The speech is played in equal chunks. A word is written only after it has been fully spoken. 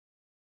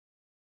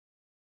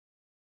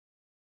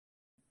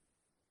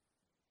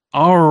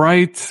All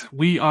right,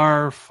 we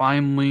are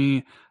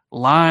finally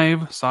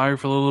live. Sorry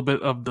for a little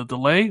bit of the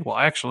delay. Well,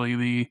 actually,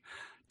 the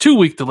 2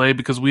 week delay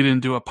because we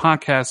didn't do a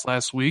podcast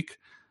last week.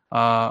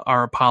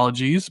 Our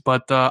apologies,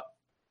 but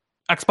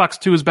Xbox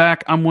 2 is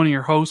back. I'm one of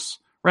your hosts,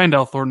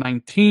 Randall Thor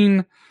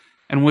 19,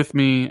 and with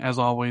me, as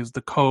always,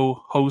 the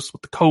co-host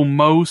with the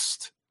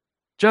co-most,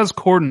 Jez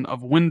Corden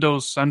of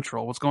Windows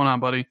Central. What's going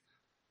on, buddy?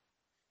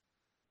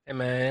 Hey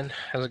man,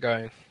 how's it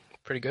going?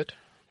 Pretty good.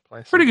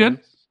 Playing some Pretty good.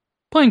 games.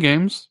 Playing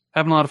games,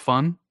 having a lot of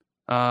fun.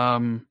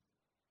 I've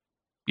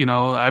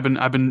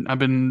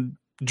been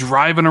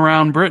driving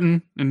around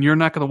Britain in your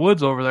neck of the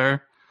woods over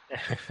there.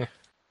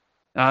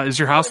 Is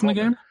your house in the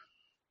game?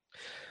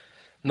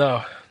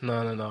 No.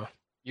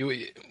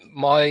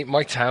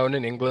 My town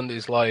in England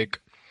is like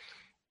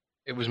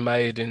it was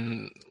made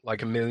in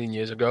like a million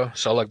years ago.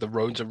 So like the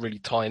roads are really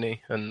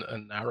tiny and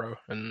narrow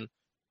and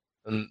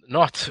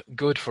not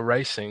good for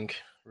racing,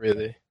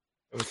 really.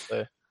 I would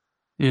say.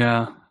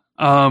 Yeah.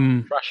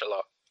 Crash a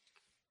lot.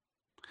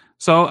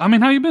 So I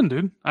mean, how you been,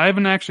 dude? I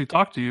haven't actually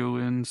talked to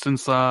you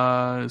since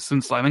I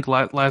think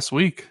last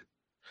week.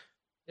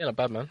 Yeah, not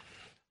bad, man.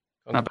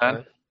 Not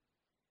bad.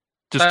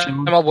 Just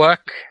chilling.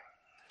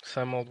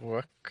 Same old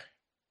work.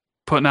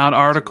 Putting out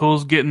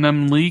articles, getting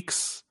them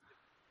leaks.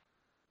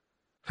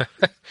 Have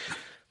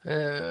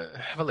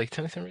I leaked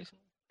anything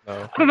recently?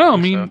 No. I don't know. I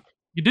mean,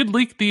 you did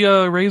leak the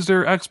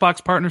Razer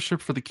Xbox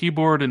partnership for the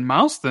keyboard and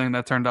mouse thing.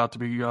 That turned out to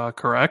be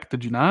correct.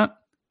 Did you not?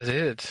 I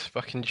did.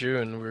 Back in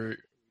June, we leaked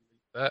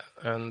that,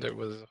 and it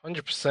was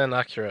 100%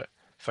 accurate.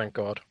 Thank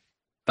God.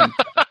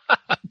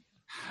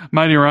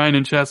 Mighty Ryan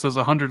in chat says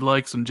 100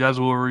 likes and Jez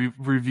will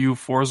review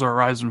Forza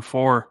Horizon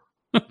 4.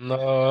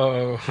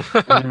 No.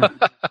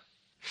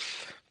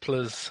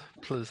 Please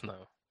no.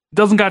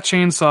 Doesn't got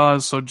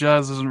chainsaws, so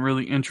Jez isn't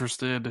really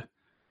interested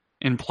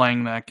in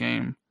playing that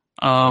game.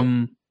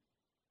 Yeah,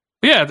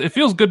 it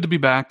feels good to be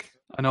back.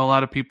 I know a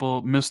lot of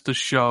people missed the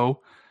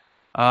show.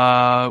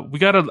 We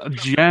got a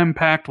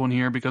jam-packed one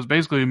here because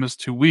basically we missed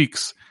 2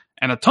 weeks,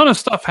 and a ton of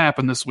stuff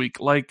happened this week.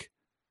 Like,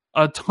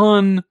 a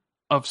ton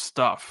of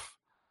stuff.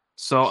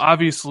 So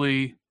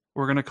obviously,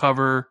 we're going to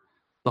cover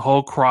the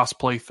whole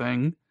crossplay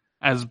thing,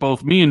 as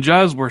both me and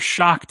Jez were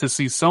shocked to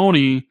see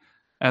Sony,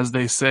 as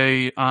they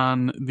say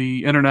on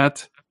the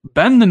internet,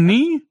 bend the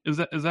knee. Is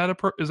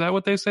that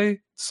what they say?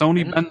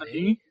 Sony bend the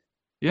knee.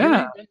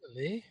 Yeah,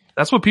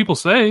 that's what people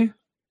say.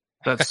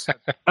 That's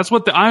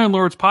what the Iron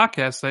Lords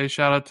podcast say.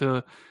 Shout out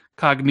to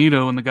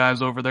Cognito and the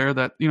guys over there.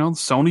 That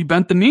Sony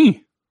bent the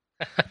knee.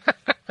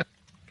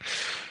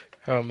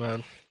 Oh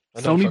man,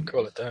 I don't know if I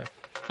call it that.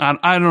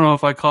 I don't know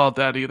if I call it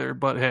that either,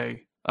 but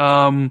hey.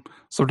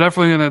 So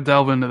definitely gonna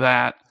delve into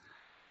that.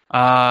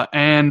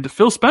 And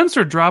Phil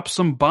Spencer dropped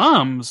some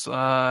bombs.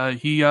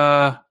 He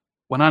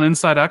went on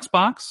Inside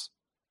Xbox,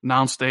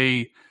 announced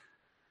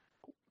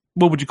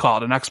what would you call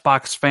it? An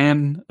Xbox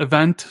fan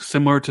event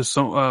similar to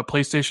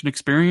PlayStation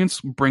Experience,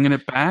 bringing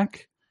it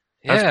back.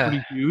 That's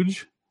pretty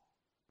huge.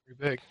 Pretty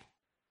big.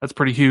 That's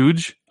pretty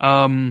huge.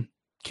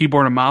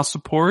 Keyboard and mouse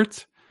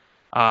support.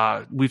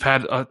 We've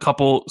had a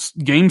couple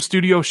game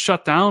studios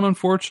shut down,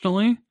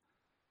 unfortunately,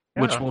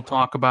 which we'll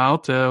talk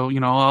about.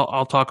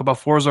 I'll talk about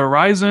Forza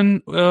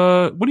Horizon. What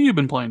have you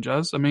been playing,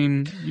 Jez? I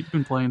mean, you've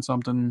been playing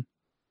something.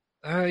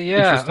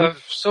 Yeah,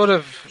 I've sort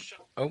of.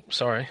 Oh,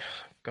 sorry.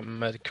 Got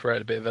to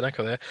create a bit of an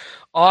echo there.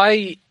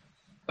 I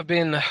have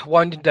been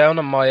winding down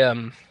on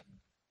my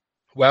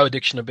WoW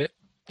addiction a bit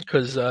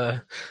because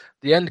the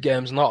end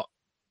game's not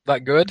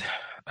that good.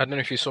 I don't know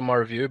if you saw my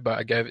review, but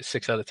I gave it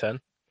 6 out of 10.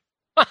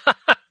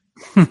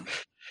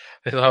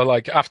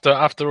 Like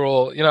after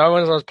all, when I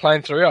was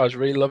playing through it, I was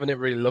really loving it,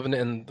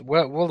 and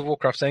World of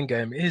Warcraft's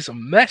endgame is a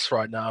mess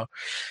right now.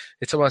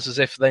 It's almost as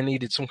if they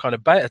needed some kind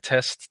of beta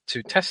test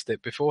to test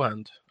it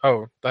beforehand.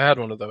 Oh, they had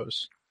one of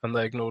those, and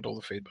they ignored all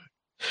the feedback.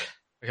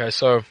 Okay,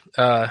 so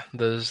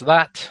there's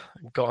that.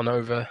 Gotten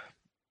over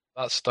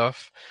that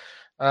stuff.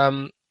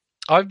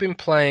 I've been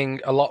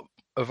playing a lot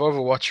of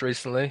Overwatch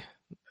recently.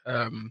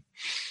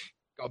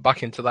 Got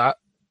back into that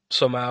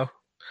somehow.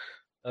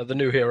 The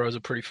new heroes are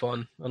pretty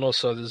fun, and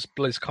also there's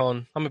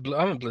BlizzCon. I'm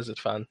a Blizzard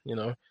fan,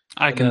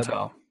 I can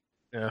tell.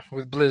 Yeah,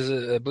 with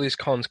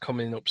BlizzCon's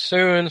coming up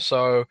soon,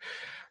 so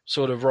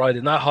sort of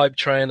riding that hype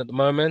train at the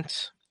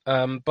moment.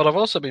 But I've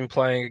also been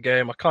playing a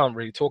game I can't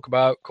really talk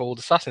about called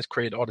Assassin's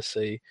Creed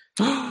Odyssey,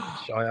 which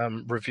I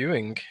am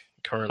reviewing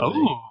currently.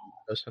 Oh.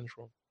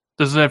 Central.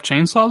 Does it have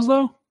chainsaws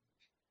though?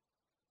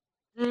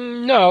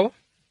 No,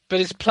 but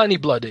it's plenty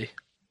bloody.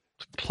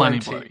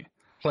 Plenty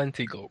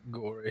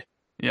gory.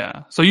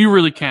 Yeah, so you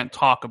really can't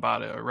talk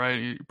about it, right?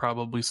 You're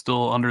probably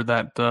still under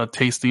that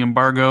tasty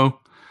embargo.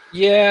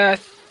 Yeah, I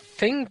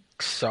think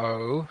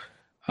so.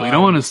 Well, you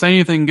don't want to say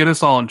anything and get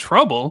us all in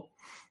trouble.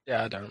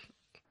 Yeah, I don't.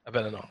 I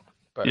better not.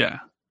 But yeah.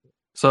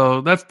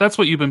 So that's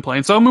what you've been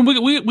playing. So I mean,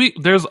 we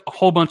there's a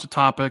whole bunch of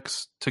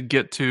topics to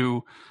get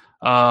to.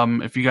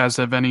 If you guys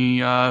have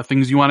any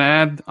things you want to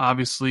add,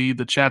 obviously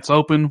the chat's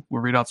open.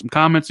 We'll read out some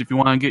comments. If you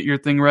want to get your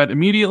thing read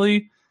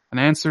immediately, an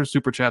answer,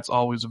 super chat's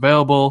always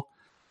available.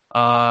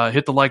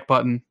 hit the like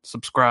button,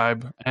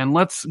 subscribe, and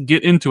let's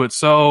get into it.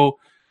 So,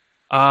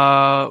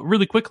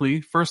 really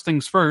quickly, first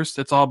things first,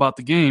 it's all about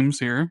the games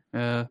here.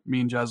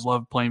 Me and Jez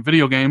love playing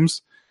video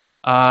games.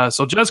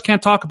 So Jez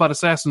can't talk about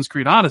Assassin's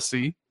Creed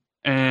Odyssey,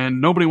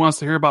 and nobody wants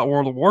to hear about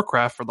World of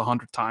Warcraft for the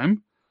 100th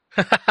time,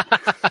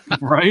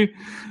 right?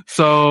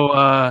 So,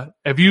 have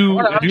I'm you,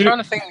 trying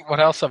to think what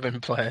else I've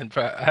been playing,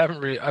 but I haven't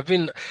really. I've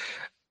been,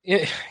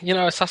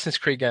 Assassin's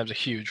Creed games are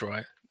huge,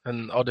 right?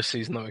 And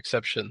Odyssey's no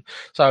exception.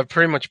 So I've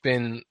pretty much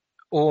been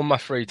all my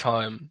free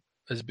time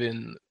has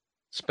been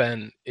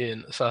spent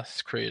in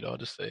Assassin's Creed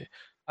Odyssey.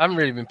 I haven't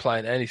really been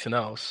playing anything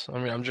else. I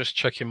mean, I'm just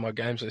checking my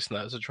games list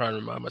now to try and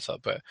remind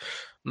myself. But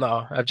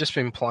no, I've just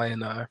been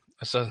playing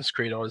Assassin's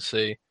Creed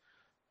Odyssey,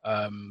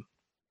 um,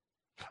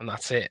 and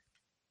that's it,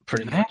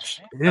 pretty much.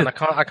 That's And it.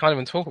 I can't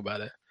even talk about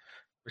it,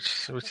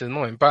 which is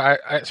annoying. But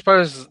I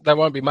suppose they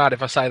won't be mad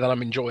if I say that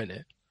I'm enjoying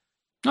it.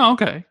 Oh,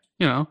 okay.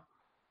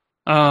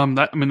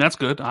 That's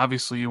good.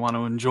 Obviously, you want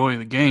to enjoy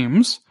the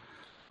games.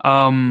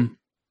 Um,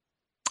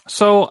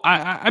 so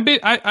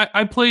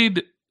I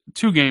played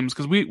two games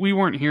because we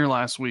weren't here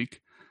last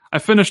week. I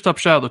finished up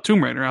Shadow of the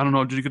Tomb Raider. I don't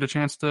know. Did you get a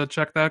chance to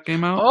check that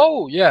game out?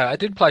 Oh yeah, I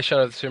did play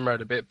Shadow of the Tomb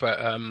Raider a bit, but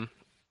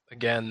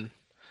again,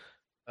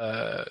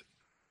 uh,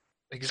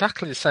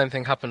 exactly the same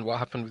thing happened. What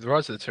happened with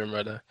Rise of the Tomb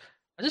Raider?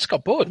 I just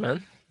got bored,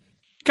 man.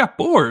 Got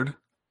bored.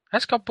 I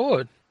just got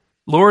bored.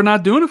 Laura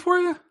not doing it for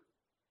you?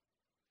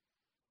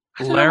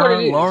 I don't know what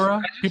it is.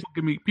 Laura.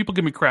 People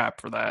give me crap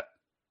for that.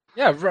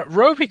 Yeah,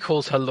 Roby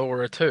calls her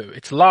Laura too.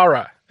 It's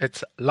Lara.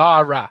 It's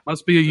Lara.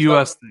 Must be a It's not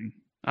U.S. thing.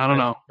 I don't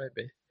know.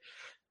 maybe.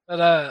 But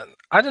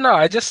I don't know.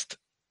 I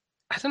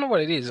don't know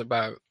what it is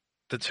about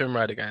the Tomb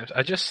Raider games.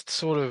 I just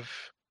sort of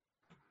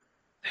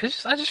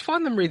I just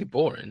find them really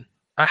boring.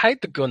 I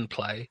hate the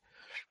gunplay.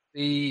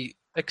 The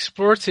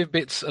explorative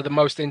bits are the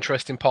most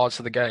interesting parts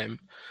of the game.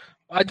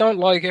 I don't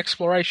like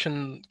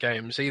exploration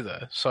games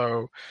either.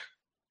 So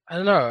I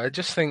don't know. I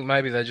just think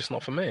maybe they're just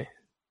not for me.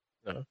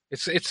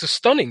 It's a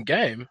stunning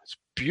game. It's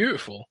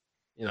beautiful,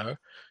 you know.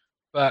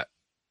 But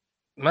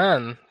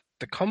man,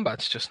 the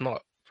combat's just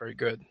not very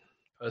good,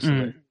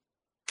 personally. Mm.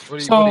 What do you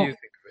So think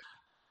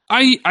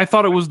of it? I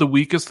thought it was the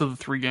weakest of the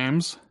three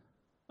games.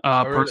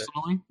 Oh, really?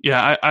 Personally,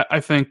 yeah, I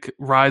think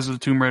Rise of the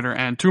Tomb Raider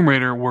and Tomb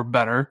Raider were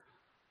better.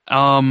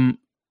 Um,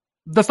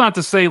 that's not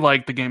to say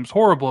like the game's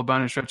horrible by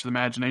any stretch of the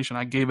imagination.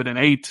 I gave it an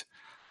 8.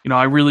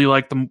 I really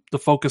like the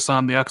focus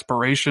on the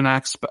exploration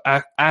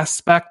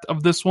aspect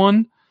of this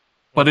one,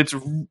 but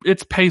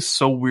it's paced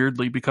so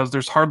weirdly because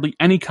there's hardly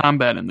any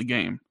combat in the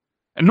game.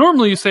 And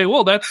normally you say,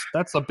 well, that's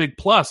a big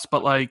plus,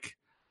 but like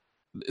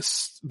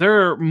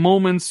there are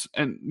moments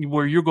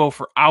where you go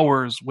for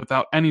hours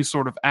without any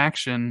sort of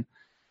action.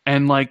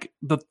 And like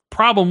the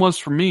problem was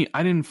for me,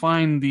 I didn't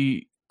find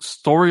the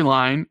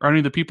storyline or any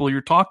of the people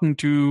you're talking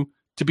to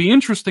be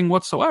interesting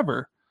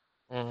whatsoever.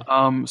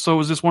 Mm. So it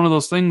was just one of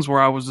those things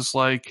where I was just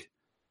like,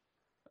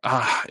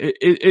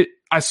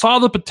 I saw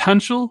the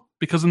potential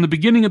because in the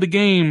beginning of the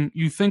game,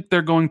 you think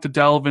they're going to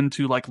delve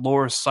into like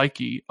Laura's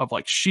psyche of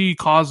like she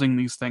causing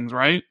these things,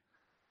 right?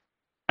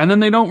 And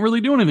then they don't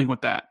really do anything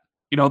with that.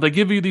 They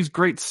give you these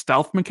great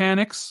stealth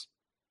mechanics,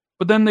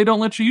 but then they don't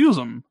let you use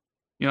them.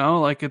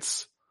 Like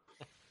it's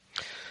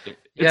like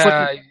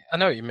Yeah, I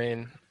know what you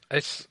mean.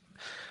 It's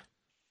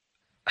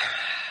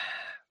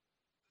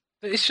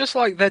it's just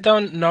like they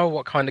don't know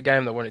what kind of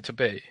game they want it to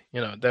be.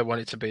 They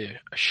want it to be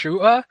a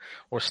shooter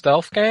or a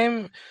stealth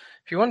game.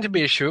 If you want it to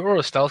be a shooter or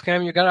a stealth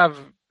game, you're gonna have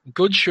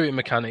good shooting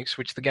mechanics,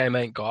 which the game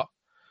ain't got,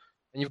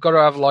 and you've got to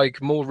have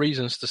like more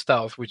reasons to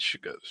stealth, which,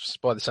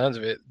 by the sounds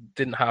of it,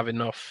 didn't have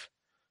enough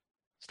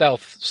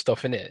stealth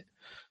stuff in it.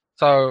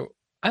 So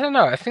I don't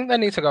know. I think they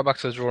need to go back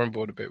to the drawing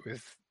board a bit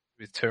with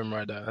Tomb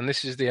Raider, and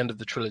this is the end of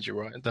the trilogy,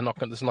 right? There's not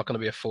going to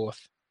be a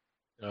fourth.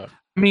 You know,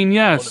 I mean,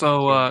 yeah. one of the So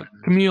Tomb Raiders.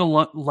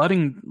 Camille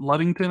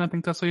Luddington, I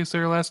think that's how you say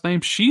her last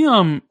name. She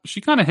kind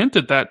of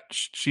hinted that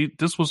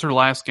this was her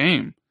last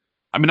game.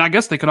 I mean, I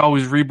guess they could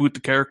always reboot the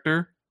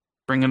character,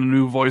 bring in a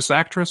new voice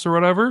actress or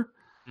whatever.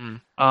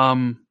 Mm.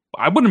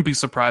 I wouldn't be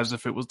surprised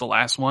if it was the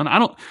last one. I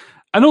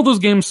know those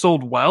games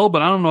sold well,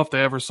 but I don't know if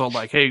they ever sold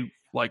like, hey,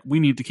 like we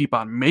need to keep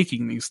on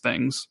making these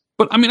things.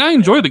 But I mean, I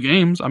enjoy the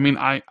games. I mean,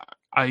 I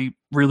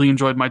really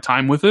enjoyed my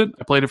time with it.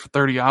 I played it for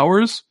 30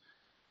 hours.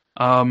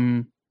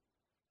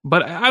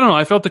 But I don't know.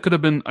 I felt it could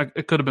have been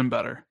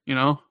better.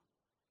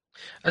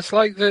 It's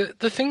like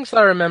the things that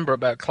I remember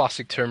about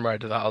classic Tomb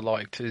Raider that I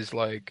liked is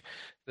like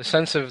the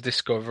sense of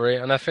discovery,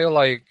 and I feel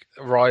like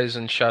Rise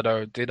and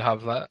Shadow did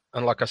have that.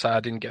 And like I said, I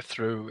didn't get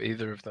through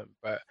either of them,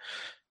 but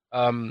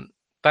um,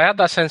 they had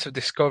that sense of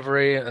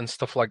discovery and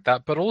stuff like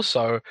that. But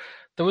also,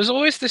 there was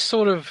always this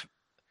sort of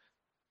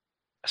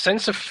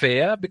sense of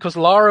fear because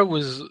Lara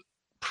was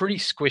pretty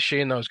squishy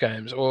in those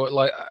games, or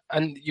like,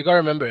 and you got to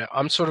remember,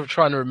 I'm sort of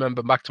trying to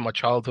remember back to my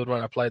childhood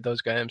when I played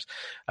those games,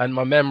 and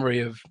my memory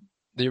of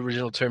the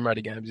original Tomb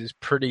Raider games is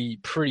pretty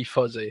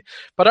fuzzy.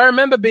 But I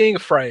remember being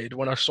afraid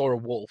when I saw a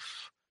wolf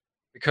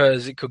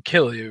because it could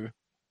kill you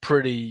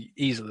pretty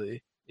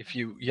easily if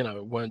you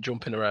weren't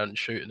jumping around and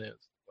shooting it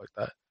like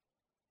that.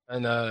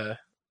 And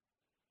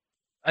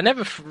I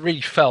never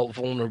really felt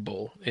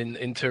vulnerable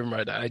in Tomb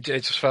Raider. It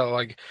just felt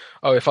like,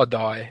 oh, if I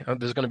die,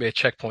 there's going to be a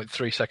checkpoint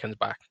 3 seconds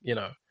back.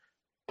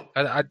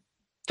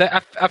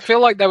 I feel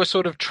like they were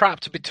sort of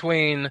trapped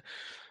between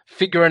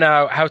figuring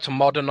out how to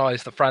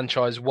modernize the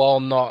franchise while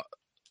not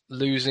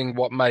losing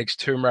what makes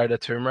Tomb Raider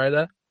Tomb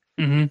Raider.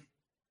 Hmm.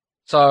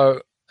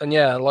 So, and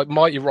yeah, like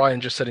Mighty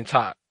Ryan just said in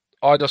chat,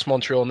 Eidos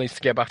Montreal needs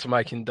to get back to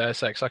making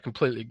Deus Ex. I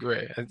completely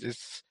agree.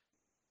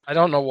 I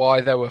don't know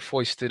why they were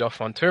foisted off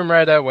on Tomb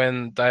Raider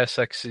when Deus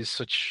Ex is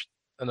such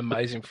an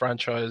amazing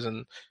franchise.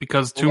 And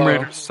Because Tomb although,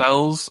 Raider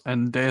sells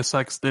and Deus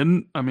Ex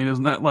didn't. I mean,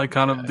 isn't that like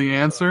kind yeah, of I the guess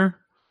so. answer?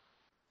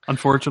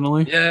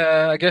 Unfortunately,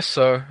 Yeah, I guess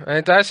so.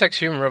 And Deus Ex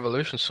Human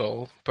Revolution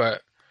sold,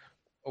 but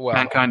well,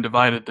 Mankind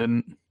Divided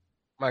didn't.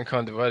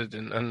 Mankind Divided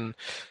didn't. And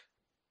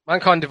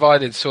Mankind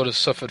Divided sort of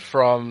suffered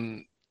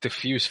from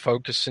diffuse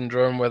focus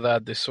syndrome, where they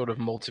had this sort of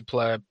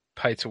multiplayer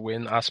pay to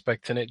win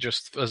aspect in it,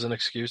 just as an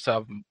excuse to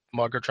have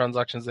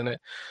microtransactions in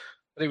it.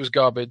 But it was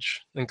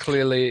garbage, and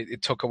clearly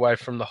it took away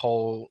from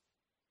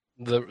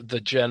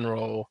the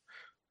general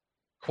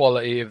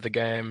quality of the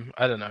game.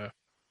 I don't know.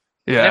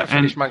 I Yeah, never and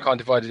finished Mankind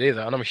Divided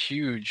either, and I'm a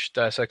huge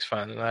Deus Ex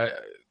fan, and I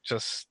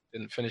just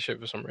didn't finish it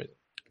for some reason.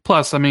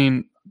 plus, I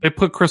mean, they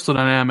put Crystal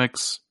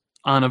Dynamics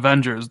on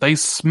Avengers. They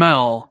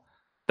smell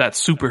that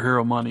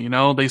superhero money. You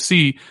know, they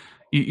see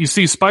you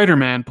see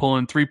Spider-Man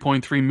pulling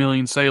 3.3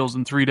 million sales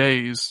in 3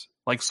 days,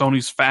 like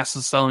Sony's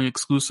fastest selling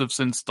exclusive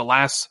since the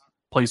last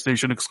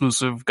PlayStation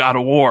exclusive, God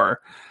of War.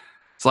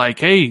 It's like,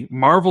 hey,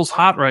 Marvel's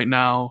hot right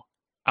now.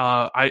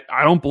 I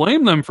don't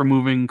blame them for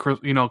moving,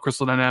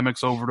 Crystal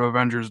Dynamics over to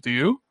Avengers. Do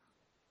you?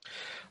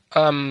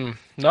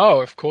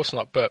 No, of course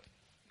not. But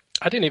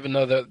I didn't even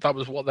know that that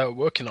was what they were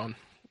working on.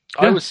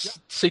 I Yeah. was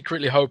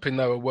secretly hoping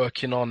they were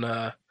working on.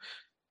 I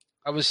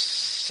was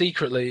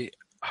secretly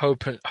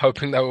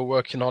hoping they were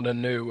working on a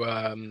new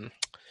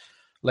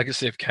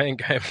Legacy of Kain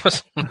game or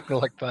something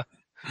like that.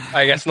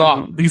 I guess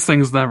not. These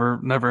things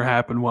never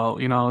happen well.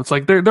 It's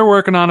like they're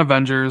working on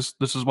Avengers.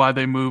 This is why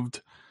they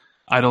moved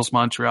Eidos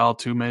Montreal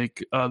to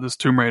make this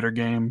Tomb Raider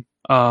game.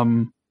 But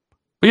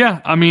yeah,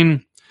 I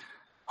mean,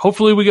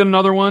 hopefully we get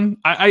another one.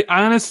 I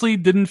honestly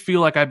didn't feel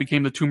like I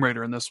became the Tomb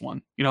Raider in this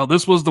one.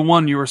 This was the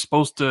one you were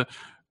supposed to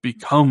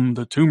become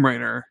the Tomb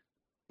Raider,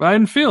 but I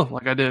didn't feel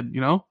like I did.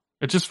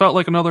 It just felt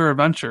like another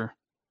adventure.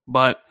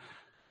 But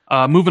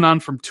moving on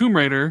from Tomb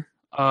Raider,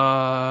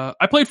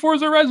 I played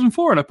Forza Horizon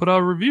 4 and I put out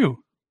a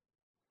review,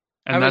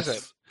 and How is it?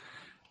 that's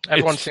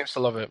Everyone it's seems to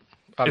love it.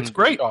 it's I'm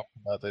great. shocked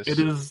about It this.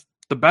 is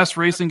the best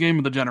racing game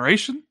of the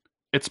generation.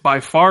 It's by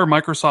far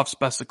Microsoft's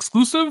best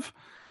exclusive,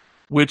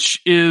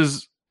 which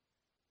is,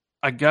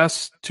 I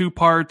guess, two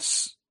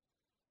parts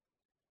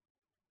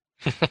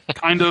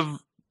kind of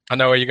I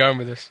know where you're going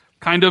with this.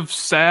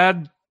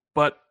 sad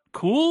but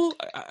cool,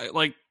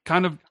 like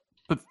kind of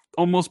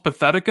almost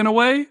pathetic in a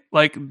way,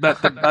 like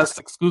that the best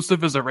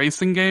exclusive is a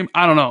racing game.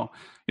 I don't know.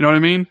 You know what I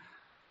mean?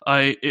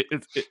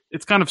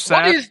 It's kind of What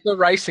sad. is the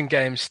racing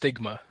game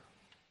stigma?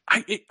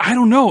 I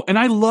don't know. And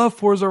I love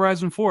Forza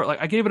Horizon 4. Like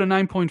I gave it a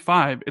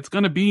 9.5. It's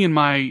going to be in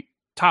my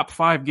top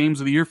 5 games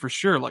of the year for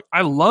sure. Like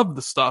I love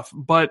the stuff,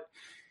 but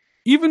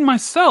even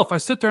myself, I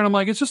sit there and I'm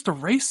like, it's just a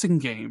racing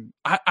game.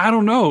 I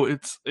don't know.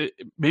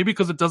 Maybe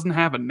because it doesn't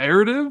have a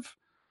narrative.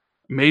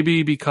 Maybe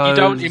You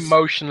don't because,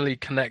 emotionally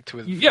connect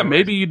with yeah, a race.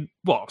 maybe,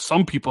 well,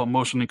 some people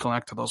emotionally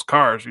connect to those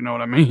cars. You know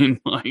what I mean?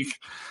 Like,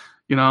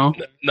 you know,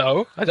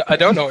 No, I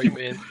don't know what you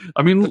mean.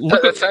 I mean,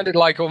 look at, That sounded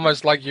like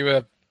almost like you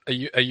were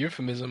a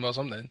euphemism or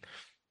something.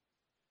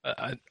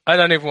 I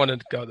don't even want to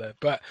go there,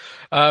 but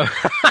uh,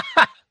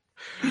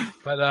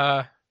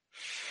 but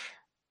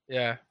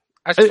yeah.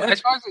 I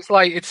suppose it's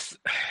like it's.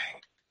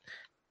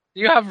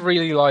 You have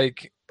really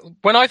like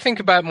when I think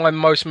about my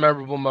most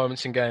memorable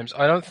moments in games,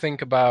 I don't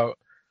think about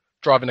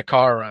driving a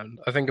car around.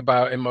 I think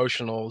about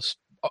emotional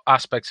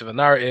aspects of a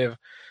narrative.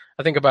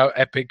 I think about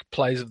epic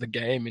plays of the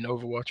game in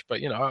Overwatch.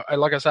 But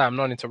like I said, I'm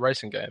not into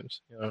racing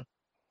games.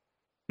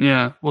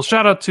 yeah. Well,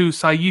 shout out to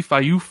Saif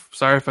Ayuf.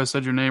 Sorry if I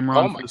said your name Oh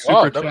wrong for my the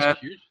super god, that was a chat.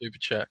 huge super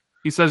chat.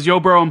 He says, "Yo,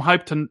 bro, I'm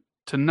hyped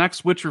to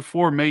next Witcher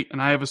 4, mate, and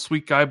I have a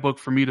sweet guidebook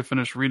for me to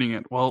finish reading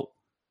it." Well,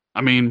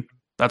 I mean,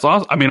 that's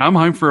awesome. I mean, I'm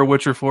hyped for a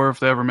Witcher 4 if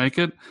they ever make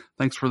it.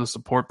 Thanks for the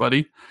support,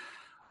 buddy.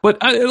 But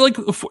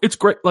it's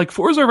great. Like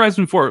Forza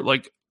Horizon 4,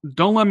 like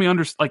don't let me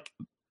understand. Like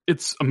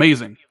it's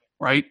amazing,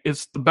 right?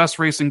 It's the best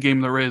racing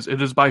game there is.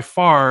 It is by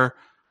far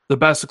the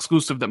best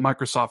exclusive that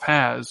Microsoft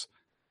has.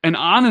 And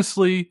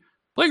honestly,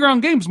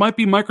 Playground Games might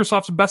be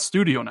Microsoft's best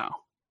studio now.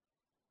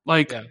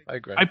 Like Yeah, I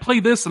agree. I play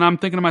this and I'm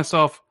thinking to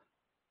myself,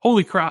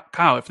 holy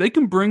cow, if they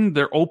can bring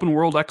their open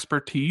world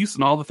expertise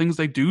and all the things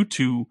they do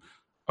to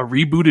a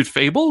rebooted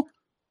Fable,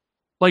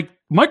 like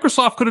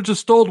Microsoft could have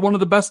just stole one of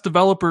the best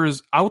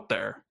developers out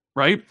there,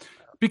 right?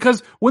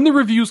 Because when the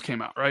reviews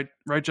came out, right,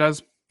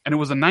 Jazz, and it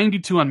was a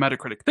 92 on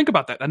Metacritic. Think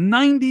about that, a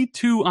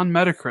 92 on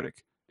Metacritic.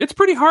 It's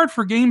pretty hard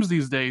for games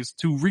these days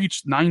to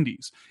reach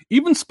 90s.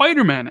 Even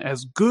Spider-Man,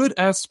 as good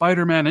as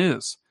Spider-Man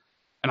is,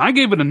 and I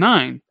gave it a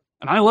 9,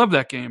 and I love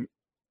that game.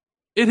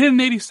 It hit an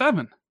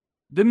 87.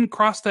 didn't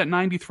cross that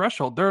 90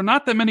 threshold. There are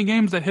not that many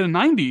games that hit a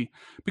 90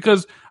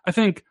 because I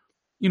think,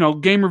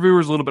 game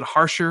reviewers are a little bit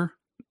harsher,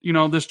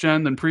 this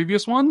gen than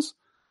previous ones.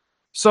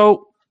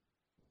 So,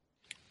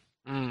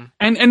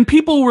 and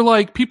people were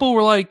like,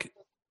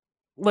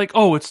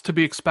 oh, it's to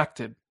be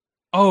expected.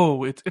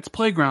 Oh, it's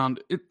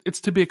Playground.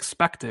 It's to be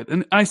expected.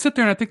 And I sit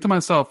there and I think to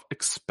myself,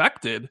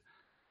 expected?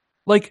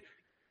 Like,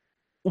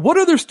 what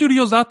other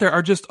studios out there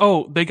are just,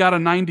 oh, they got a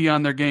 90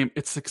 on their game,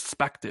 it's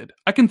expected?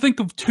 I can think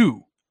of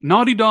two,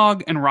 Naughty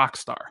Dog and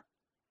Rockstar,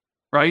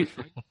 right?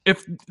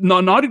 If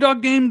the Naughty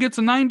Dog game gets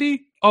a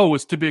 90, oh,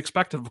 it's to be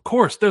expected. Of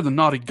course, they're the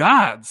naughty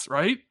gods,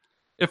 right?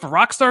 If a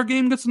Rockstar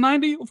game gets a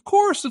 90, of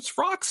course, it's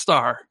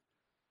Rockstar.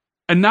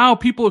 And now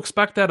people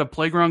expect that of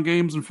Playground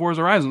games and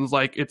Forza Horizon. It's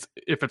like, if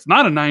it's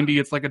not a 90,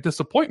 it's like a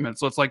disappointment.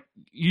 So it's like,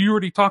 you're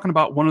already talking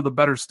about one of the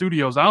better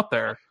studios out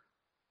there.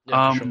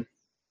 Yeah, for sure.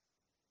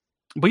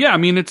 But yeah, I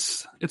mean,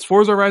 it's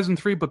Forza Horizon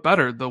 3, but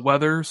better. The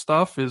weather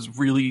stuff is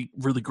really,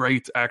 really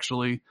great,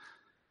 actually,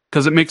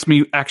 because it makes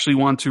me actually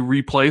want to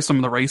replay some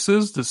of the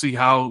races to see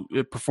how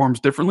it performs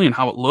differently and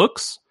how it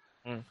looks.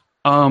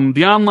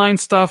 The online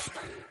stuff,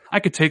 I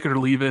could take it or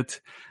leave it.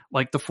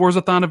 Like the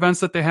Forzathon events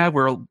that they have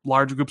where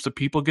large groups of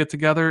people get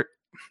together,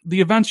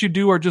 the events you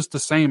do are just the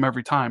same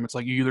every time. It's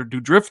like you either do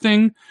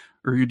drifting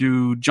or you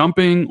do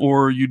jumping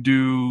or you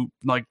do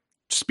like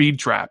speed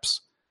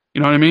traps.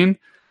 You know what I mean?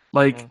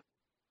 Like,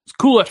 it's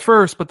cool at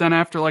first, but then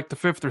after like the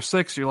fifth or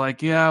sixth, you're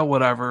like, yeah,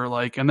 whatever.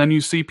 Like, and then you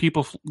see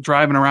people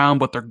driving around,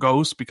 but they're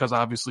ghosts because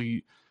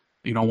obviously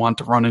you don't want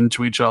to run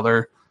into each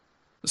other.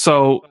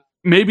 So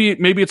maybe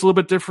it's a little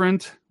bit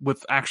different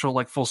with actual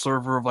like full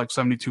server of like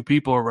 72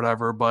 people or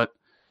whatever, but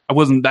I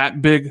wasn't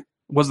that big,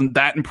 wasn't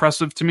that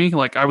impressive to me.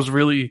 Like I was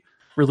really,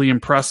 really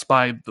impressed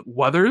by the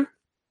weather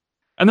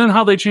and then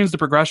how they changed the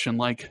progression.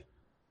 Like,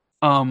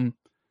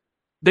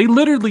 they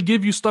literally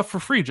give you stuff for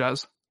free,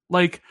 Jez.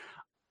 Like,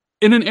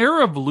 in an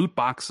era of loot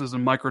boxes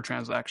and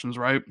microtransactions,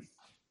 right?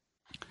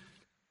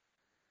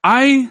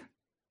 I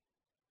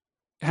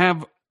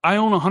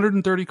own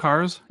 130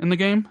 cars in the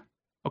game.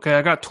 Okay,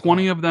 I got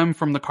 20 of them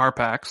from the car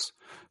packs,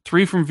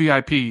 3 from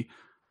VIP,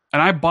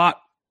 and I bought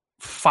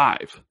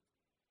 5.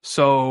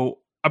 So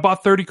I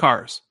bought 30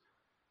 cars,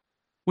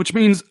 which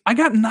means I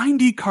got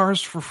 90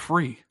 cars for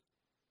free.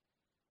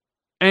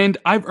 And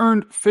I've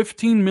earned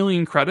 15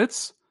 million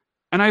credits,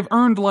 and I've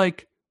earned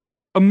like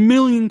 1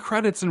 million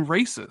credits in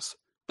races.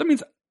 That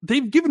means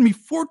they've given me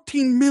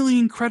 14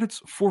 million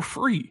credits for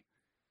free.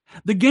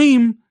 The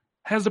game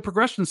has a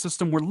progression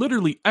system where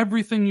literally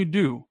everything you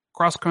do,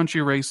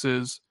 cross-country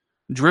races,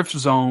 drift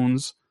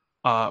zones,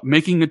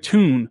 making a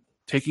tune,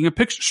 taking a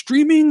picture,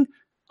 streaming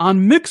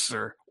on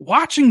Mixer,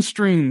 watching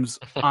streams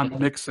on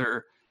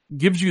Mixer,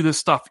 gives you this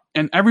stuff.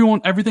 And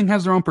everything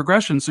has their own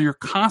progression, so you're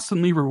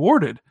constantly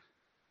rewarded.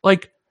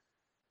 Like,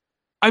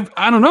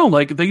 I don't know,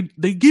 like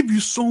they give you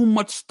so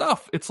much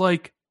stuff. It's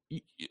like,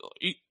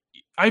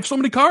 I have so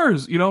many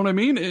cars, you know what I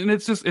mean? And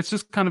it's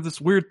just kind of this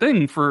weird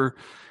thing for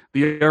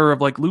the era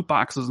of like loot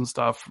boxes and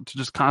stuff to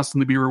just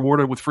constantly be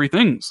rewarded with free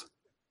things.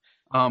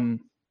 Well,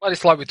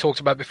 it's like we talked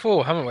about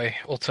before, haven't we?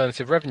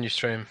 Alternative revenue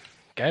stream,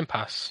 Game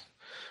Pass,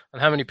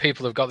 and how many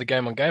people have got the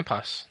game on Game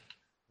Pass?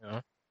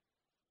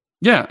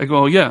 Yeah,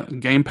 well, yeah,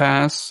 Game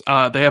Pass.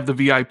 They have the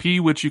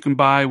VIP, which you can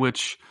buy,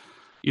 which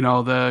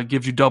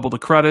gives you double the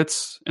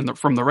credits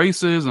from the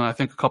races, and I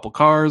think a couple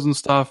cars and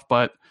stuff.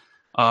 But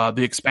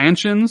the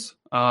expansions,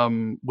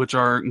 which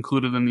are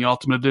included in the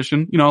Ultimate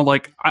Edition,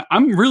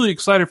 I'm really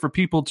excited for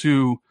people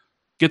to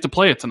get to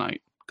play it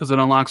tonight because it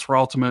unlocks for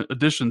Ultimate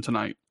Edition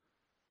tonight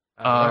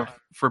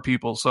for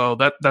people. So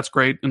that's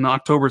great. In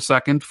October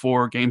 2nd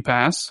for Game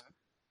Pass.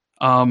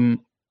 And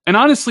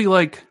honestly,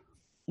 like,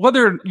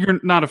 whether you're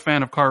not a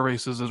fan of car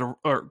races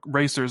or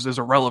racers is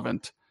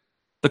irrelevant.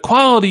 The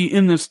quality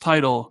in this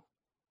title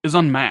is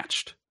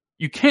unmatched.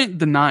 You can't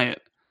deny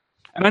it.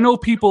 And I know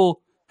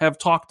people have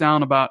talked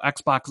down about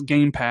Xbox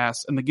Game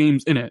Pass and the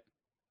games in it.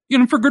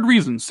 For good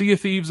reason. Sea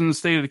of Thieves and the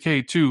State of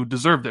Decay 2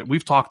 deserved it.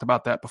 We've talked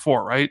about that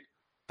before, right?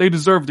 They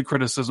deserved the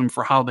criticism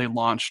for how they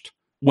launched,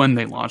 when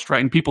they launched,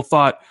 right? And people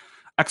thought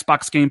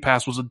Xbox Game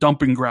Pass was a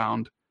dumping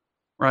ground,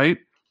 right?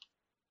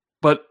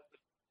 But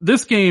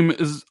this game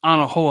is on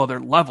a whole other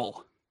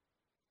level.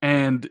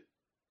 And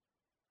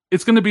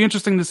it's going to be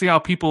interesting to see how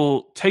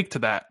people take to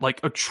that.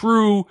 Like a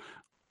true,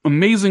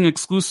 amazing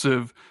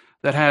exclusive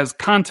that has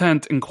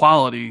content and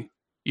quality,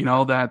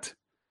 that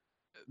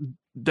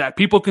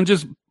people can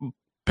just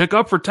pick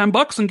up for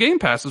 $10 in Game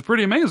Pass is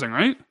pretty amazing,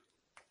 right?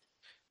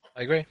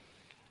 I agree,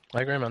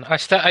 man.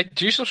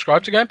 Do you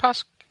subscribe to Game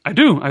Pass? I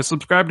do. I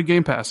subscribe to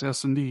Game Pass.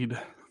 Yes, indeed.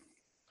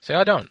 See,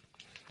 I don't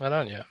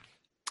yet.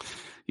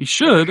 You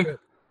should.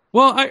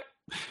 Well,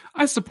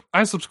 I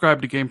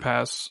subscribe to Game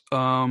Pass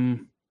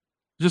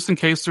just in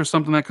case there's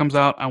something that comes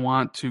out I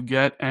want to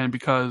get, and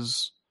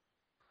because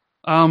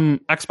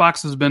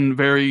Xbox has been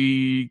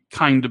very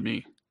kind to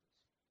me.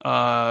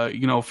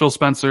 Phil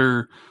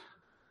Spencer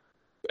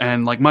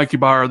and like Mikey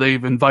Barr,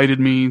 they've invited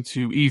me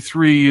to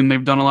E3 and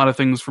they've done a lot of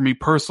things for me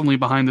personally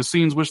behind the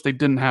scenes, which they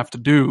didn't have to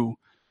do.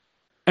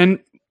 And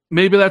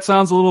maybe that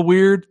sounds a little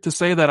weird to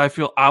say that I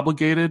feel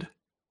obligated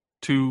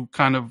to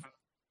kind of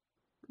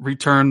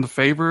return the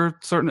favor.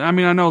 I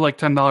mean, I know like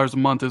 $10 a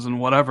month isn't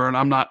whatever, and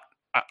I'm not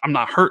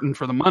hurting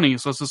for the money.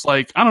 So it's just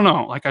like, I don't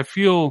know. Like I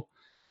feel,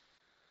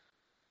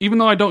 even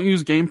though I don't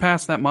use Game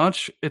Pass that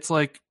much, it's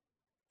like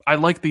I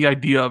like the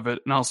idea of it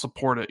and I'll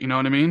support it. You know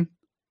what I mean?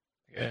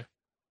 Yeah.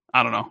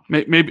 I don't know.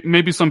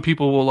 Maybe some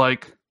people will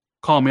like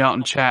call me out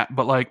in chat,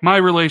 but like my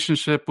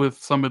relationship with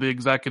some of the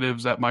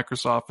executives at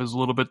Microsoft is a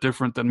little bit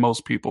different than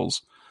most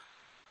people's.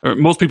 Or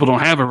most people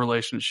don't have a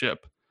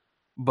relationship,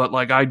 but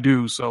like I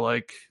do. So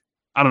like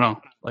I don't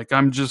know. Like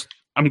I'm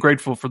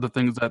grateful for the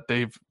things that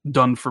they've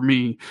done for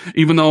me.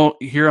 Even though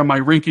here on my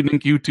Rinky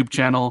Dink YouTube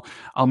channel,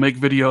 I'll make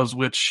videos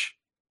which,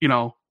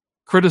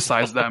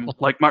 criticize them.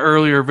 Like my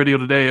earlier video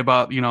today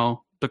about,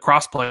 the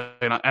crossplay.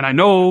 And I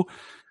know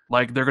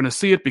like they're going to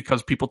see it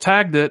because people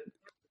tagged it.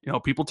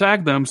 People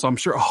tagged them. So I'm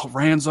sure,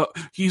 Rand's up.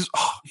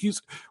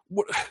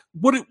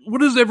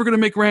 What is ever going to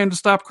make Rand to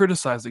stop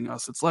criticizing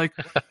us? It's like,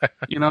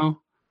 I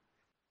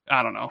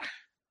don't know.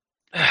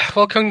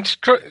 Well,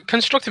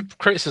 constructive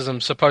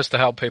criticism's supposed to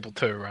help people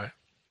too, right?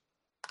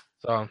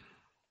 So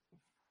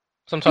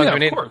sometimes we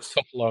need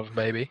tough love,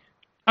 baby.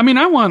 I mean,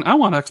 I want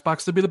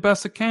Xbox to be the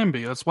best it can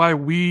be. That's why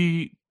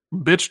we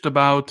bitched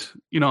about,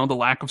 the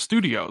lack of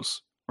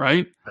studios,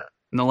 right?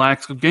 And the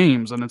lack of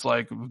games. And it's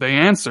like they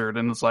answered,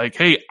 and it's like,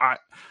 hey,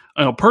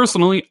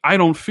 personally, I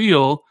don't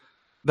feel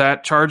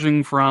that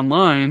charging for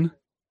online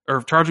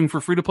or charging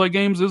for free to play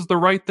games is the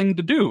right thing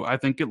to do. I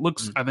think it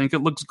looks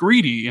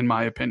greedy, in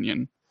my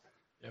opinion.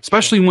 Yep,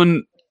 especially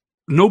when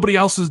nobody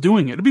else is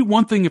doing it. It'd be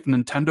one thing if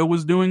Nintendo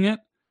was doing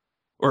it,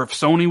 or if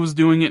Sony was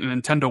doing it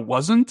and Nintendo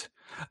wasn't.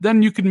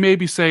 Then you could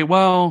maybe say,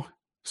 well,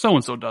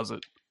 so-and-so does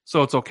it,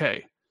 so it's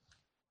okay.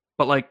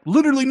 But like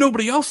literally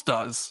nobody else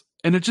does.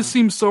 And it just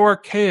seems so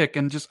archaic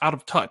and just out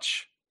of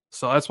touch.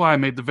 So that's why I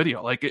made the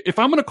video. Like if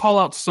I'm going to call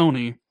out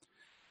Sony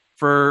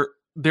for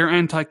their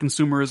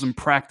anti-consumerism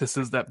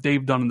practices that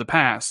they've done in the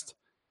past,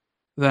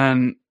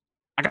 then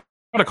I got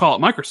to call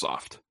it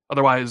Microsoft.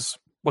 Otherwise,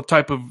 what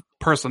type of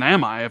person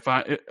am I if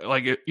I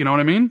like it? You know what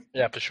I mean?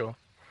 Yeah, for sure.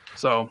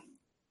 So,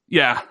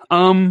 yeah.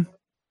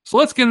 So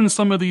let's get into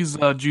some of these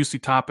juicy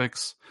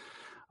topics.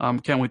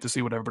 Can't wait to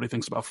see what everybody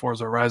thinks about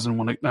Forza Horizon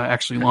when it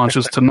actually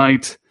launches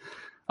tonight.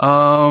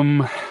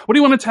 What do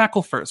you want to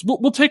tackle first?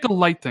 We'll take a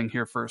light thing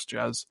here first,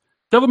 Jazz.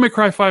 Devil May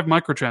Cry 5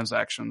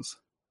 microtransactions.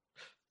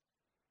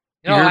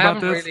 You heard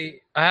about this?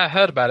 I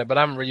heard about it, but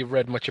I haven't really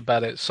read much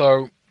about it.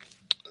 So,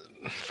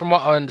 from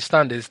what I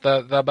understand, is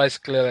they're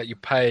basically let you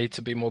pay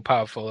to be more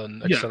powerful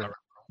and accelerate.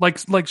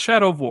 Like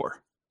Shadow of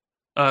War.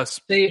 Go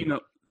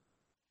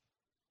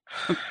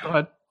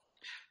ahead.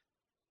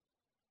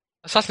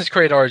 Assassin's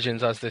Creed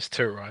Origins has this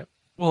too, right?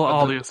 Well,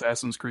 all the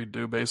Assassin's Creed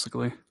do,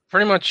 basically.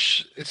 Pretty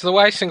much, it's the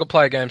way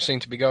single-player games seem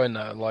to be going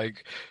now.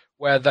 Like,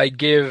 where they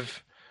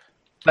give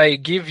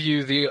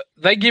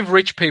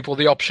rich people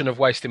the option of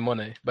wasting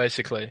money,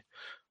 basically.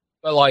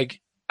 But like,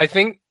 I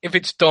think if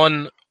it's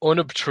done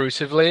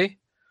unobtrusively,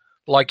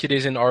 like it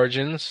is in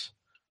Origins,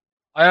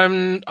 I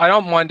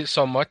don't mind it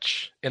so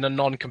much in a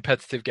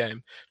non-competitive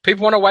game.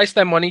 People want to waste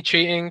their money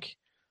cheating,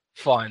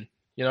 fine,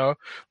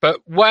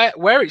 But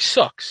where it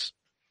sucks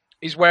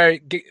is where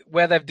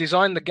they've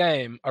designed the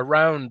game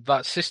around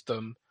that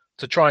system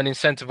to try and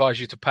incentivize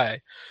you to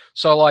pay.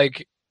 So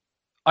like,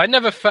 when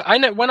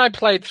I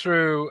played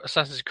through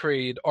Assassin's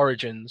Creed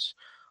Origins,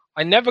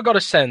 I never got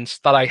a sense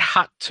that I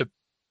had to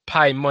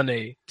pay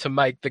money to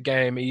make the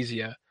game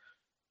easier.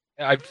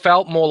 I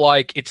felt more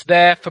like it's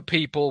there for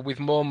people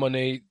with more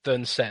money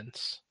than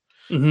sense,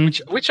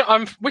 which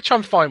I'm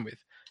fine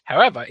with.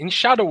 However, in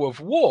Shadow of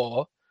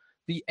War,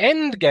 the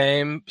end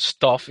game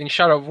stuff in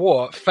Shadow of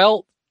War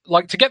felt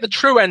like, to get the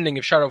true ending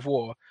of Shadow of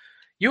War,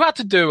 you had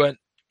to do an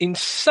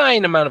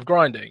insane amount of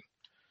grinding.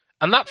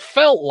 And that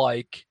felt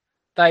like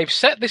they've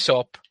set this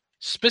up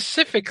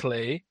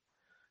specifically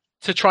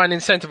to try and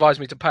incentivize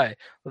me to pay.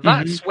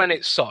 That's when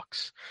it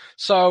sucks.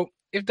 So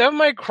if Devil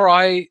May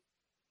Cry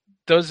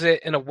does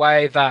it in a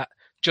way that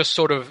just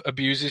sort of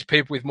abuses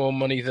people with more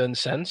money than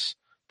sense,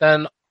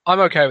 then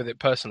I'm okay with it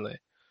personally.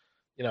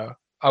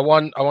 I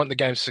want the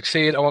game to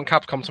succeed. I want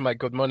Capcom to make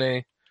good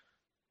money.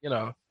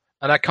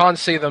 And I can't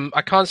see them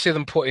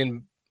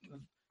putting.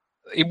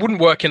 It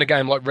wouldn't work in a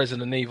game like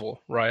Resident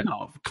Evil, right?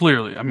 No,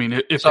 clearly. I mean,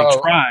 if they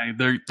try,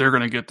 they're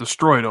going to get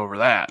destroyed over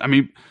that. I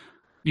mean,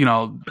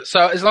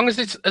 So as long as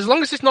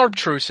it's not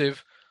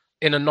obtrusive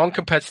in a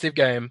non-competitive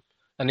game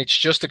and it's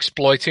just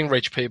exploiting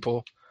rich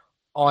people,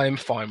 I'm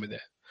fine with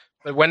it.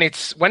 But when it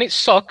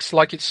sucks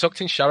like it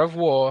sucked in Shadow of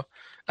War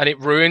and it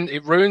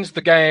ruins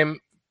the game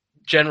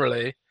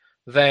generally,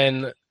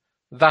 then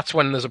that's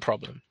when there's a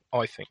problem,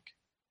 I think.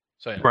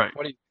 So yeah, right.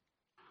 What do you?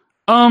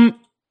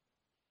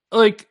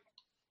 Like,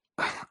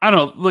 I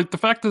don't know. Like the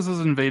fact this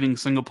is invading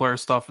single player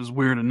stuff is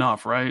weird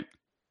enough, right?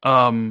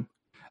 But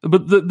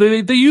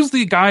they use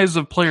the guise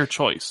of player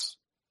choice.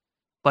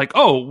 Like,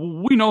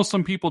 oh, we know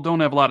some people don't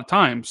have a lot of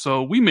time,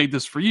 so we made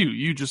this for you.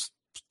 You just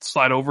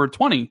slide over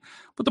 20.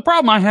 But the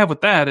problem I have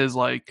with that is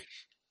like,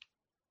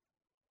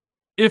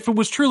 if it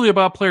was truly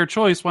about player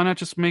choice, why not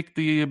just make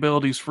the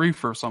abilities free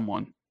for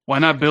someone? Why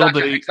not build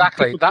Exactly, a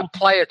exactly. typical? That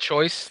player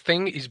choice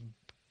thing is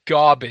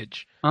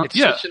garbage. It's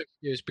Yeah, such an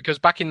excuse because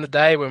back in the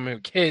day when we were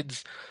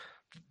kids,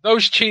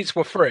 those cheats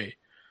were free.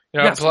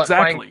 yes, Playing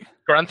exactly.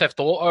 Grand Theft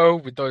Auto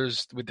with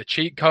the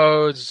cheat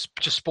codes,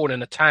 just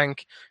spawning a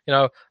tank.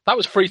 That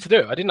was free to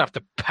do. I didn't have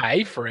to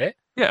pay for it.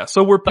 Yeah,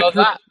 so we're So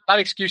that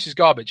excuse is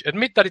garbage.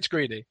 Admit that it's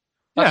greedy.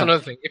 That's yeah.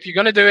 another thing. If you're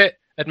going to do it,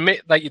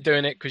 admit that you're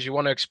doing it because you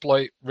want to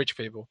exploit rich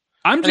people,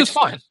 I'm and it's just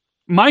fine.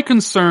 my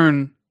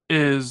concern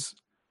is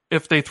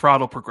if they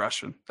throttle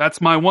progression.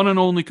 That's my one and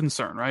only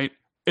concern, right?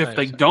 If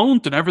they Same.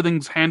 don't and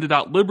everything's handed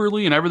out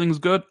liberally and everything's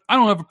good, I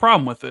don't have a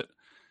problem with it.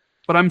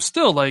 But I'm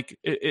still like,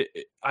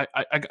 I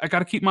got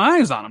to keep my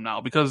eyes on them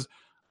now because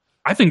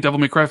I think Devil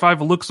May Cry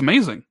 5 looks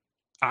amazing.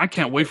 I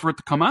can't wait for it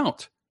to come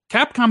out.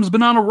 Capcom's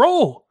been on a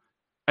roll,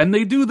 and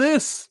they do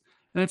this,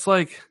 and it's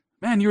like,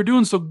 man, you're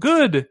doing so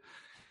good,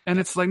 and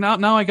it's like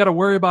now I got to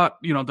worry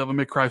about Devil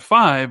May Cry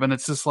 5, and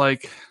it's just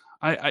like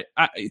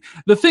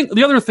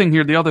the other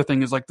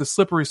thing is like the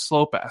slippery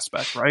slope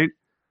aspect, right?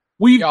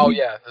 Oh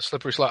yeah, the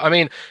slippery slope. I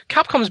mean,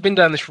 Capcom's been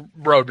down this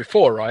road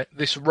before, right?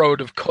 This road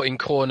of cutting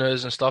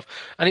corners and stuff,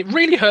 and it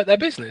really hurt their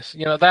business.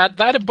 They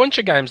had a bunch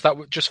of games that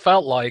just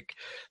felt like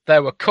they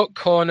were cut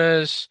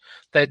corners.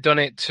 They'd done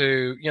it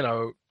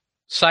to,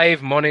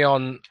 save money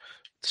on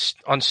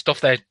stuff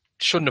they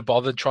shouldn't have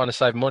bothered trying to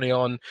save money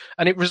on,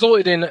 and it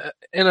resulted in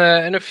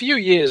a few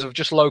years of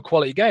just low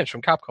quality games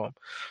from Capcom.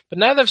 But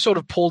now they've sort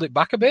of pulled it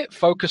back a bit,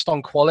 focused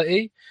on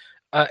quality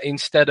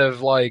instead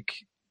of like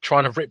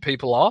trying to rip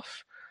people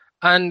off.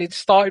 And it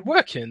started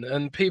working,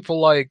 and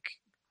people like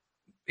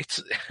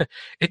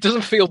it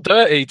doesn't feel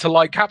dirty to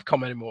like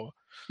Capcom anymore.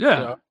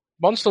 Yeah.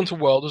 Monster Hunter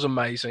World was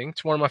amazing.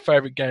 It's one of my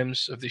favorite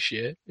games of this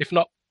year, if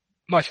not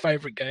my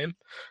favorite game.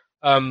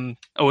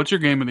 It's your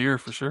game of the year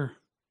for sure.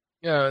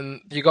 Yeah,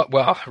 and you got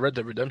Red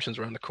Dead Redemption's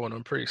around the corner.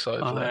 I'm pretty excited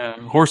for that.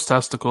 Yeah. Horse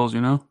testicles,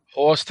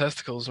 Horse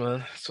testicles,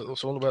 man. It's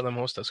all about them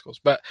horse testicles.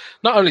 But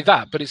not only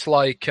that, but it's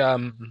like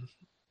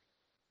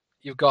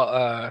you've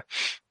got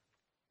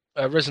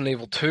Resident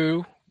Evil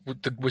 2.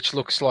 Which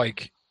looks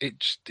like it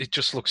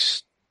just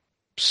looks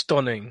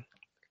stunning.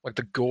 Like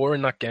the gore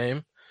in that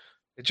game,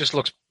 it just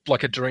looks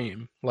like a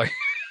dream. Like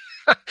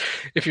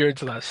if you're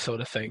into that sort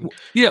of thing.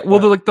 Yeah, well,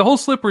 the whole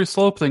slippery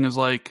slope thing is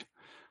like,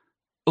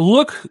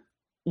 look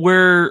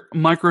where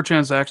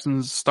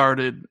microtransactions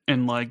started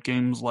in like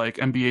games like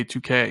NBA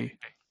 2K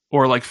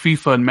or like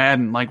FIFA and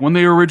Madden. Like when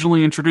they were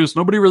originally introduced,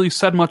 nobody really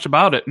said much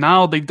about it.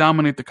 Now they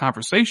dominate the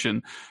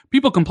conversation.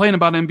 People complain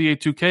about NBA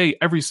 2K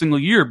every single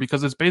year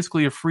because it's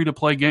basically a free to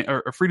play game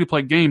or a free to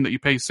play game that you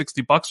pay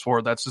 $60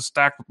 for that's just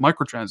stacked with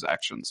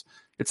microtransactions.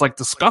 It's like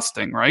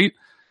disgusting, right?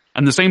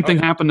 And the same thing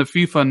happened to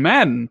FIFA and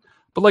Madden,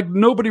 but like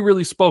nobody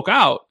really spoke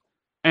out.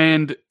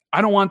 And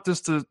I don't want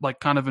this to like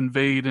kind of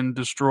invade and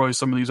destroy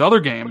some of these other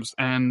games.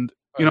 And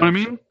you know what I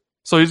mean?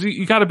 So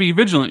you got to be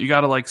vigilant. You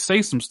got to like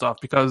say some stuff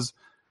because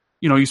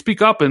you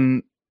speak up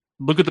and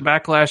look at the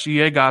backlash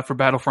EA got for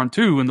Battlefront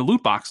 2 and the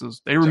loot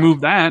boxes. They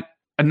removed that.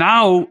 And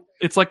now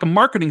it's like a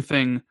marketing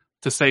thing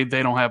to say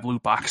they don't have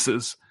loot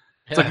boxes.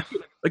 It's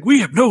like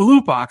we have no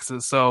loot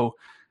boxes. So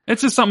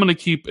it's just something to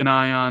keep an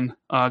eye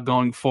on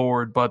going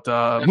forward. But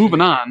moving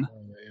on,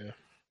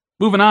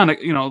 a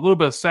little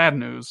bit of sad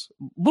news,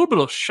 a little bit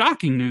of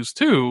shocking news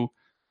too.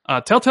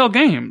 Telltale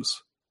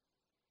Games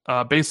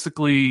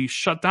basically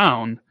shut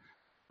down.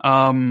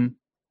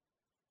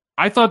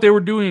 I thought they were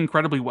doing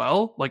incredibly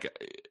well. Like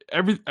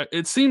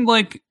it seemed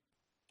like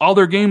all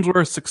their games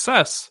were a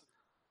success.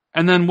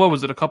 And then what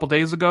was it? A couple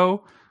days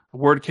ago,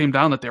 word came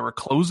down that they were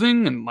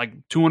closing, and like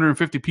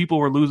 250 people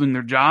were losing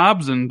their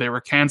jobs, and they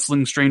were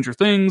canceling Stranger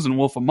Things and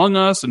Wolf Among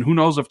Us, and who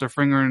knows if they're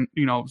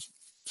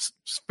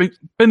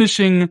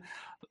finishing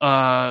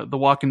the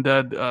Walking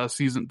Dead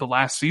season, the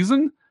last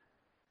season.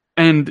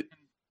 And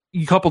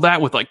you couple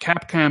that with like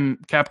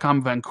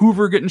Capcom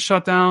Vancouver getting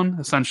shut down,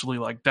 essentially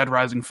like Dead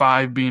Rising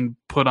 5 being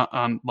put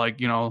on like,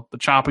 the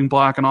chopping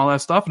block and all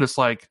that stuff. And it's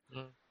like,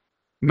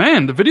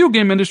 man, the video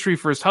game industry,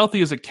 for as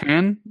healthy as it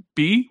can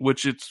be,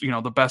 which it's,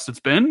 the best it's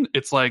been,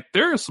 it's like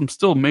there are some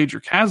still major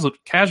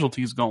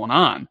casualties going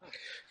on.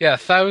 Yeah,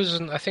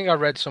 1,000. I think I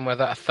read somewhere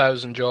that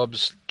 1,000 job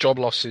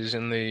losses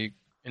in the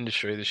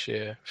industry this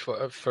year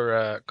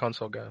for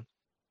console games.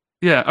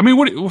 Yeah, I mean,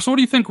 what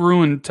do you think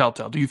ruined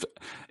Telltale?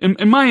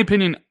 In my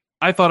opinion,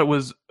 I thought it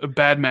was a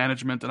bad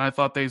management, and I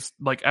thought they,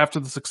 like, after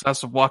the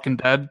success of Walking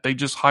Dead, they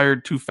just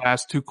hired too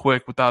fast, too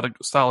quick, without a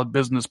solid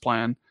business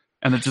plan,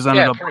 and it just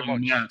ended up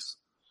being yes.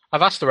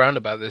 I've asked around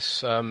about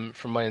this from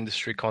my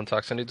industry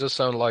contacts, and it does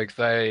sound like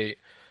they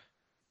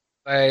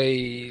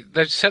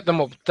set them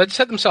up. They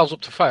set themselves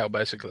up to fail,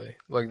 basically.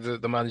 Like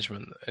the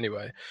management,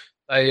 anyway.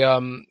 They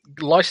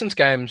license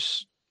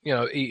games,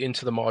 eat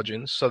into the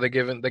margins. So they're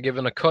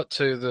given a cut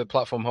to the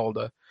platform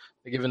holder.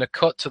 They're given a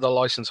cut to the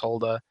license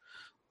holder.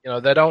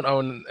 They don't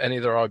own any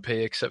of their IP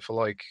except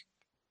for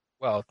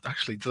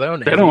actually, do they own?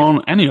 They don't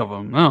own any of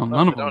them. No,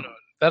 none of them.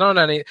 They don't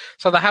own any.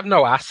 So they have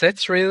no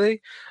assets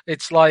really.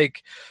 It's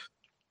like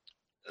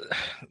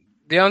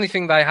the only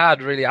thing they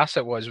had really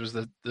asset-wise was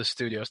the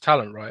studio's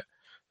talent, right?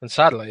 And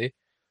sadly,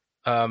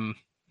 um,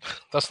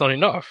 that's not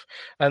enough.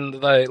 And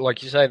they,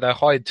 like you say, they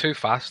hired too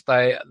fast.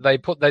 They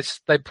put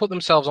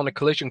themselves on a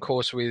collision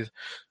course with,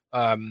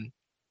 um,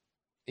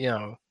 you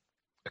know,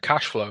 a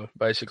cash flow.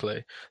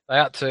 Basically, they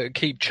had to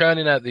keep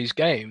churning out these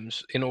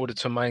games in order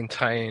to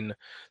maintain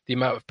the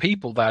amount of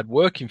people they had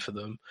working for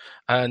them.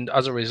 And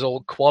as a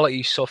result,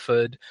 quality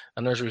suffered.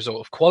 And as a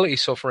result of quality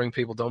suffering,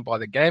 people don't buy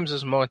the games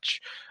as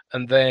much.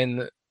 And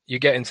then you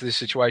get into this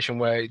situation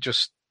where it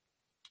just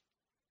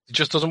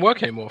doesn't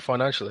work anymore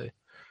financially.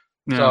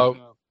 Yeah. So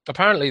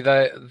apparently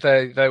they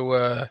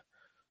were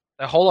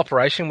their whole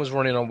operation was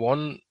running on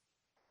one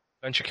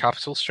venture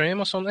capital stream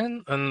or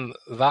something, and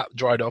that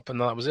dried up, and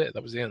that was it.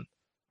 That was the end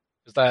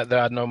because they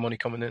had no money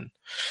coming in.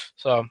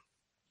 So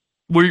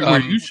Were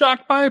you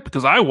shocked by it?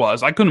 Because I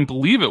was. I couldn't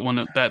believe it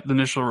when that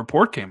initial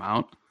report came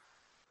out.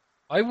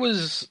 I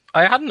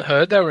hadn't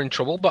heard they were in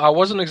trouble, but I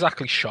wasn't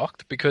exactly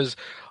shocked because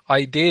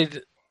I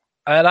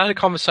had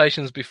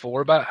conversations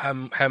before about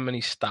how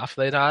many staff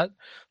they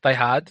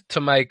had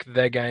to make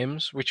their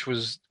games, which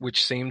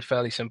seemed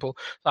fairly simple.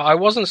 I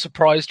wasn't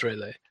surprised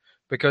really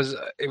because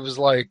it was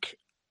like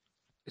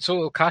it's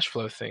all a cash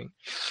flow thing,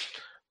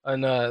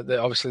 and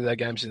obviously their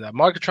games didn't have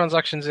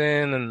microtransactions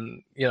in,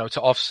 and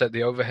to offset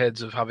the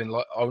overheads of having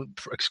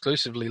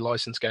exclusively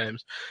licensed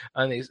games,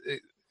 and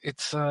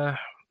it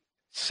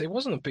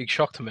wasn't a big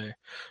shock to me.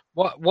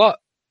 What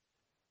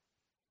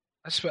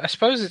I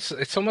suppose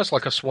it's almost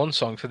like a swan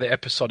song for the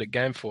episodic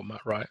game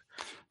format, right?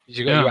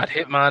 You had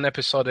Hitman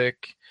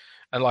episodic,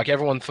 and like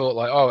everyone thought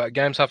like, oh,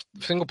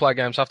 single player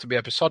games have to be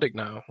episodic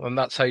now, and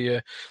that's how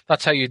you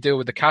deal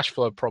with the cash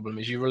flow problem.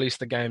 Is you release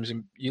the game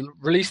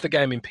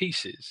in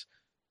pieces,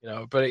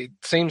 But it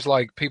seems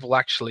like people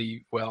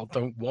actually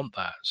don't want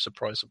that.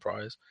 Surprise,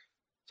 surprise.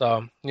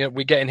 So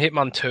we're getting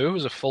Hitman 2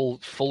 as a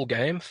full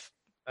game,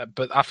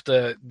 but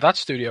after that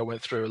studio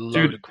went through a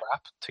load of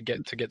crap to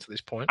get to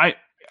this point.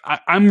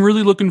 I'm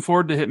really looking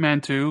forward to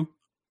Hitman 2,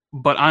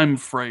 but I'm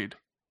afraid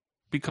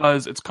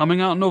because it's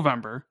coming out in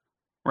November,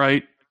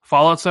 right?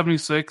 Fallout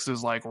 76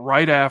 is like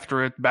right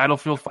after it.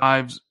 Battlefield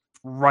 5's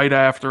right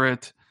after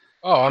it.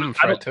 Oh, I'm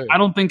afraid too. I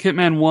don't think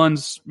Hitman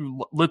 1's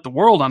lit the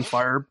world on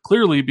fire,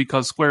 clearly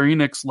because Square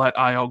Enix let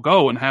IO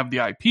go and have the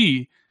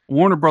IP.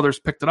 Warner Brothers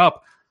picked it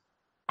up.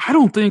 I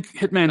don't think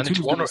Hitman 2 is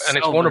going to sell. And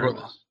it's Warner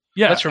Brothers. Well.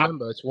 Yeah, let's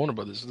remember, it's Warner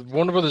Brothers.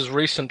 Warner Brothers'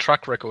 recent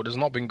track record has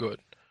not been good.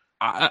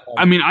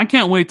 I mean, I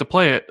can't wait to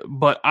play it,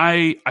 but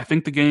I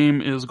think the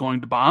game is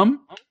going to bomb,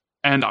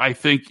 and I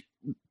think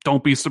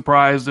don't be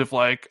surprised if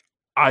like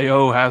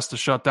IO has to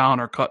shut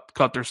down or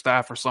cut their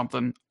staff or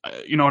something.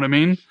 You know what I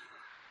mean?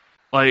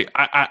 Like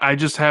I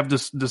just have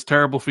this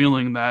terrible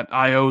feeling that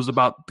IO is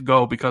about to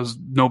go because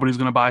nobody's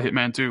going to buy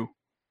Hitman 2.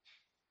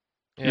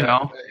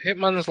 Yeah,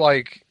 Hitman's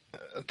like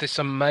this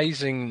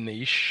amazing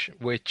niche,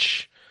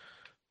 which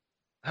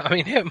I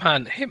mean,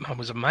 Hitman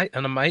was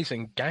an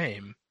amazing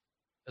game.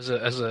 As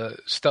a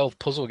stealth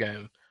puzzle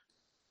game,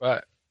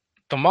 but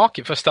the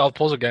market for stealth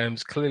puzzle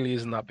games clearly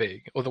isn't that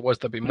big. Otherwise,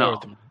 there'd be more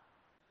of them.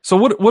 So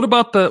what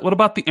about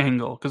the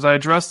angle? Because I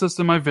addressed this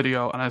in my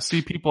video, and I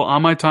see people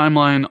on my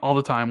timeline all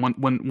the time.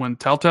 When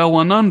Telltale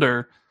went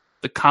under,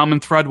 the common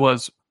thread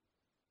was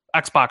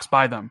Xbox,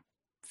 buy them.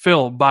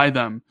 Phil, buy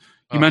them.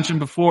 You mentioned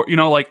before, it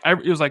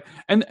was like,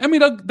 and I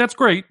mean, that's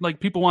great. Like,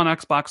 people want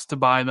Xbox to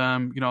buy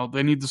them.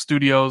 They need the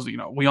studios.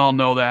 We all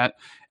know that.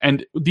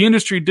 And the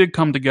industry did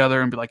come together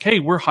and be like, hey,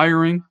 we're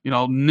hiring.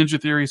 Ninja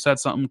Theory said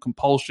something,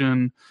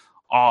 Compulsion,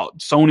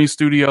 Sony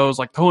Studios.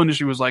 Like, the whole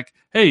industry was like,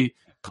 hey,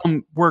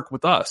 come work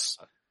with us.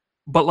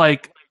 But,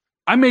 like,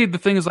 I made the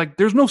thing is like,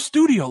 there's no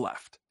studio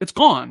left. It's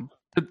gone.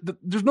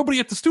 There's nobody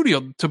at the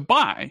studio to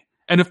buy.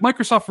 And if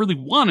Microsoft really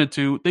wanted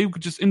to, they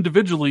could just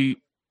individually,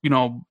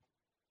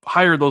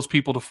 hire those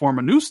people to form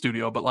a new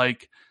studio, but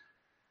like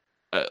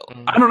I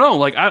don't know,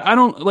 like I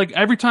don't like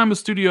every time a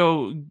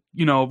studio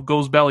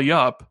goes belly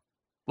up,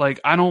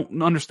 like I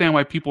don't understand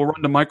why people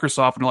run to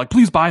Microsoft and are like,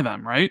 please buy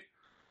them, right?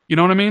 You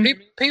know what I mean?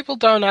 People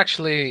don't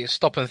actually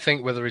stop and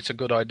think whether it's a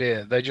good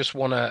idea. They just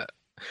want to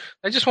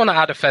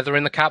add a feather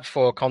in the cap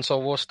for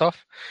console war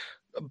stuff.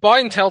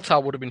 Buying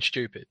Telltale would have been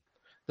stupid.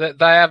 They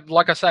have,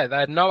 like I say, they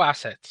had no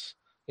assets.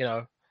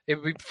 It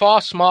would be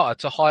far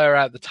smarter to hire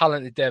out the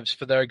talented devs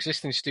for their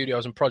existing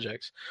studios and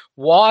projects.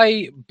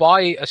 Why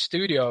buy a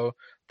studio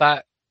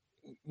that,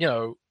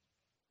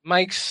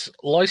 makes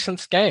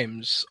licensed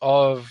games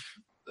of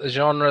a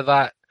genre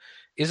that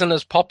isn't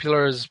as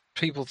popular as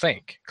people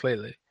think,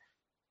 clearly?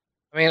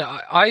 I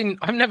mean,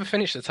 I've never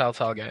finished a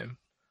Telltale game,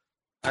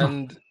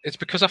 and it's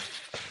because I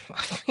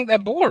think they're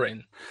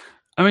boring.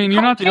 I mean,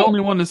 you're not the only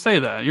one to say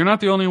that. You're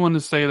not the only one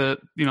to say that,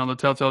 the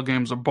Telltale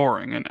games are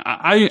boring. And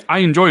I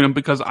enjoy them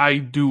because I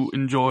do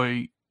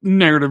enjoy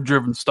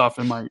narrative-driven stuff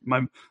in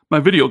my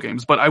video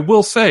games. But I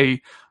will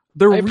say,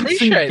 I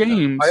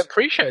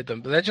appreciate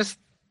them, but they just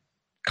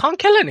can't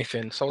kill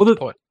anything. So what's the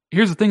point?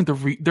 Here's the thing.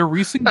 Their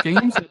recent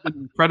games have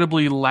been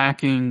incredibly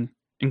lacking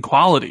in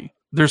quality.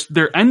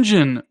 Their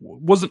engine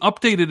wasn't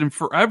updated in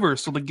forever,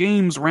 so the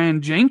games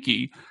ran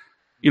janky.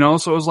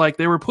 So it was like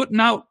they were putting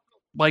out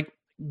like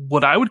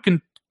what I would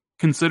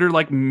consider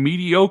like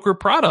mediocre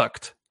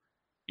product,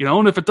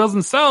 and if it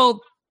doesn't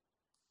sell,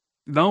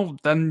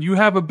 then you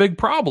have a big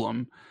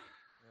problem.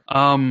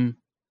 Um,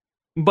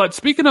 but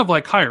speaking of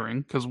like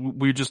hiring, because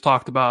we just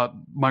talked about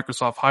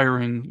Microsoft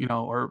hiring,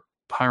 or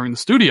hiring the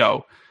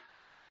studio,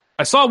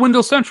 I saw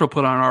Windows Central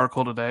put out an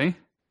article today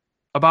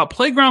about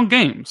Playground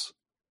Games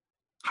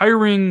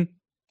hiring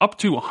up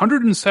to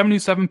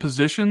 177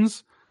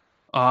 positions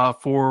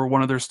for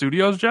one of their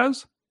studios,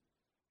 Jez.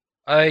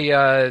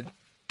 I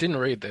didn't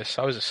read this.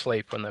 I was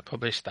asleep when they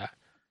published that,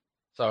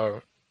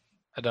 so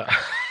I don't.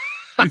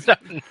 I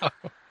don't know.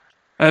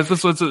 As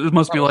this was, it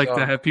must That be was like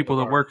to have people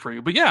that bizarre. work for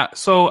you. But yeah,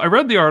 so I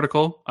read the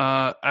article.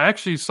 I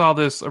actually saw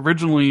this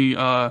originally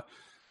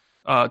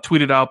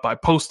tweeted out by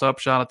Post Up.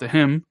 Shout out to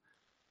him.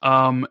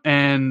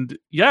 And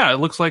yeah, it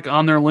looks like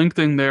on their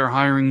LinkedIn they're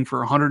hiring for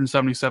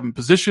 177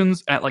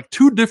 positions at like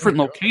two different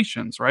Okay.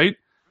 locations, right?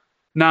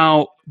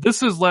 Now,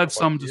 this has led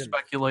some to Yeah.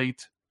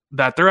 speculate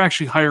that they're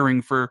actually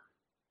hiring for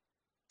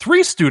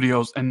 3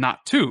 studios and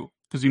not 2,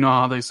 because you know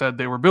how they said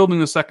they were building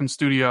the second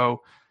studio.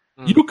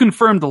 You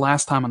confirmed the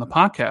last time on the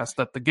podcast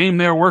that the game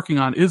they're working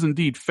on is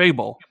indeed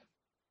Fable.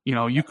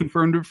 You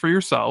confirmed it for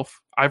yourself.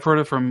 I've heard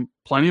it from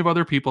plenty of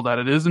other people that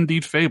it is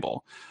indeed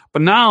Fable.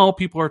 But now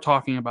people are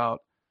talking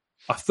about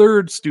a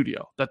third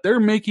studio, that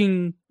they're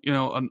making,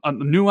 a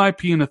new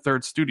IP in a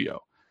third studio.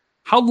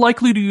 How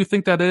likely do you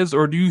think that is,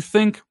 or do you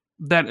think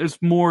that is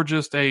more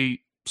just a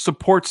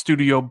support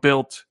studio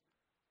built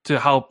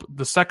to help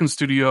the second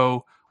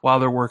studio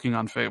while they're working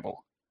on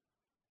Fable?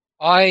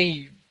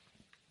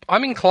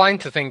 I'm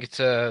inclined to think it's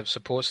a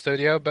support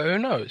studio, but who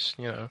knows?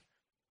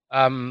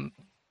 Um,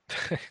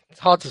 it's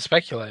hard to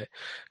speculate.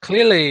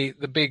 Clearly,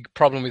 the big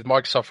problem with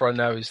Microsoft right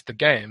now is the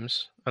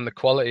games and the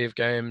quality of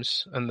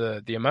games and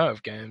the amount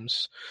of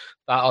games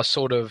that are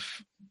sort of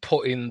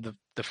putting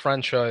the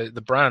franchise,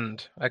 the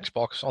brand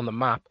Xbox on the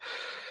map.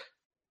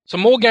 So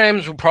more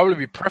games would probably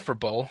be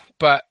preferable,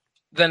 but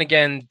then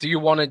again, do you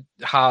want to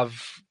have,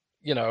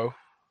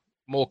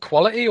 more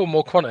quality or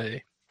more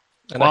quantity?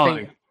 And I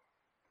Quality. think,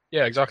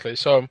 yeah, exactly.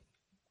 So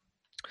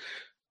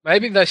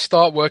maybe they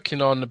start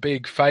working on a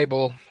big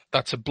Fable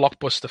that's a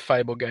blockbuster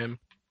Fable game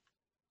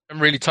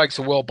and really takes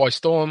the world by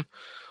storm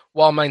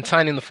while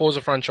maintaining the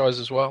Forza franchise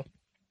as well.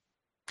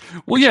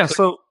 Well, yeah,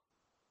 so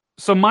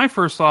my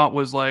first thought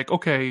was like,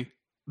 okay,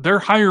 they're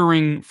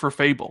hiring for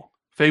Fable.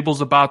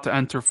 Fable's about to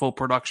enter full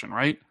production,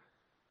 right?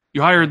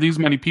 You hire these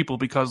many people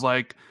because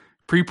like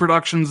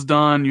pre-production's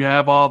done, you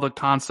have all the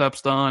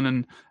concepts done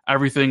and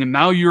everything, and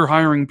now you're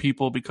hiring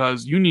people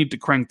because you need to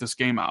crank this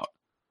game out.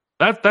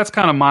 That's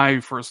kind of my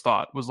first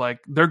thought, was like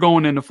they're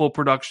going into full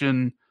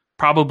production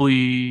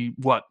probably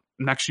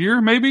next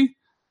year maybe?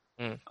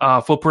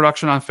 Full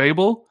production on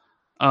Fable.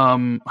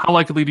 How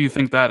likely do you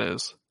think that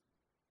is?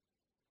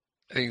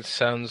 I think it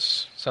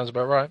sounds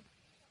about right.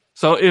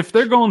 So if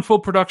they're going full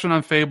production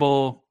on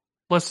Fable,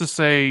 let's just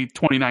say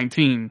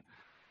 2019,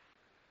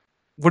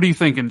 what are you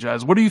thinking,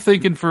 Jez? What are you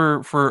thinking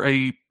for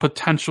a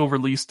potential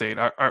release date?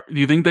 Do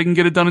you think they can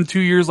get it done in 2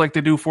 years like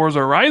they do Forza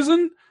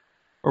Horizon?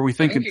 Or are we I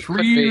thinking think it 3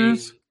 could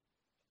years?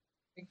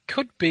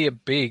 be a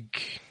big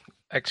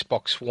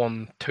Xbox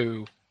One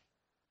 2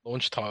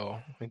 launch title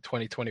in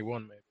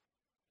 2021 maybe.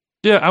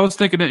 Yeah, I was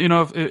thinking that,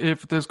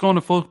 if there's going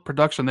to full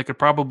production, they could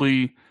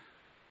probably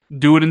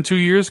do it in 2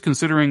 years,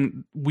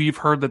 considering we've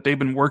heard that they've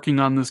been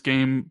working on this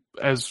game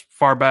as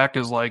far back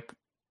as like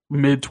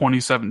mid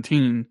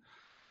 2017.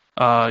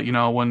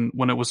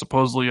 When it was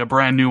supposedly a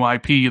brand new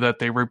IP that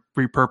they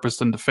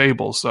repurposed into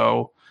Fable.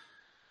 So,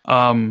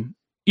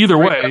 either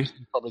way,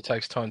 Probably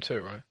takes time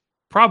too, right?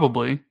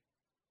 probably.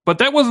 But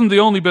that wasn't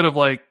the only bit of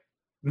like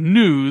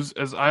news,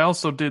 as I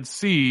also did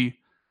see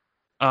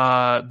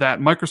that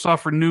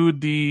Microsoft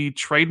renewed the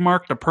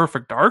trademark to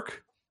Perfect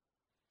Dark.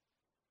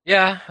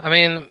 Yeah, I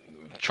mean,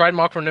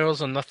 trademark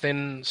renewals are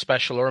nothing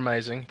special or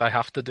amazing. They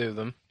have to do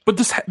them. But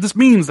this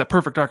means that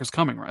Perfect Dark is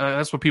coming, right?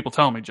 That's what people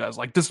tell me, Jez.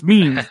 Like, this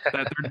means that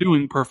they're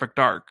doing Perfect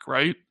Dark,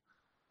 right?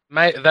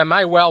 They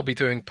may well be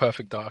doing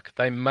Perfect Dark.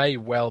 They may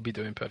well be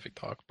doing Perfect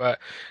Dark, but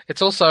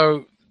it's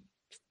also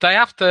they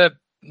have to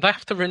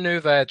renew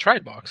their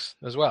trademarks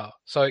as well.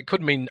 So it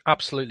could mean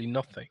absolutely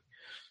nothing.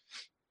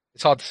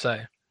 It's hard to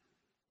say.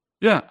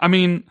 Yeah, I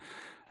mean,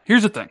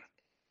 here's the thing.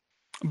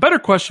 A better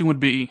question would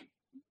be,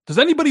 does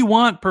anybody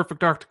want Perfect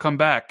Dark to come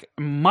back?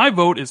 My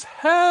vote is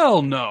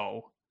hell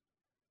no.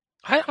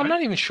 I'm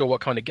not even sure what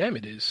kind of game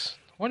it is.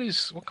 What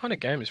kind of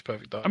game is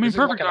Perfect Dark? I mean, Is it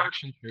like Perfect an Dark.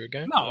 action shooter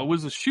game? No, it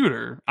was a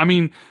shooter. I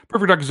mean,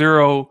 Perfect Dark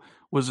Zero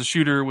was a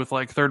shooter with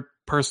like third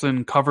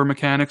person cover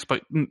mechanics,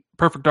 but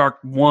Perfect Dark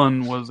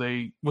 1 was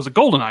a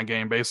GoldenEye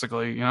game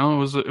basically.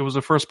 It was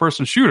a first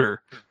person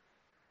shooter.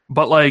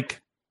 But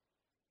like,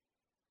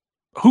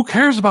 who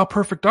cares about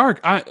Perfect Dark?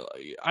 I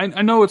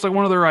know it's like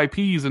one of their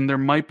IPs, and there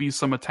might be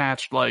some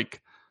attached like,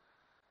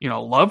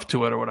 love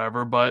to it or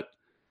whatever. But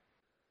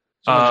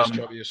Someone just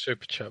dropped you a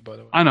super chat, by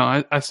the way. I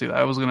know, I see that.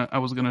 I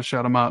was gonna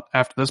shout him out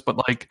after this, but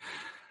like,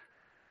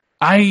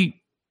 I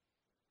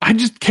I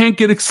just can't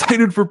get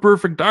excited for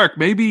Perfect Dark.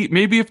 Maybe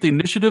if the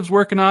initiative's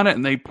working on it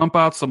and they pump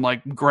out some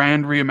like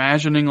grand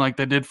reimagining like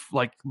they did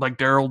like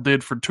Daryl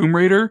did for Tomb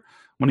Raider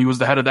when he was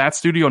the head of that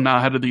studio, now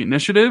head of the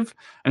initiative,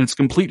 and it's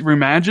complete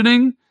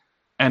reimagining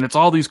and it's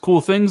all these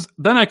cool things,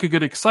 then I could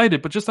get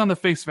excited. But just on the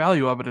face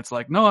value of it, it's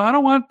like, no, I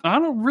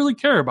don't really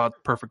care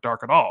about Perfect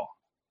Dark at all.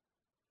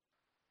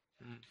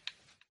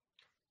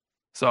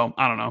 So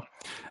I don't know.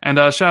 And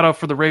shout out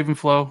for the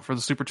Ravenflow for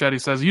the super chat. He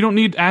says, "You don't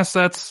need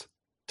assets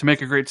to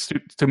make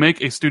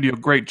a studio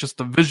great. Just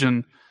the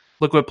vision.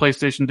 Look what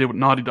PlayStation did with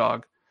Naughty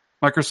Dog.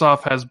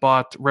 Microsoft has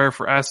bought Rare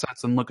for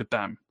assets, and look at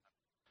them."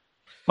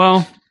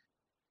 Well,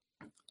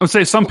 I would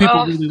say some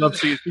people really love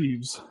Sea of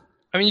Thieves.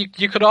 I mean,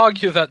 you could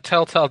argue that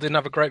Telltale didn't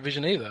have a great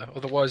vision either.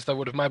 Otherwise, they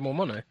would have made more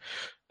money.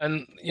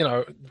 And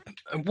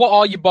what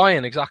are you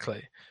buying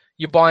exactly?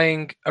 You're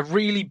buying a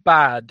really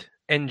bad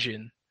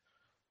engine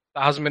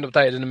that hasn't been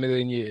updated in a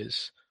million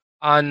years,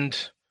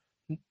 and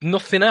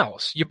nothing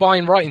else. You're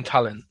buying writing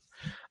talent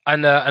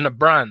and a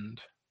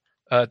brand,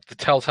 the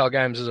Telltale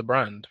Games as a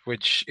brand,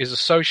 which is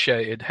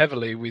associated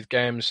heavily with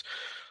games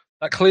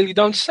that clearly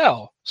don't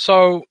sell.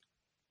 So,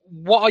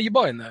 what are you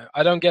buying there?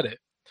 I don't get it.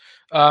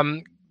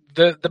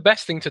 The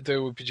best thing to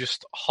do would be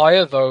just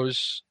hire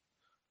those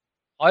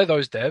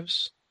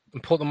devs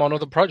and put them on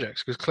other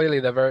projects, because clearly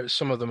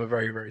some of them are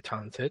very, very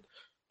talented,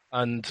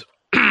 and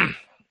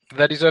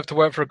they deserve to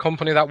work for a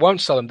company that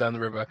won't sell them down the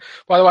river.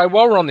 By the way,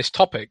 while we're on this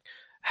topic,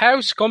 how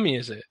scummy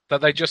is it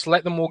that they just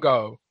let them all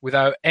go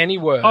without any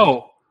word?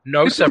 Oh,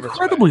 no it's severance.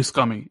 Incredibly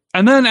scummy.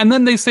 And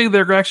then they say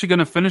they're actually going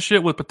to finish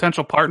it with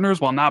potential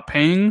partners while not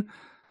paying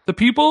the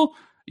people.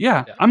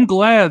 Yeah, I'm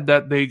glad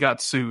that they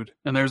got sued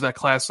and there's that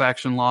class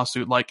action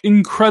lawsuit. Like,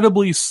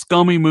 incredibly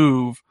scummy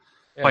move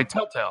by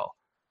Telltale.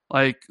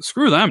 Like,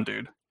 screw them,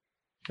 dude.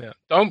 Yeah,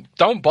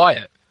 don't buy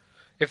it.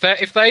 If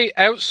they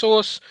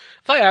outsource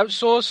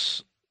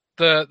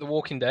the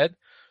Walking Dead,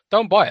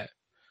 don't buy it.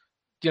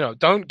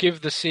 Don't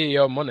give the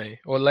CEO money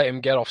or let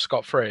him get off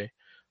scot-free.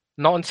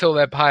 Not until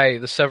they pay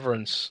the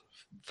severance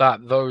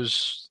that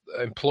those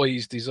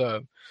employees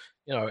deserve.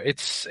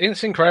 It's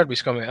incredibly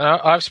scummy. And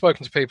I've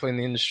spoken to people in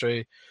the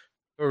industry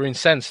who are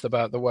incensed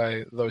about the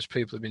way those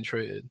people have been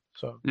treated.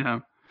 So yeah.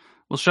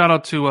 Well, shout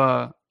out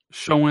to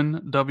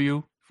Showen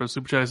W for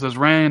Super Chat. He says,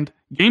 "Rand,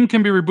 game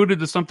can be rebooted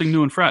to something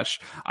new and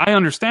fresh." I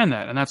understand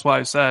that, and that's why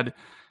I said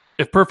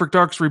if Perfect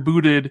Dark's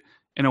rebooted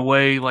in a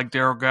way like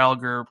Daryl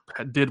Gallagher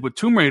did with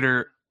Tomb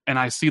Raider, and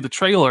I see the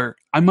trailer,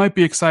 I might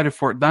be excited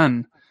for it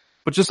then.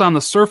 But just on the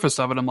surface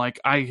of it, I'm like,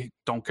 I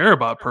don't care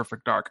about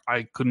Perfect Dark.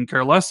 I couldn't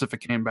care less if it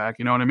came back.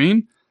 You know what I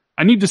mean?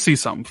 I need to see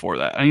something for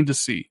that. I need to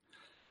see.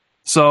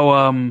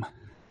 So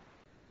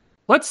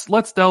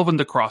let's delve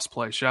into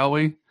crossplay, shall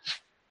we?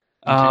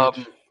 Hell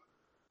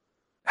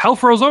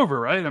froze over,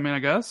 right? I mean, I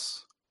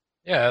guess.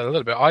 Yeah, a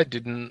little bit. I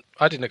didn't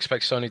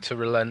expect Sony to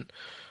relent.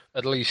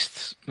 At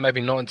least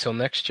maybe not until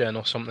next gen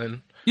or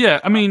something.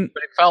 Yeah, I mean,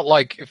 but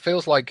it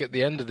feels like at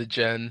the end of the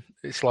gen,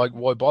 it's like,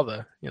 why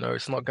bother?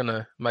 It's not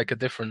gonna make a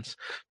difference.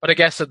 But I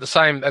guess at the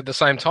same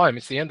time,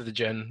 it's the end of the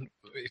gen.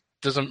 It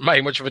doesn't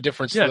make much of a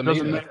difference to them either. It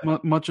doesn't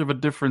make much of a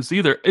difference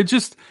either. It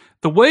just,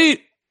 the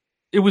way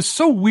it was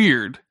so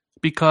weird,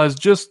 because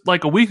just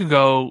like a week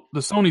ago,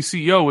 the Sony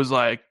CEO was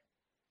like,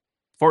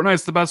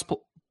 Fortnite's the best,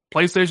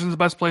 PlayStation's the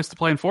best place to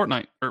play in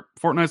Fortnite, or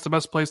Fortnite's the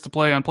best place to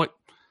play on Play.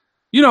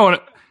 You know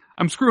what?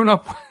 I'm screwing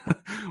up.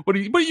 But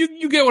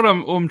you get what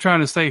I'm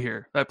trying to say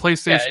here. That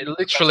PlayStation.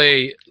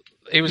 Yeah,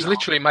 he was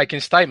literally making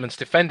statements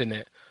defending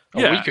it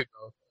a week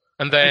ago,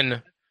 and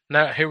then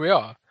now here we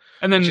are.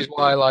 And then, which is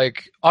why,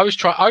 I was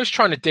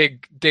trying to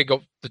dig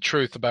up the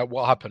truth about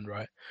what happened,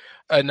 right?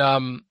 And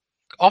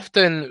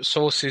often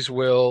sources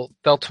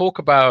they'll talk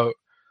about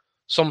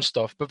some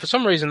stuff, but for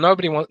some reason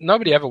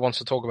nobody ever wants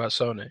to talk about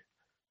Sony.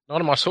 None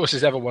of my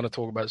sources ever want to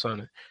talk about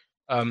Sony.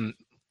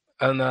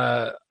 And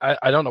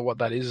I don't know why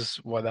that is,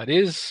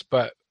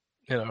 but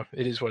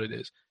it is what it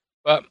is.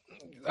 But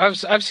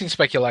I've seen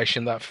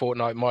speculation that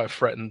Fortnite might have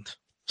threatened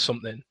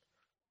something.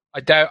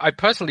 I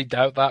personally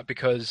doubt that,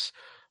 because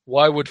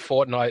why would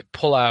Fortnite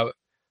pull out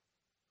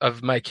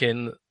of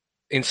making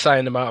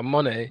insane amount of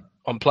money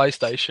on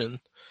PlayStation?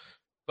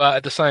 But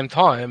at the same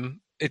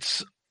time,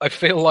 I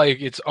feel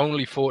like it's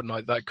only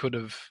Fortnite that could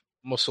have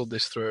muscled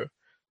this through.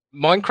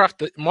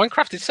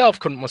 Minecraft itself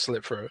couldn't muscle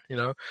it through.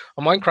 And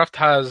Minecraft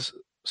has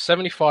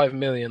 75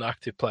 million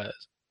active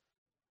players.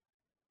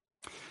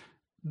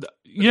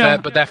 Yeah,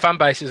 but their fan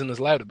base isn't as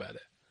loud about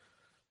it.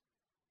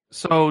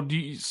 So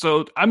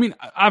I mean,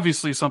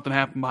 obviously something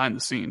happened behind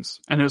the scenes,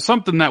 and it was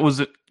something that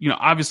was,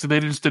 obviously they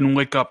just didn't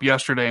wake up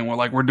yesterday and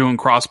we're doing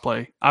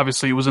crossplay.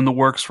 Obviously it was in the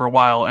works for a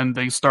while, and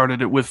they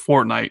started it with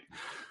Fortnite.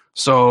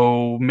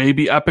 So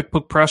maybe Epic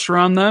put pressure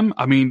on them.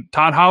 I mean,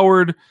 Todd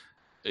Howard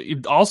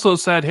also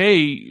said,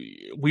 "Hey,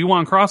 we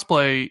want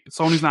crossplay.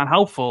 Sony's not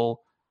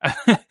helpful."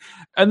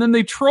 And then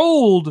they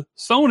trolled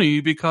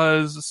Sony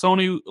because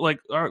Sony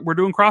we're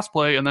doing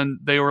crossplay, and then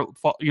they were,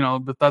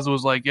 Bethesda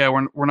was like, "Yeah,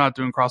 we're not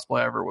doing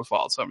crossplay ever with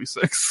Fallout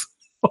 76."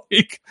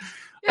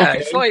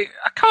 It's like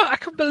I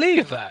can't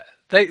believe that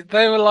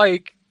they were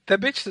like they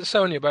bitched at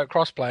Sony about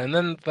crossplay, and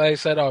then they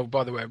said, "Oh,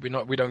 by the way, we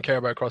don't care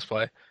about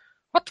crossplay."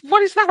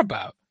 What is that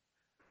about?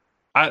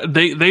 I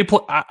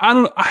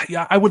don't.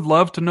 Yeah, I would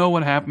love to know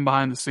what happened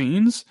behind the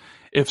scenes,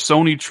 if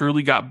Sony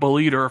truly got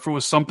bullied or if it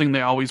was something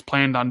they always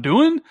planned on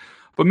doing.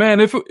 But man,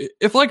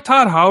 if like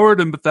Todd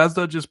Howard and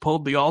Bethesda just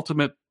pulled the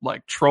ultimate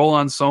like troll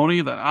on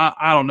Sony, then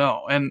I don't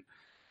know. And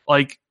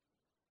like,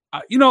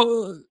 you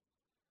know,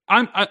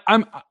 I'm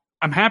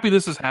happy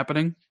this is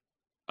happening.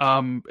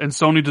 And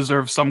Sony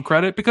deserves some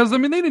credit because I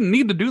mean they didn't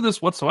need to do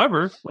this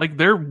whatsoever. Like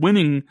they're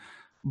winning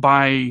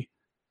by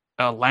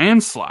a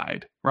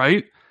landslide,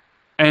 right?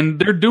 And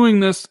they're doing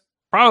this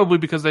probably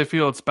because they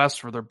feel it's best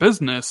for their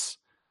business.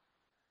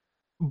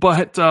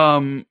 But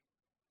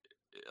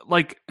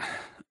like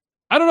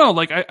I don't know,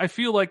 like I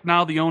feel like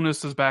now the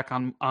onus is back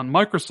on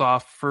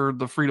Microsoft for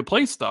the free to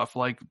play stuff,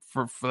 like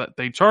for that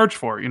they charge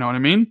for, you know what I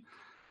mean?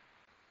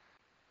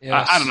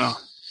 Yes, I don't know.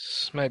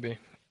 Maybe.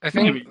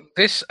 Maybe.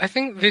 I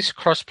think this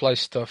crossplay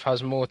stuff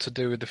has more to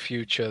do with the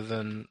future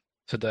than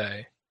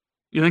today.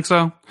 You think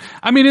so?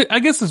 I mean, I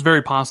guess it's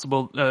very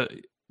possible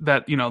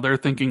that they're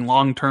thinking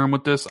long term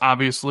with this.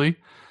 Obviously,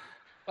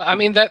 I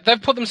mean,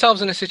 they've put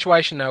themselves in a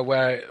situation now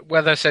where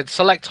they said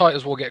select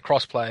titles will get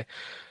crossplay.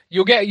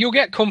 You'll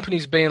get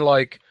companies being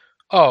like,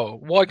 "Oh,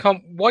 why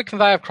can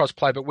they have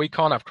crossplay but we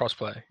can't have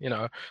crossplay?"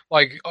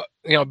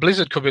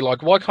 Blizzard could be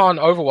like, "Why can't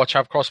Overwatch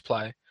have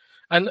crossplay?"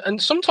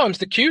 And sometimes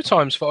the queue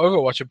times for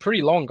Overwatch are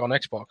pretty long on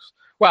Xbox.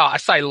 Well, I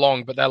say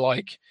long, but they're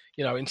like,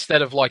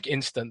 instead of like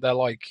instant, they're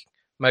like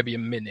maybe a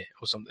minute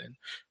or something.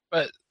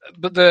 But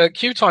the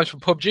queue times for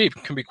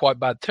PUBG can be quite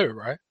bad too,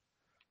 right?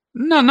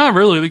 no, not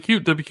really. The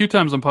queue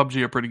times on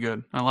PUBG are pretty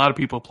good. A lot of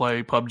people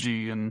play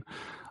PUBG, and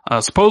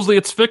supposedly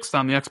it's fixed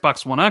on the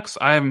Xbox One X.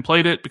 I haven't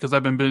played it because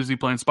I've been busy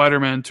playing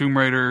Spider-Man, Tomb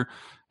Raider,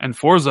 and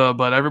Forza.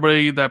 But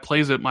everybody that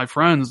plays it, my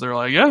friends, they're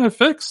like, "Yeah, it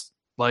fixed.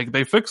 Like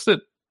they fixed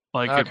it.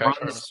 Like Okay,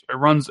 it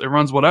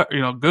runs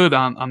whatever good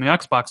on the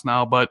Xbox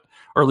now, or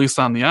at least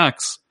on the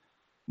X."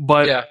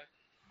 But yeah,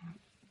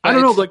 I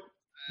don't know, like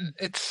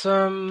it's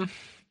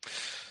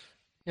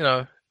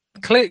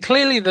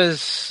clearly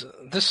there's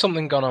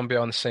something gone on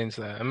behind the scenes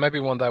there, and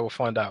maybe one day we'll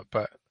find out.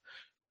 But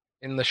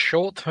in the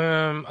short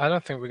term, I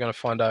don't think we're going to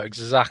find out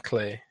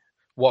exactly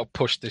what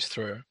pushed this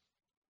through.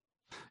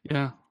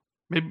 yeah,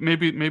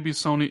 maybe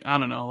Sony. I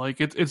don't know.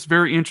 Like it's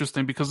very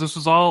interesting because this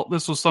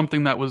was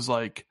something that was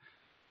like,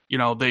 they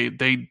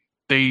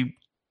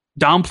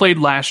downplayed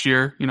last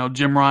year.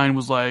 Jim Ryan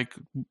was like,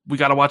 we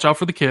got to watch out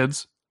for the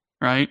kids,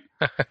 right?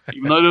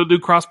 Even though they'll do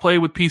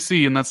crossplay with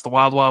PC, and that's the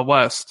Wild Wild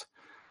West.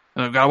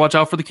 And got to watch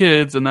out for the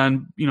kids. And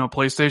then,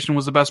 PlayStation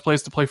was the best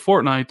place to play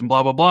Fortnite and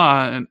blah, blah,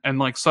 blah. And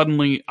like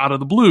suddenly out of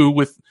the blue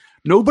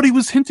nobody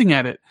was hinting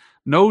at it.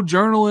 No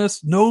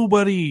journalist,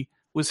 nobody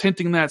was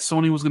hinting that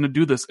Sony was going to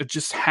do this. It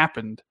just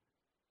happened.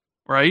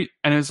 Right.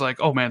 And it's like,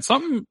 oh man,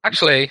 something.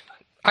 Actually,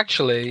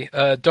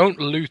 Don't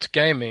Loot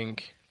Gaming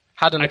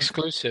had an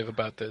exclusive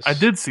about this. I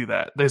did see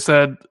that. They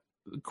said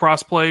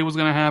crossplay was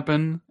going to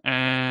happen,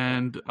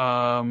 and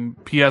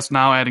PS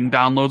Now adding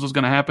downloads was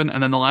going to happen,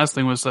 and then the last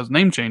thing says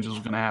name changes was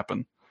going to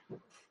happen.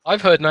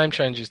 I've heard name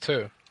changes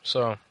too.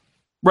 So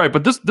right,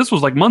 but this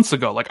was like months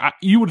ago. Like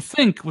you would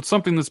think with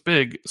something this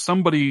big,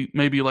 somebody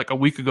maybe like a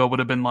week ago would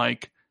have been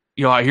like,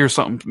 I hear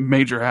something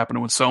major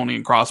happening with Sony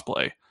and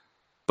crossplay,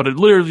 but it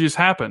literally just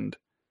happened,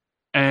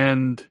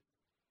 and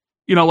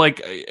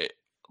like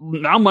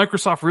now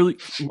Microsoft really,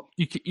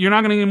 you're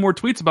not going to get any more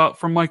tweets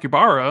from Mike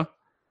Ibarra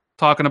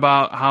talking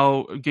about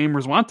how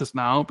gamers want this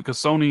now because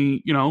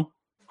Sony,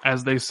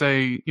 as they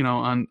say,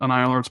 on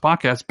Iron Lord's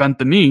podcast, bent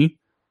the knee,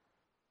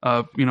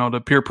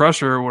 to peer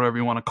pressure or whatever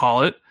you want to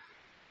call it.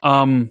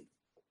 I'm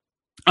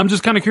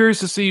just kind of curious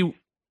to see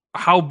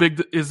how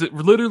big is it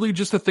literally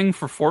just a thing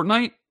for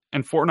Fortnite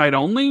and Fortnite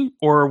only,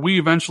 or are we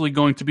eventually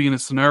going to be in a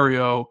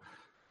scenario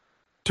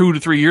 2 to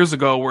 3 years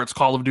ago where it's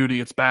Call of Duty,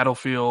 it's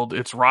Battlefield,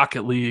 it's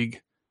Rocket League,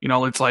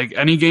 it's like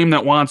any game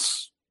that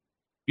wants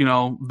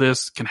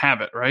this can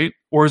have it, right?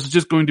 Or is it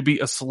just going to be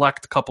a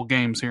select couple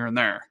games here and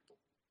there?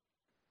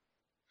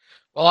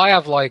 Well, I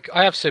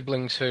have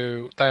siblings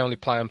who they only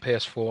play on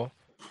PS4,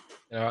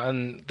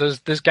 and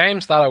there's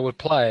games that I would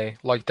play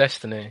like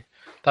Destiny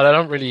that I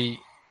don't really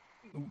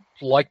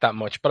like that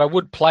much, but I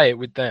would play it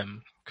with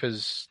them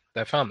because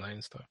they're family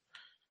and stuff.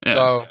 Yeah.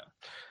 So,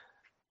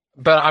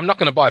 but I'm not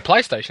going to buy a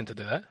PlayStation to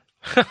do that.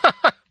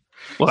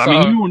 Well, I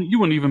mean, you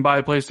wouldn't even buy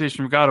a PlayStation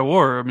for God of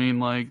War. I mean,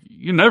 like,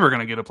 you're never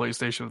going to get a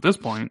PlayStation at this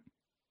point.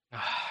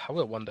 I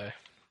will one day.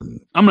 I'm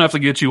going to have to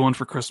get you one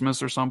for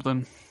Christmas or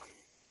something.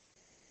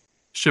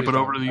 Ship it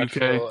over to the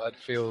UK.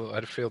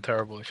 I'd feel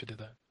terrible if you did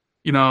that.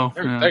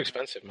 They're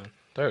expensive, man.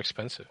 They're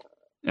expensive.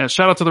 Yeah,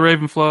 shout out to the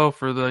Ravenflow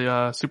for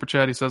the super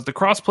chat. He says, the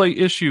crossplay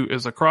issue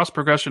is a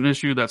cross-progression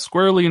issue that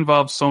squarely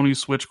involves Sony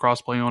Switch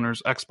crossplay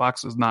owners.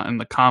 Xbox is not in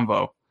the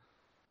convo.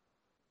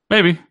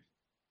 Maybe.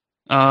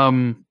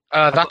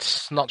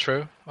 That's not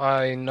true.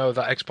 I know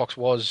that Xbox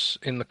was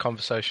in the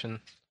conversation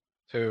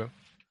too.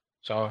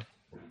 So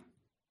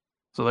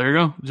there you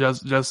go.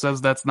 Jez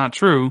says that's not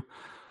true.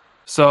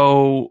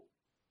 So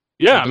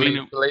yeah,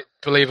 believe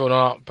it or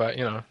not, but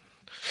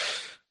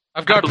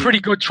I've got a pretty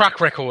good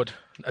track record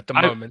at the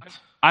I moment.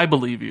 I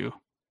believe you.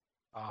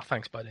 Oh,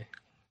 thanks, buddy.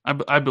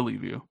 I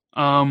believe you.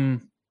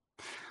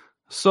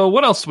 So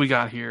what else we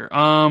got here?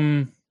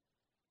 Do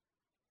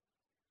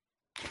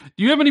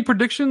you have any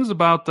predictions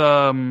about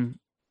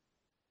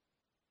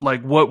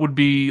like what would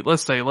be?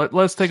 Let's say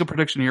let's take a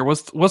prediction here.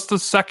 What's the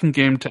second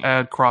game to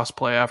add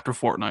crossplay after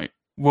Fortnite?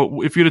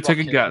 What if you had to take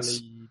a Rocket guess?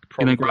 League,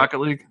 You think probably. Rocket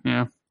League?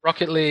 Yeah.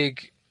 Rocket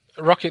League.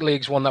 Rocket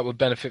League's one that would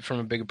benefit from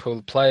a bigger pool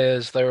of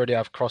players. They already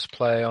have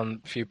crossplay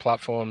on a few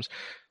platforms,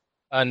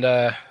 and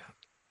I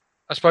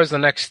suppose the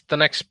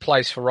next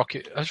place for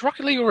Rocket is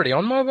Rocket League already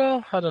on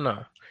mobile. I don't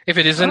know. If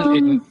it isn't,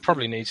 it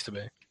probably needs to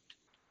be.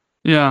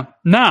 Yeah.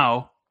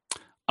 Now,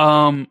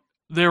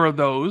 there are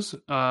those.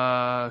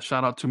 Shout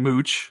out to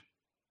Mooch,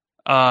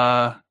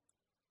 uh,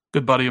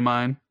 good buddy of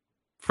mine,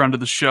 friend of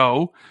the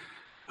show,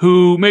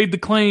 who made the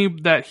claim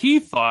that he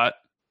thought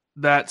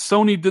that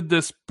Sony did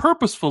this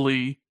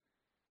purposefully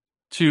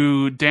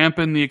to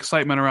dampen the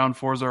excitement around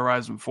Forza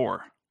Horizon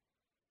 4.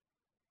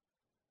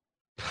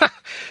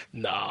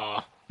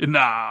 No,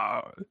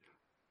 Nah.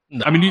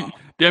 no.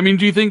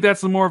 Do you think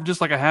that's more of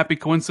just like a happy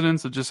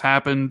coincidence that just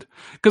happened?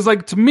 Because,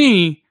 like, to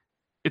me,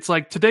 it's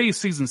like today's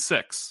season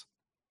 6.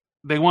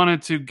 They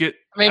wanted to get.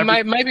 I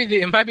mean, maybe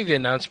the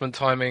announcement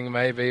timing,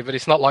 maybe, but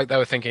it's not like they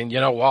were thinking, you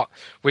know what,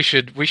 we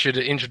should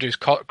introduce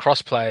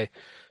crossplay,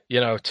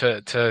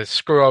 to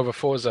screw over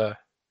Forza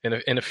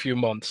in a few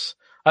months.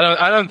 I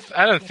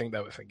don't think they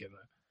were thinking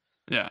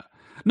that. Yeah.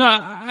 No,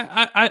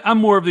 I'm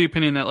more of the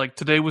opinion that like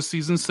today was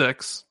season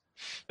 6.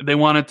 They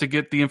wanted to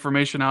get the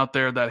information out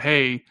there that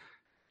hey,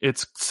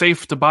 it's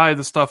safe to buy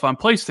the stuff on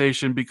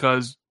PlayStation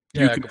because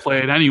you Yeah, can good play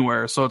point. it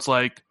anywhere. So it's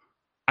like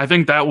I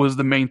think that was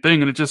the main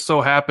thing, and it just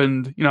so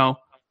happened,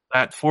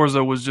 that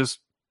Forza was just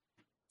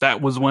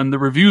that was when the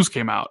reviews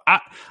came out. I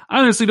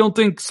honestly don't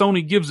think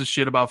Sony gives a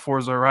shit about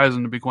Forza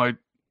Horizon, to be quite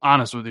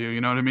honest with you. You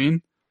know what I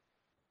mean?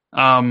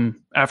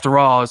 After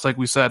all, it's like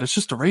we said, it's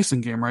just a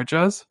racing game, right,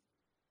 Jez?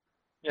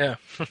 Yeah.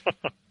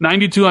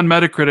 92 on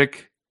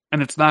Metacritic,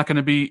 and it's not going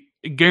to be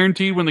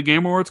guaranteed when the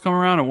Game Awards come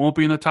around. It won't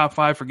be in the top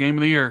 5 for Game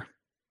of the Year.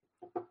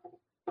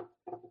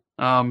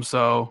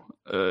 So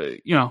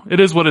it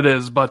is what it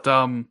is. But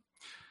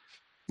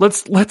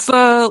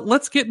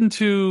let's get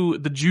into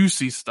the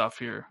juicy stuff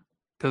here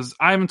because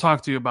I haven't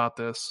talked to you about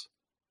this.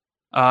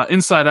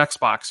 Inside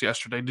Xbox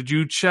yesterday. Did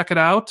you check it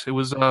out? It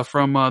was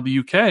from the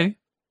UK.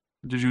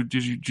 Did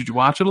you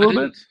watch it a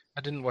little bit?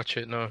 I didn't watch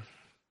it. No.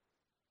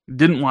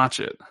 Didn't watch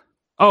it.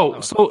 Oh,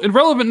 No. so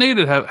Irrelevant Nate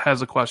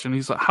has a question.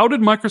 He's like, how did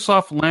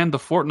Microsoft land the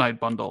Fortnite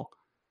bundle?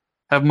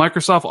 Have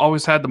Microsoft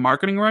always had the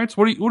marketing rights?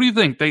 What do you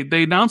think?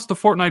 They announced the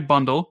Fortnite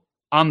bundle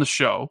on the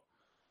show.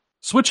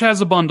 Switch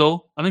has a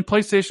bundle. I think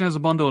PlayStation has a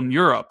bundle in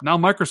Europe. Now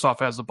Microsoft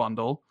has a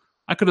bundle.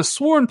 I could have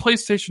sworn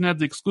PlayStation had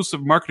the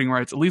exclusive marketing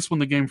rights, at least when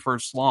the game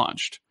first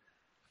launched.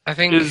 I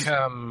think Is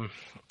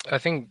I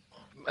think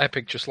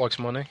Epic just likes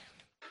money.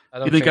 I you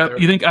don't think think they're.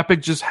 you think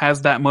Epic just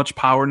has that much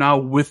power now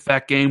with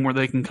that game where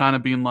they can kind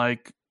of be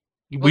like,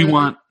 we Well,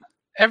 want.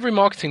 every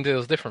marketing deal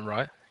is different,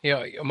 right?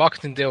 A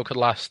marketing deal could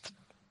last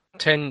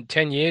 10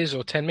 years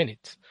or 10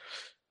 minutes.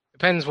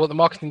 Depends what the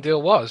marketing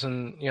deal was,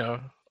 and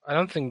I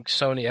don't think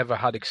Sony ever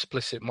had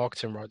explicit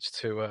marketing rights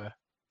to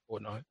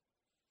Fortnite.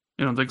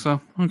 You don't think so?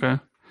 Okay,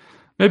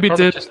 They maybe it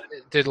probably did. just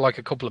did like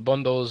a couple of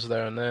bundles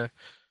there and there.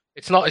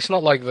 It's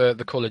not like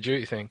the Call of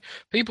Duty thing.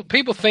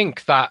 People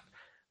think that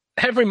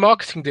every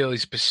marketing deal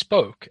is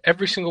bespoke.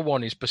 Every single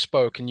one is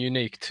bespoke and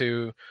unique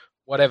to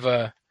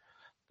whatever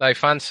they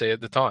fancy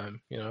at the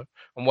time, and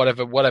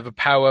whatever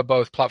power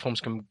both platforms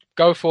can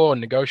go for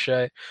and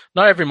negotiate.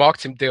 Not every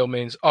marketing deal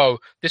means, oh,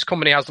 this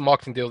company has the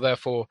marketing deal,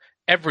 therefore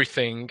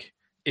everything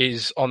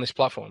is on this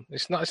platform.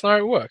 It's not how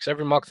it works.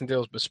 Every marketing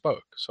deal is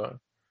bespoke. So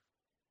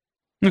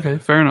Okay,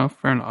 fair enough.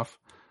 Fair enough.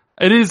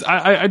 It is.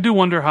 I do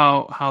wonder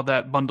how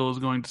that bundle is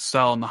going to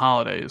sell in the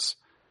holidays.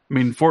 I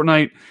mean,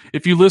 Fortnite.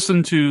 If you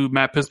listen to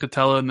Matt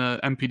Piscatella and the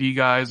MPD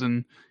guys,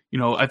 and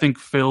I think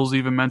Phil's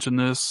even mentioned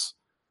this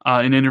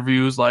in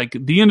interviews. Like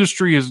the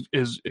industry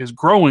is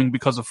growing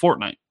because of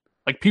Fortnite.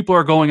 Like people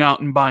are going out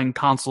and buying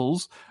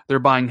consoles. They're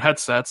buying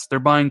headsets. They're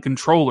buying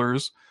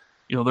controllers.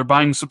 They're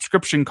buying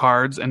subscription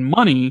cards and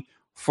money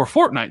for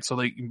Fortnite, so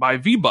they can buy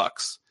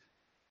V-Bucks.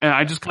 And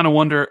I just kind of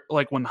wonder,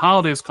 like, when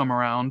holidays come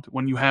around,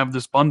 when you have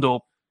this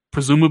bundle,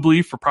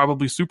 presumably for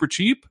probably super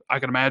cheap, I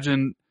can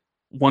imagine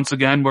once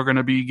again we're going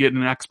to be getting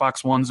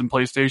Xbox Ones and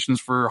PlayStations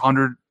for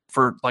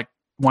like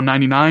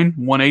 199,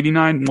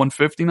 189,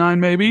 159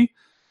 maybe.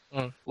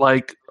 mm,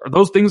 Like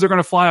those things are going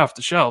to fly off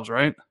the shelves,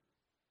 right?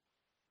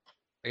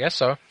 I guess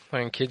so. I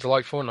mean, kids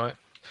like Fortnite.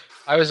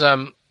 I was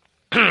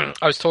I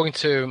was talking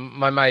to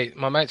my mate.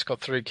 My mate's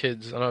got 3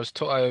 kids,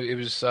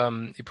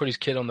 and he put his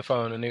kid on the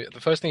phone, and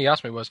the first thing he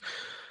asked me was,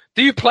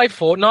 "Do you play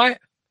Fortnite?"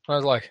 I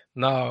was like,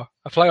 "No,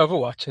 I play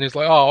Overwatch." And he's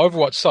like, "Oh,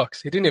 Overwatch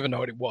sucks." He didn't even know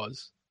what it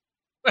was.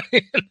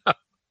 You know?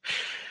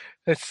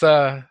 It's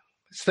the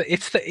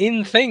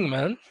in thing,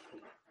 man.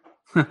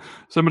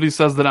 Somebody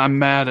says that I'm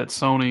mad at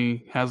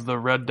Sony has the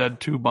Red Dead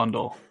 2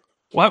 bundle.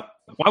 What?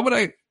 Why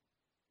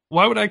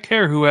would I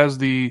care who has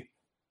the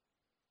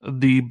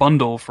the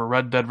bundle for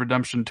Red Dead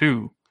Redemption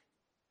 2.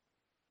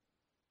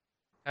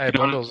 Hey, You know,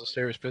 bundles are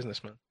serious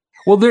business, man.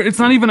 well, it's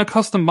not even a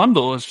custom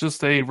bundle; it's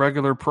just a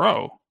regular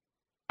Pro.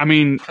 I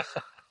mean,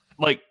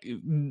 like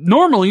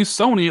normally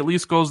Sony at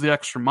least goes the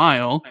extra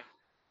mile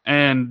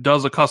and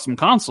does a custom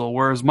console,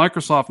 whereas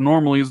Microsoft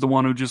normally is the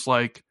one who just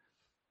like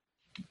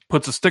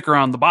puts a sticker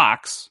on the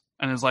box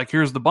and is like,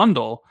 "Here's the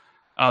bundle."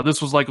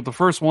 This was like the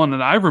first one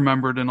that I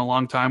remembered in a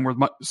long time where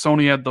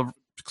Sony had the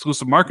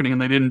exclusive marketing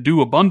and they didn't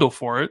do a bundle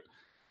for it.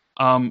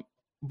 Um,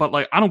 but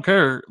like, I don't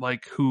care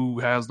like who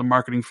has the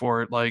marketing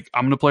for it. Like,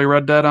 I'm gonna play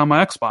Red Dead on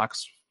my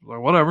Xbox or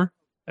whatever.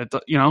 And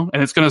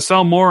it's gonna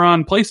sell more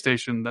on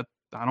PlayStation. That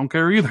I don't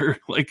care either.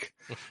 Like,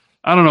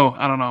 I don't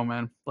know,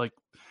 man. Like,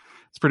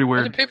 it's pretty Why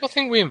do weird. people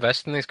think we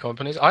invest in these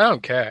companies? I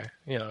don't care.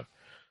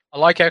 I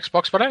like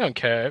Xbox, but I don't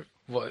care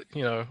what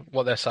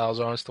their sales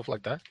are and stuff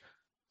like that.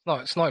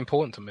 It's not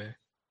important to me.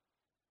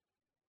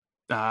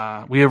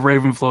 We have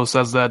Ravenflow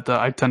says that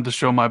I tend to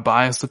show my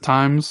bias at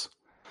times.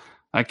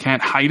 I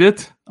can't hide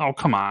it. Oh,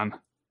 come on.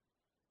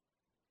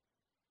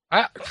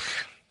 I,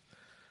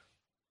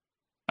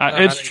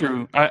 It's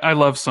true. I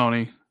love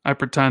Sony. I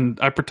pretend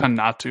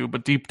not to,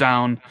 but deep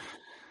down,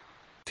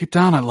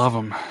 I love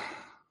them. I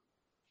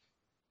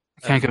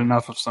can't get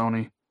enough of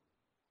Sony.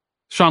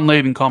 Sean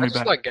Layden, call I me just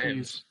back, like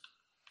please.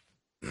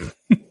 games.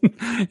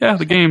 Yeah,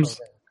 the games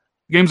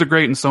are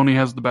great, and Sony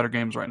has the better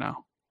games right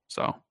now.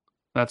 So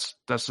that's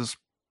just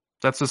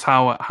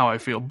how I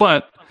feel.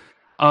 But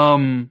what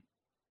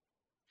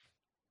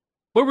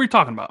were we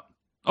talking about?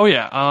 Oh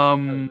yeah,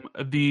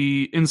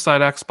 the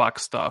Inside Xbox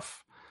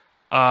stuff.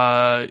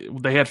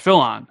 They had Phil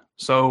on,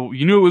 so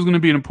you knew it was going to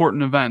be an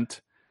important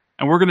event,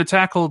 and we're going to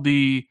tackle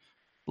the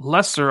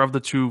lesser of the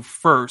two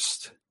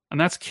first, and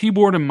that's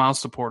keyboard and mouse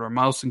support, or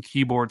mouse and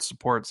keyboard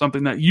support,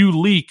 something that you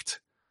leaked.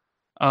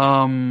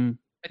 I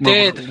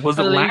did. Was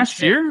it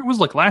last year? It was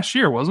like last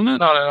year, wasn't it?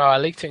 No. I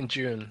leaked it in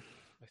June,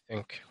 I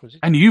think. Was it?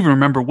 And you even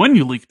remember when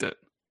you leaked it.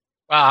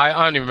 Well,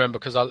 I only remember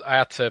because I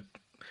had to,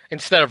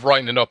 instead of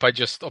writing it up, I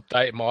just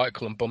updated my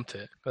article and bumped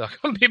it because I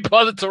couldn't be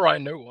bothered to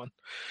write a new one.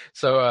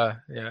 So,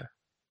 yeah.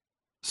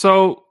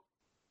 So,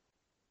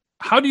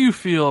 how do you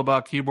feel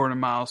about keyboard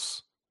and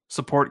mouse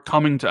support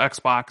coming to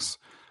Xbox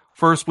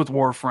first with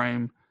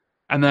Warframe,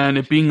 and then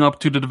it being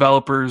up to the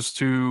developers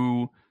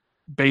to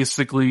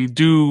basically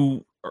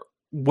do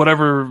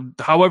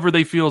however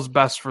they feel is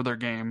best for their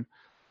game?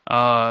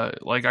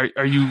 Like,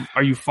 are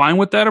you fine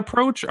with that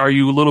approach? Are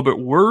you a little bit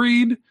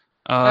worried?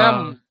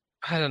 I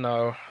don't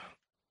know.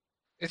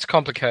 It's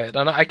complicated,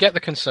 and I get the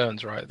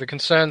concerns, right? The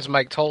concerns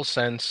make total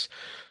sense,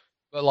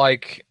 but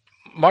like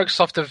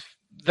Microsoft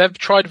they've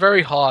tried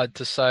very hard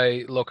to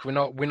say, look, we're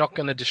not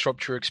going to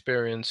disrupt your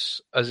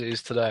experience as it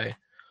is today.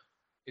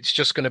 It's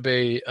just going to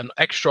be an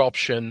extra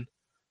option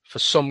for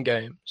some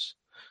games.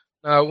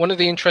 Now, one of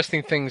the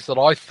interesting things that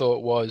I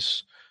thought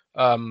was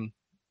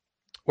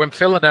when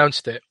Phil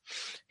announced it,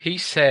 he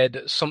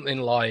said something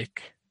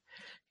like,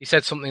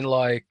 there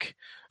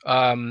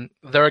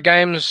are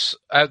games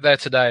out there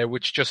today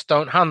which just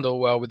don't handle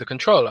well with the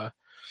controller,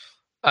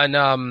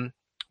 and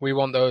we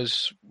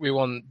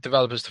want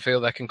developers to feel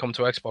they can come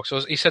to Xbox. So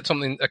he said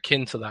something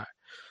akin to that.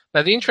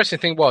 Now, the interesting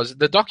thing was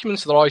the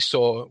documents that I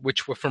saw,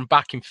 which were from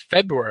back in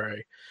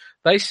February,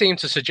 they seem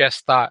to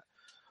suggest that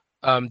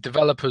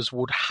developers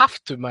would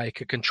have to make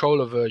a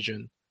controller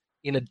version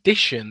in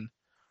addition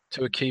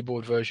to a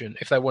keyboard version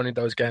if they wanted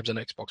those games on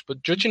Xbox.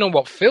 But judging on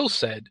what Phil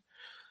said,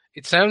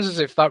 it sounds as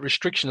if that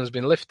restriction has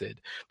been lifted.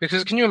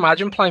 Because can you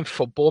imagine playing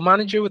Football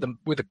Manager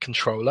with a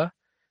controller?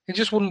 It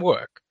just wouldn't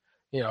work,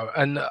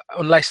 and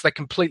unless they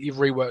completely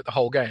rework the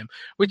whole game.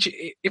 Which,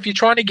 if you're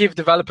trying to give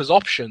developers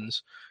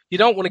options, you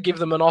don't want to give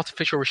them an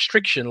artificial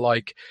restriction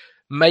like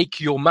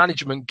make your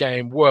management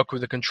game work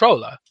with a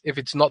controller if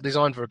it's not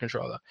designed for a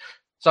controller.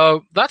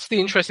 So that's the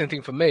interesting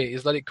thing for me,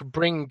 is that it could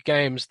bring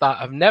games that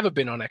have never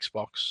been on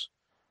Xbox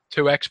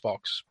to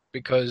Xbox,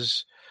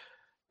 because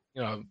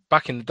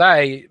back in the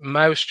day,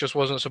 mouse just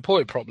wasn't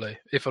supported properly,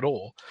 if at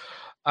all.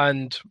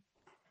 And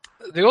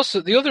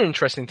the other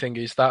interesting thing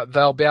is that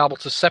they'll be able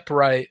to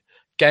separate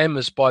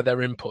gamers by their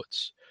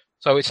inputs.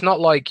 So it's not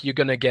like you're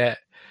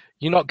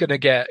not going to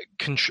get,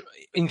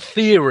 in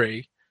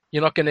theory,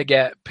 you're not going to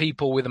get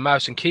people with a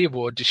mouse and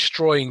keyboard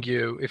destroying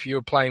you if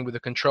you're playing with a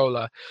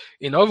controller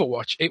in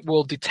Overwatch. It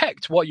will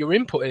detect what your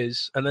input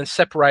is and then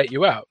separate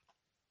you out.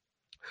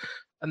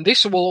 And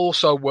this will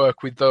also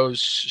work with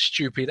those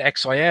stupid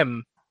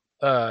XIM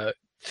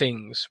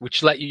things,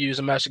 which let you use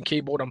a mouse and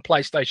keyboard on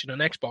PlayStation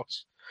and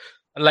Xbox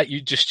and let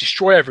you just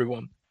destroy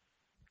everyone.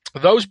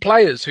 Those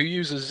players who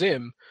use a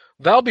Zim,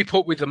 they'll be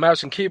put with the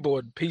mouse and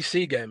keyboard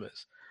PC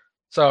gamers.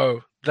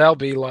 So they'll have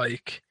to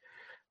like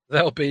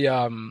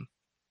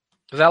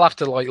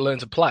learn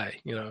to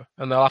play, and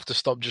they'll have to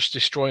stop just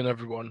destroying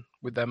everyone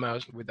with their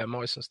mouse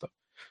and stuff.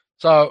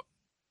 So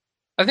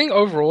I think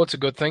overall it's a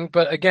good thing,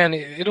 but again,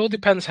 it all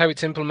depends how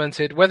it's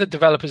implemented, whether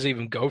developers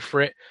even go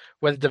for it,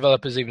 whether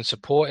developers even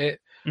support it,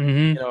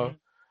 Mm-hmm.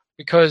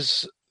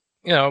 because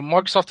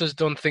Microsoft has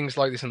done things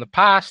like this in the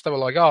past. They were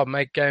like, "Oh,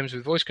 make games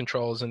with voice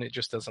controls," and it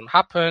just hasn't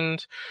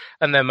happened.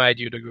 And they made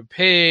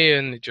UWP,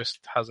 and it just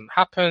hasn't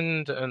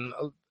happened. And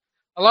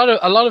a lot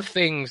of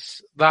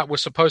things that were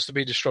supposed to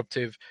be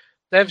disruptive,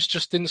 devs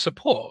just didn't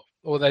support,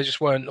 or they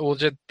just weren't, or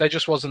they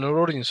just wasn't an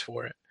audience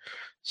for it.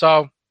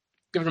 So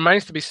it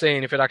remains to be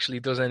seen if it actually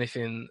does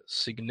anything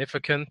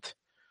significant.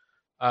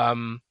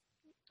 Um,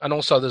 and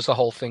also, there's the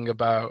whole thing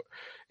about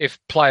if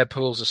player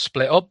pools are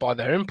split up by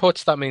their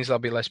inputs, that means there'll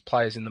be less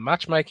players in the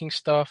matchmaking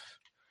stuff.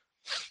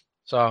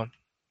 So,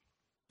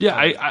 Yeah,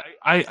 I don't know.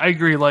 I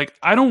agree. Like,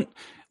 I don't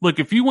look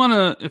if you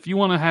wanna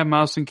have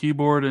mouse and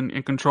keyboard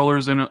and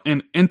controllers and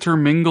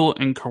intermingle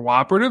in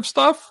cooperative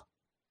stuff,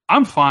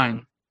 I'm Mm.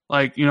 fine.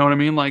 Like, you know what I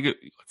mean? Like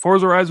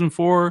Forza Horizon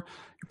 4,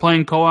 you're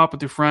playing co-op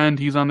with your friend,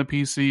 he's on the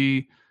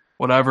PC,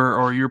 whatever,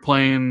 or you're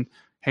playing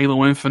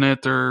Halo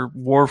Infinite or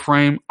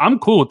Warframe. I'm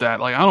cool with that.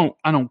 Like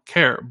I don't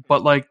care.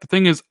 But like the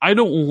thing is I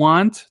don't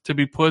want to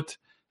be put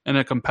in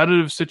a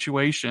competitive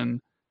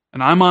situation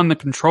and I'm on the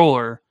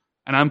controller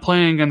and I'm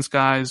playing against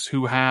guys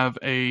who have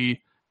a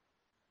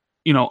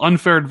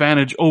unfair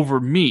advantage over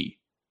me.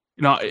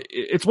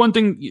 It's one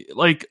thing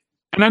like,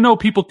 and I know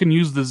people can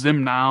use the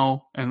Zim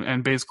now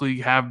and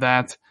basically have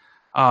that.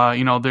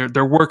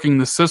 They're working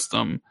the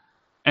system,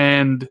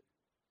 and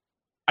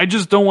I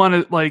just don't want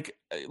to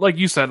like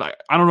you said.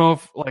 I don't know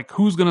if like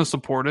who's going to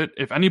support it,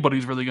 if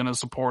anybody's really going to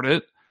support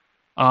it.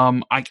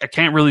 I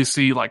can't really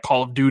see like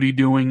Call of Duty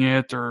doing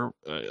it or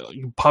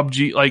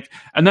PUBG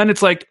and then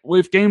it's like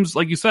with games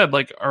like you said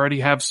like already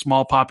have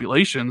small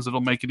populations,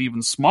 it'll make it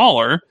even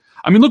smaller.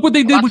 I mean, look what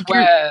they Well, did with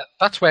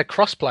that's where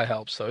crossplay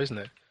helps, though, isn't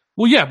it?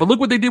 well, yeah, but look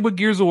what they did with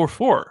Gears of War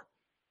 4.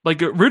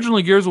 Like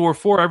originally Gears of War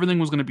 4 everything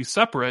was going to be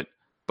separate,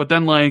 but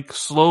then like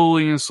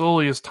slowly and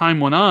slowly as time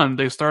went on,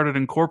 they started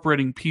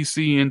incorporating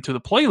PC into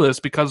the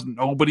playlist because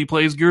nobody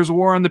plays Gears of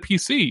War on the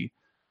PC.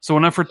 So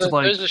an effort to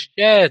like There's a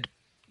shared.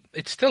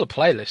 It's still a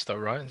playlist, though,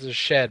 right? There's a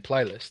shared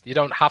playlist. You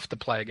don't have to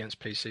play against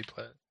PC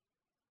players.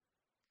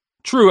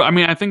 true. I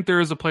mean, I think there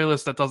is a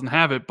playlist that doesn't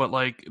have it, but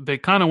like they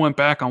kind of went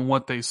back on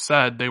what they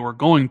said they were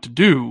going to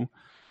do,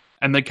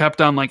 and they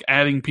kept on like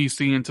adding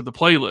PC into the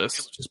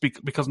playlist just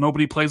because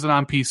nobody plays it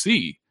on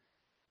PC.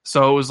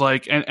 So it was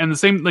like, and the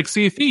same like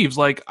Sea of Thieves.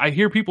 Like I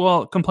hear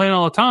people complain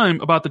all the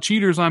time about the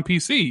cheaters on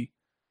PC.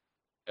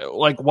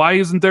 Like, why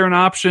isn't there an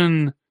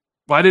option?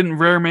 Why didn't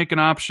Rare make an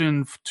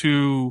option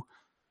to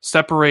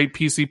separate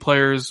PC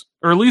players,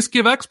 or at least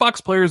give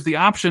Xbox players the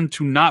option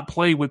to not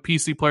play with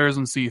PC players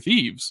in Sea of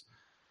Thieves?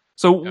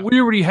 So Yeah.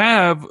 we already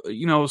have,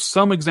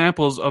 some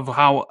examples of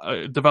how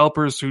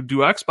developers who do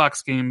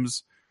Xbox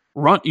games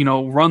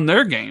run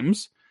their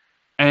games,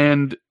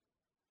 and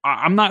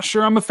I'm not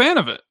sure I'm a fan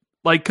of it.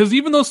 Like, because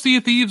even though Sea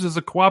of Thieves is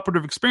a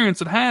cooperative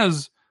experience, it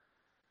has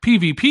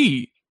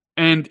PvP,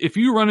 and if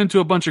you run into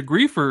a bunch of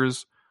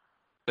griefers,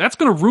 that's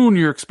going to ruin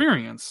your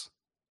experience.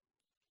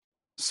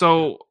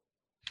 So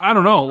I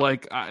don't know.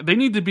 Like, they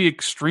need to be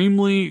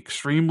extremely,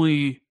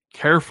 extremely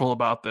careful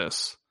about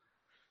this.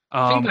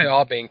 I think they Um,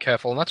 are being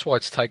careful, and that's why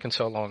it's taken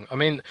so long. I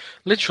mean,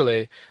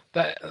 literally,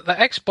 the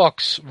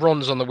Xbox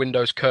runs on the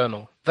Windows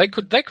kernel. They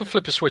could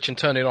flip a switch and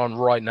turn it on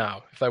right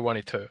now if they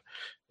wanted to.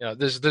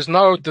 There's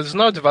no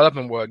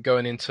development work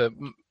going into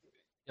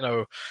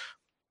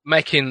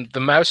making the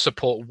mouse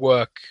support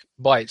work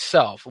by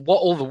itself. Where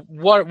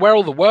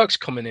all the work's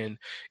coming in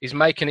is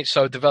making it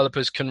so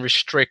developers can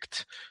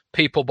restrict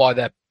people by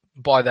their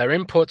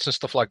inputs and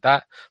stuff like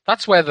that.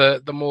 That's where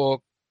the more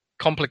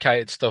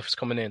complicated stuff is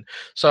coming in.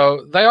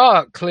 So they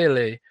are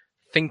clearly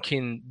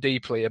thinking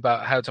deeply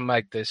about how to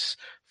make this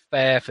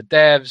fair for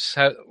devs,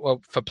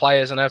 for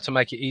players, and how to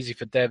make it easy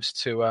for devs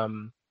to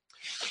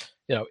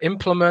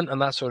implement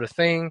and that sort of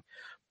thing.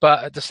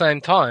 But at the same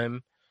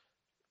time,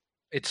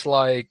 it's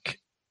like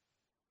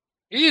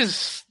it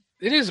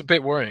is a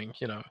bit worrying,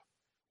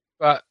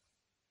 But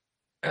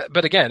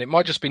again, it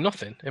might just be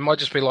nothing. It might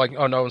just be like,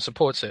 oh, no one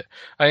supports it.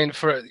 I mean,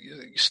 for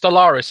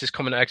Stellaris is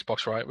coming to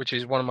Xbox, right? Which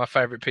is one of my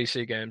favorite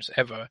PC games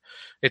ever.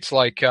 It's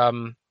like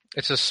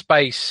it's a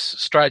space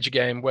strategy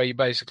game where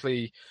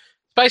basically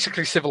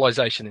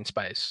civilization in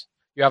space.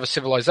 You have a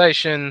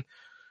civilization,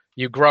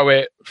 you grow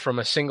it from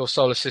a single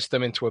solar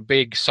system into a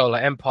big solar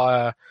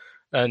empire,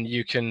 and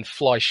you can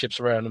fly ships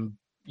around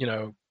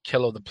and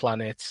kill other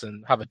planets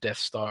and have a Death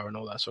Star and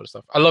all that sort of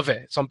stuff. I love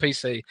it. It's on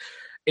PC.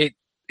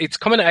 It's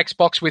coming to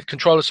Xbox with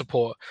controller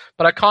support,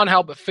 but I can't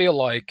help but feel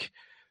like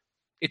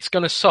it's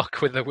gonna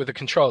suck with the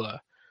controller.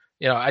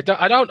 I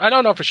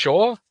don't know for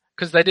sure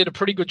because they did a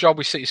pretty good job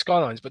with City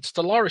Skylines, but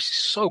Stellaris is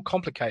so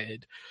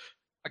complicated.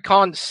 I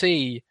can't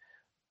see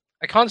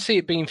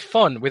it being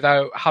fun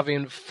without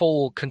having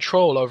full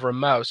control over a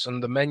mouse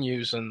and the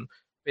menus and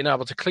being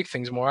able to click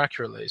things more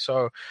accurately.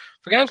 So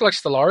for games like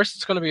Stellaris,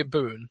 it's going to be a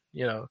boon,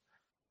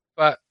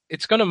 but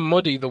it's going to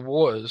muddy the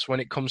waters when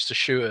it comes to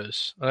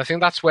shooters, and I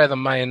think that's where the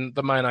main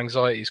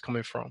anxiety is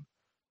coming from.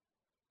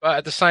 But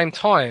at the same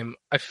time,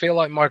 I feel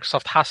like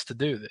Microsoft has to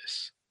do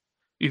this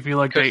you feel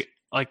like because they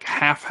like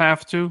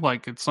have to,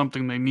 like it's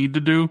something they need to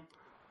do.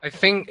 I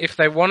think if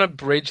they want to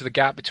bridge the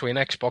gap between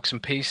Xbox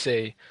and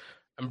PC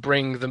and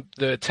bring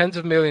the tens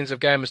of millions of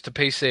gamers to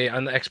PC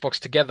and Xbox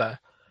together,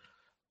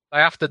 they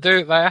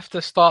have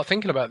to start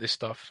thinking about this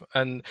stuff.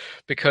 And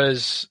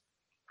because,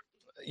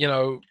 you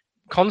know,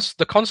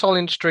 the console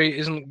industry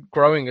isn't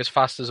growing as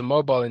fast as a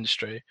mobile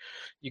industry.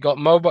 You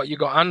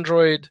got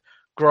Android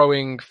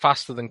growing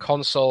faster than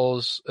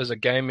consoles as a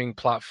gaming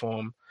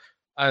platform,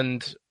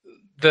 and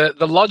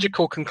the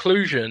logical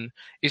conclusion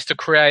is to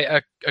create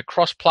a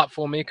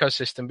cross-platform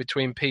ecosystem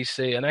between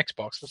PC and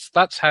Xbox.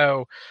 That's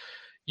how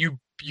you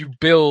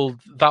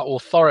build that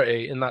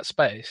authority in that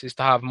space, is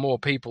to have more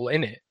people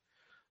in it.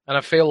 And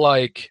I feel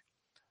like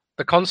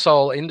the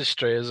console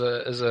industry as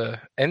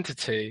a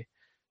entity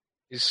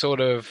is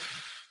sort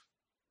of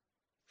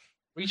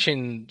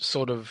reaching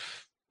sort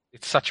of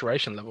its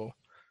saturation level.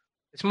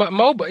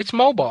 It's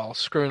mobile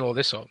screwing all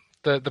this up.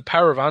 The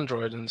power of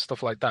Android and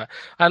stuff like that.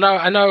 I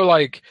know.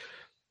 Like,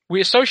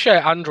 we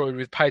associate Android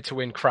with pay to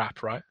win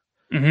crap, right?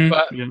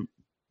 But Yeah.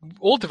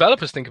 all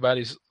developers think about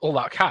is all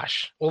that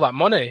cash, all that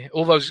money,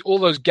 all those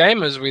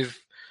gamers with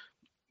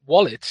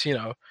wallets.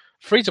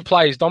 Free to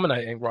play is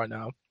dominating right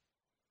now.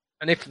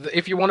 And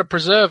if you want to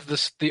preserve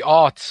the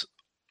art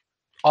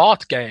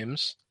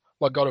games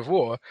like God of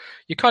War,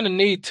 you kind of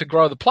need to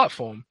grow the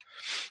platform,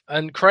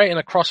 and creating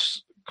a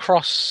cross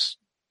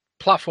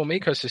platform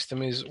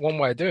ecosystem is one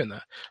way of doing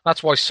that.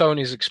 That's why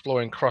Sony's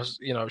exploring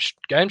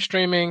game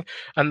streaming,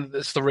 and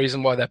that's the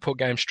reason why they put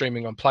game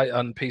streaming on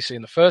PC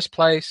in the first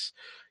place.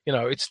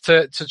 It's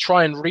to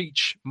try and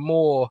reach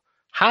more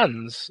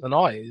hands and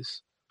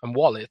eyes and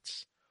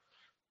wallets.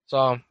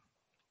 So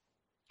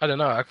I don't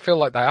know. I feel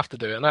like they have to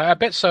do it, and I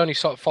bet Sony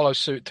sort of follows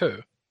suit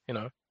too.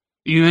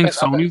 You think I bet,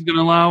 Sony's going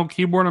to allow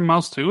keyboard and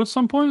mouse too at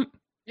some point?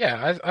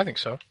 yeah, I think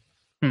so.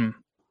 Hmm.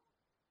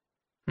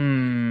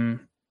 Hmm.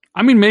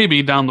 I mean,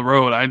 maybe down the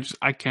road.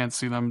 I can't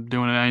see them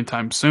doing it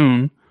anytime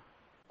soon.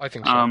 I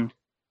think so.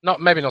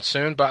 Maybe not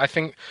soon, but I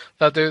think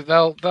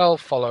they'll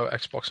follow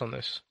Xbox on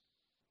this.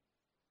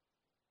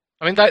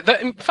 I mean,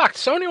 in fact,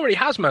 Sony already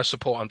has mouse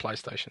support on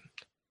PlayStation,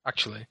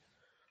 actually,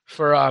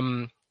 for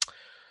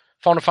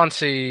Final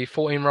Fantasy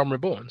 14 Realm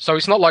Reborn. So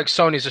it's not like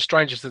Sony's a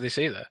stranger to this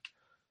either.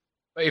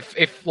 But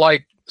if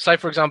like, say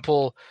for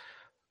example,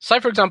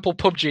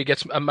 PUBG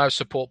gets a mouse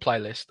support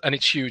playlist and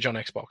it's huge on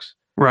Xbox.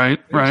 Right.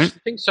 I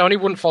think Sony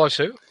wouldn't follow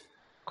suit.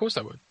 Of course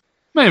they would.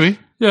 Maybe.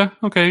 Yeah.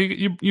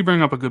 Okay. You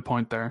bring up a good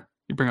point there.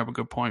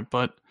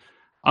 But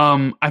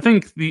I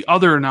think the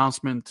other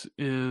announcement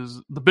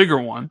is the bigger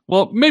one.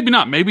 Well, maybe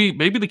not. Maybe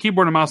the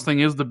keyboard and mouse thing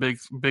is the big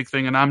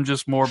thing, and I'm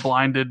just more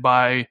blinded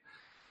by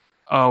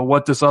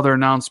what this other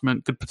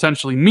announcement could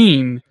potentially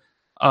mean.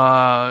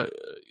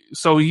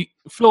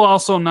 Phil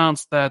also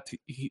announced that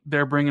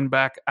they're bringing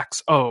back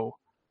XO,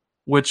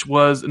 which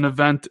was an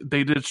event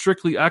they did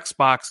strictly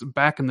Xbox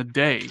back in the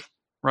day,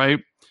 right?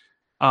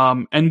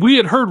 And we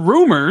had heard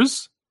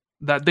rumors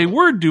that they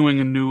were doing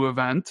a new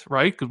event,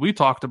 right? Because we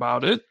talked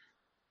about it.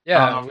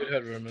 Yeah, we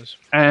heard rumors.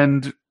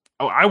 And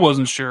I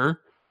wasn't sure,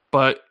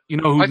 but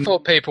I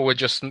thought people were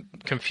just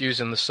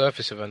confusing the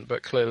Surface event,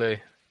 but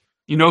clearly...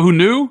 You know who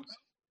knew?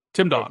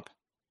 Tim Dog.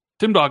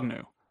 Tim Dog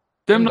knew.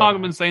 Tim Dog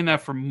had been saying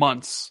that for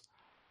months.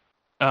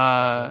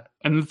 And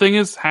the thing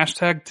is,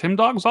 hashtag Tim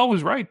Dog's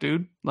always right,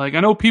 dude. Like,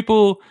 I know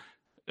people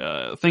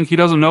think he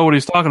doesn't know what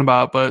he's talking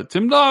about, but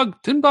Tim Dog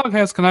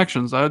has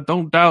connections. I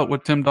don't doubt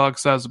what Tim Dog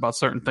says about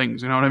certain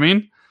things. You know what I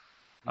mean?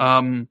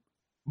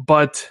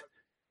 But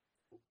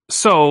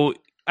so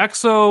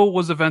EXO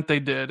was an event they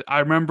did.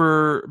 I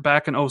remember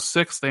back in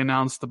 2006, they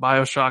announced the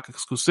BioShock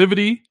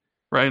exclusivity,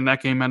 right? And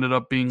that game ended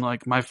up being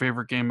like my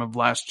favorite game of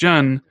last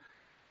gen.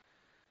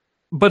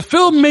 But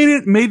Phil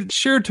made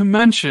sure to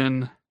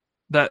mention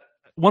that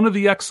one of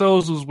the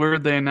XOs was where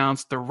they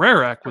announced the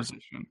Rare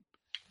acquisition.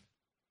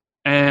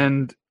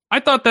 And I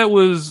felt like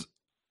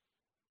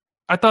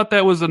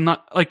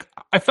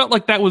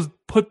that was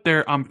put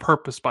there on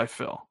purpose by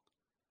Phil.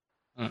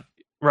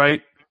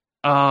 Right?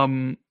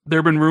 There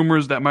have been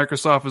rumors that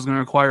Microsoft is going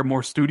to acquire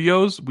more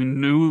studios. We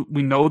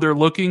know they're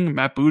looking.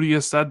 Matt Booty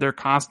has said they're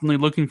constantly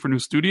looking for new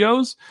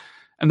studios.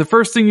 And the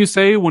first thing you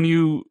say when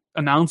you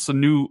announce a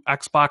new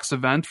Xbox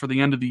event for the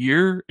end of the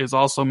year is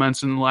also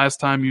mentioned the last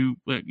time you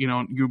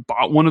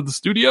bought one of the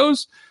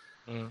studios.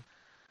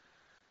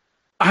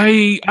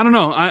 I don't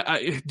know.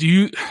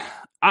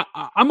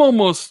 I'm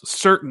almost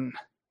certain.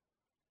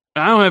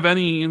 I don't have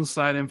any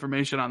inside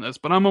information on this,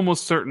 but I'm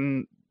almost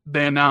certain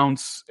they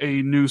announce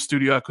a new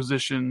studio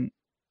acquisition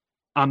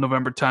on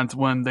November 10th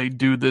when they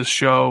do this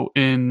show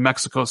in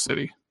Mexico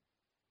City.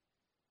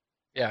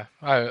 Yeah,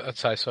 I'd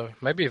say so.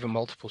 Maybe even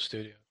multiple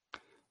studios.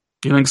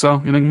 You think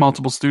so? You think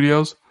multiple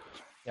studios?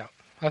 Yeah,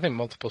 I think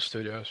multiple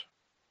studios.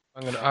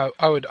 I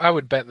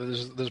would bet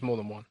that there's more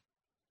than one.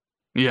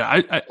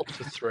 Yeah, up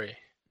to 3.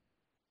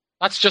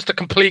 That's just a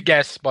complete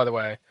guess, by the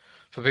way,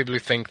 for people who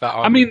think that.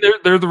 I mean,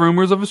 there are the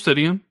rumors of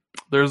Obsidian.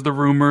 There's the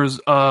rumors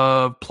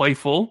of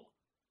Playful,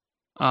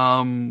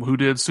 who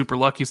did Super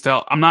Lucky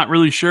Style. I'm not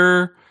really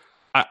sure.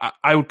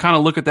 I would kind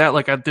of look at that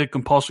like I did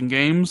Compulsion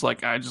Games.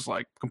 Like, I just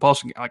like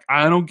Compulsion. Like,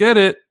 I don't get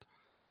it.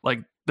 Like,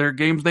 their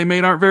games they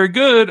made aren't very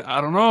good. I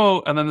don't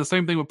know. And then the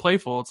same thing with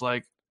Playful. It's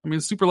like, I mean,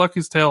 Super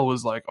Lucky's Tale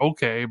was like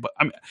okay, but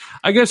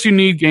I guess you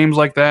need games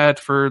like that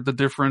for the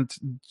different,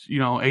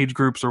 age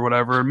groups or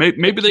whatever.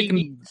 Maybe they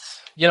can.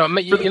 You know,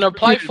 For the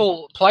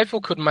kids.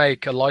 Playful could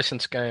make a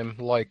licensed game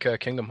like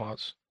Kingdom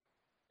Hearts.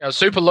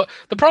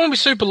 The problem with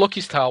Super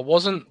Lucky's Tale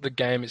wasn't the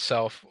game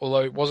itself,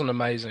 although it wasn't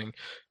amazing.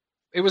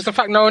 It was the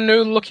fact no one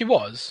knew who Lucky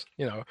was,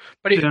 Yeah.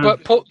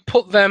 But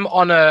put them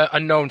on a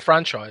known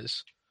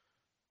franchise,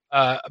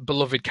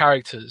 beloved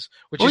characters,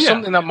 which Oh is yeah.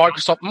 something that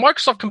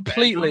Microsoft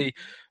completely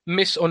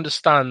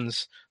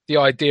misunderstands the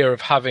idea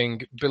of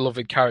having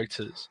beloved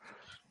characters,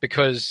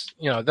 because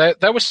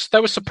they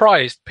were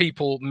surprised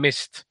people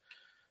missed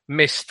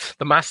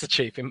the Master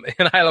Chief in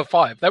Halo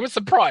 5. They were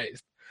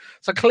surprised.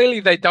 So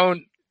clearly they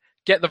don't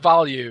get the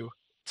value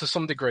to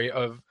some degree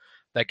of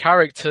their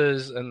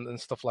characters and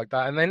stuff like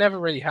that, and they never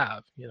really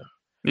have.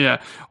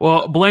 Yeah.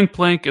 Well, Blank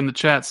Blank in the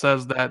chat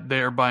says that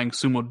they are buying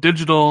Sumo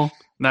Digital.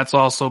 That's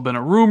also been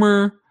a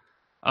rumor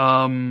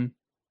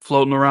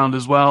floating around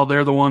as well.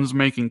 They're the ones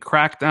making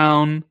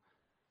Crackdown.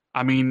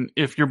 I mean,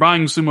 if you're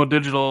buying Sumo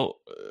Digital,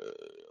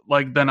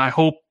 then I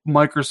hope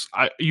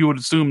you would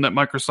assume that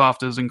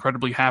Microsoft is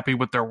incredibly happy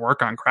with their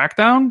work on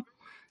Crackdown,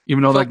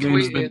 even though that game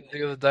has been.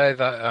 The other day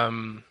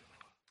that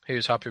he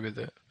was happy with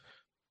it.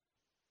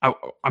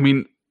 I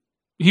mean,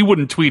 he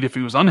wouldn't tweet if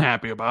he was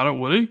unhappy about it,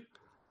 would he?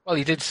 Well,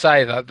 he did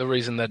say that the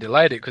reason they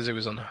delayed it because he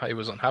was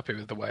unhappy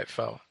with the way it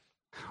fell.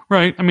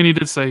 Right. I mean, he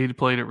did say he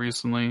played it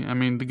recently. I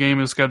mean, the game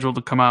is scheduled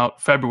to come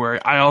out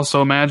February. I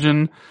also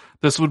imagine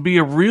this would be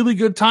a really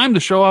good time to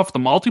show off the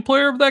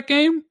multiplayer of that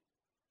game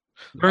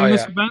during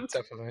this event.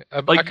 Definitely.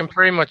 I can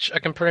pretty much,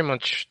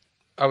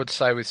 I would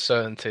say with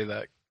certainty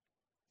that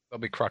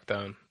there'll be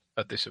Crackdown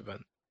at this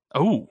event.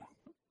 Oh,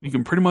 you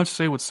can pretty much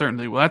say with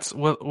certainty. Well,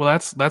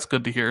 that's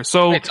good to hear.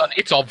 So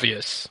it's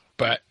obvious,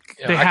 but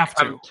they have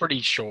to. I'm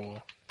pretty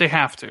sure they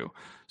have to.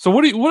 So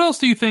what else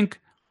do you think?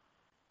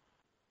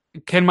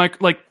 Can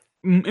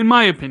in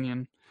my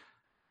opinion,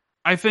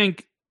 I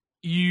think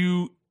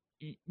you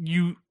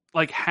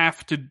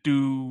have to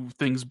do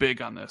things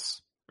big on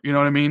this. You know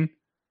what I mean?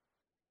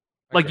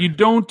 Like you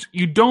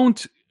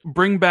don't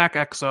bring back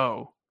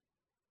XO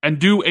and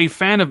do a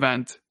fan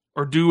event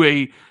or do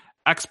a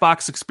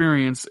Xbox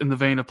experience in the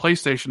vein of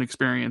PlayStation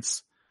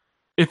experience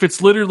if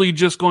it's literally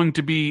just going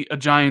to be a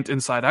giant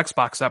Inside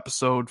Xbox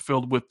episode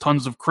filled with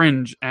tons of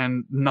cringe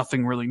and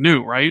nothing really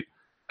new, right?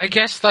 I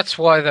guess that's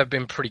why they've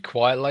been pretty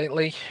quiet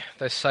lately.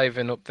 They're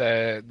saving up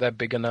their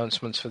big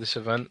announcements for this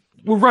event.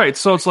 Well, right.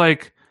 So it's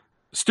like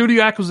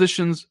studio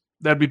acquisitions,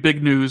 that'd be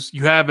big news.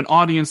 You have an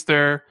audience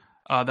there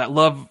that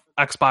love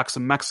Xbox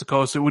in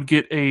Mexico, so it would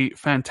get a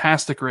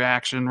fantastic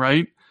reaction,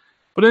 right?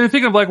 But then I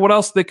think of what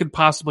else they could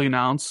possibly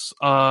announce.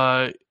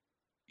 Ninja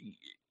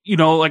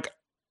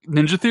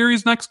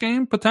Theory's next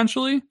game,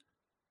 potentially?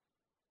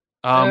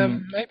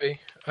 Maybe.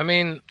 I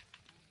mean,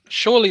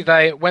 surely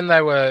when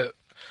they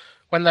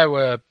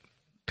were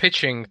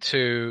pitching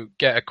to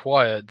get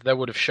acquired, they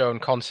would have shown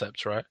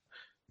concepts, right?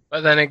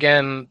 But then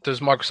again, does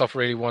Microsoft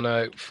really want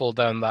to fall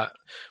down that?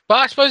 But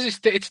I suppose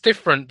it's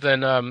different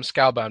than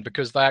Scalebound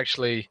because they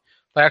actually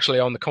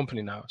own the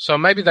company now. So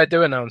maybe they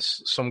do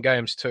announce some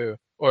games too,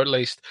 or at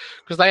least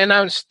because they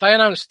announced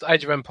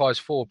Age of Empires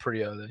 4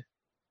 pretty early.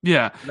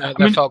 Yeah,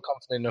 they felt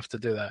confident enough to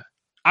do that.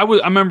 I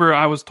remember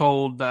I was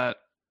told that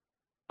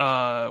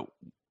that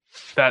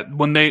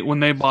when they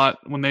bought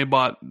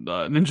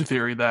Ninja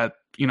Theory that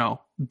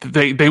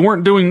they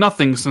weren't doing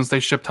nothing since they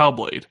shipped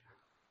Hellblade,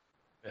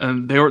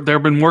 and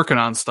they've been working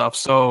on stuff.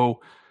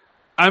 So,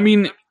 I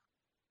mean,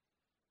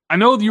 I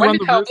know you. When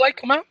did Hellblade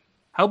come out?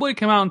 Hellblade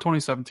came out in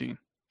 2017.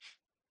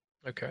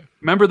 Okay.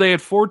 Remember, they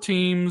had 4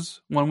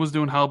 teams. One was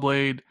doing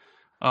Hellblade.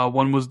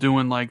 One was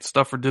doing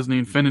stuff for Disney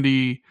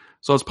Infinity.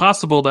 So it's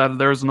possible that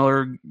there's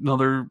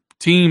another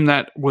team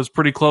that was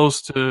pretty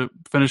close to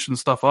finishing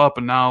stuff up,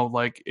 and now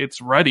it's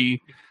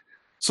ready.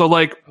 So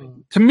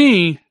to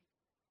me,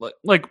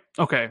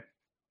 okay,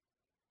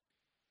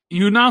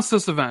 you announce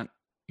this event,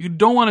 you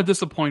don't want to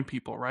disappoint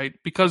people, right?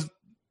 Because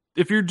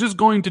if you're just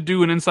going to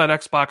do an Inside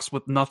Xbox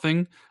with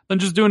nothing, then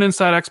just do an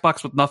Inside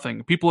Xbox with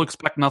nothing. People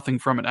expect nothing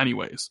from it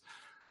anyways.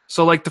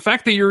 So the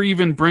fact that you're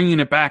even bringing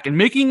it back and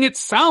making it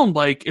sound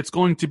like it's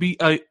going to be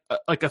a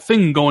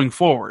thing going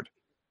forward,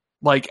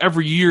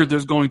 every year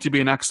there's going to be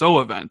an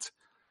XO event.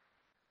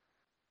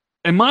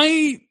 Am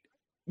I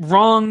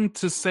wrong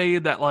to say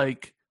that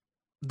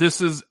this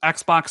is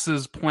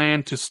Xbox's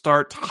plan to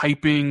start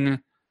hyping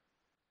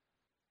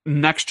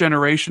next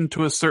generation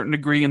to a certain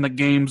degree in the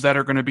games that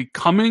are going to be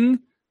coming,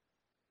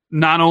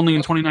 not only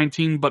in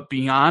 2019 but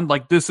beyond?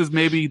 This is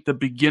maybe the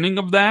beginning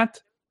of that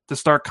to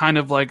start kind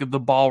of the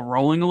ball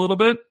rolling a little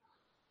bit.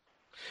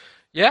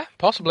 Yeah,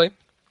 possibly.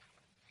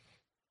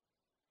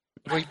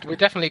 We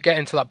definitely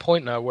get to that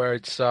point now where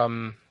it's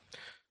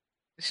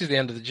this is the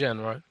end of the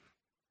gen, right?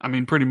 I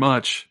mean, pretty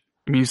much.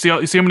 I mean, you see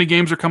how many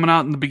games are coming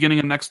out in the beginning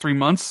of next 3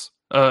 months,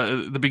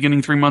 the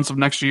beginning 3 months of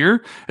next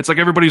year. It's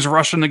everybody's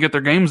rushing to get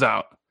their games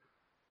out.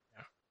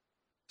 Yeah.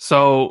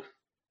 So,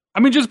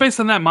 I mean, just based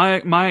on that,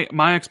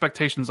 my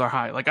expectations are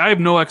high. I have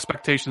no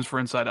expectations for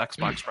Inside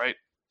Xbox, right?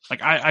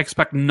 Like I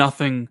expect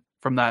nothing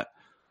from that.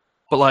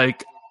 But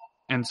like,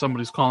 and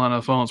somebody's calling on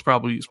the phone. It's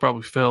probably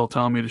Phil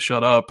telling me to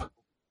shut up.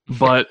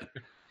 But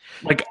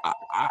like,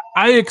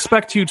 I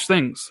expect huge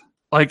things.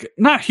 Like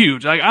not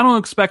huge. Like I don't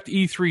expect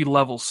E3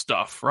 level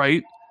stuff,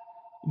 right?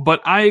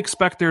 But I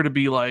expect there to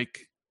be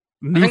like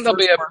I new think there'll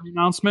be first a party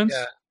announcements.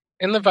 yeah.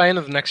 In the vein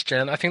of next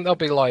gen, I think there'll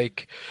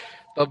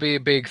be a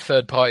big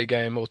third party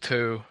game or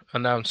two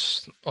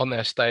announced on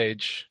their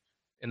stage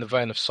in the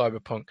vein of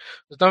Cyberpunk.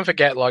 But don't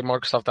forget, like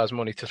Microsoft has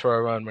money to throw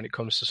around when it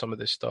comes to some of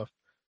this stuff.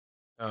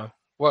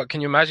 What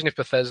can you imagine if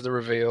Bethesda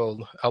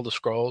revealed Elder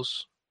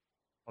Scrolls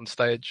on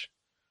stage?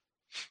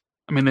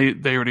 I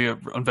mean, they already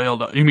have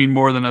unveiled. You mean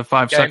more than a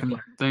 5 second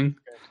Gameplay, thing?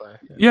 gameplay,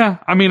 yeah. Yeah,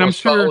 I mean, I'm Or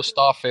sure.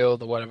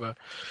 Starfield or whatever,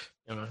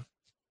 you know,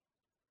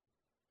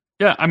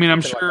 Yeah, I mean,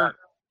 something like that.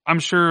 I'm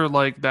sure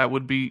like that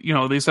would be,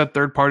 they said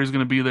third party's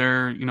going to be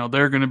there,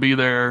 they're going to be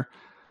there.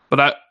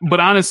 But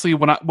honestly,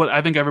 what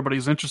I think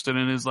everybody's interested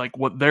in is like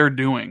what they're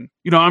doing.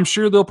 I'm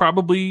sure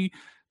there'll be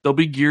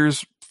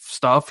Gears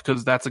stuff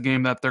because that's a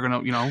game that they're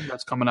going to,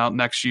 that's coming out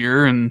next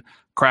year and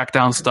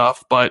Crackdown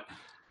stuff, but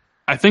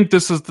I think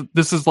this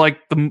is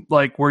like the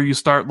like where you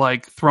start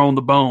like throwing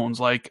the bones.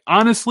 Like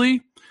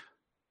honestly,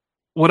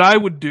 what I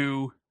would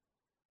do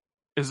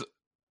is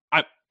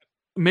I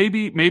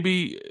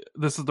maybe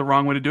this is the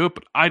wrong way to do it,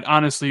 but I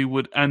honestly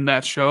would end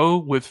that show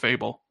with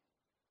Fable.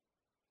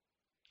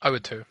 I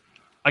would too.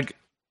 Like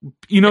If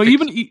it's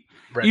even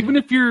ready.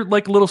 if you're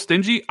like a little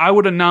stingy, I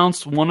would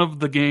announce one of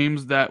the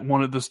games that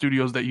one of the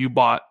studios that you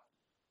bought,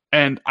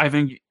 and I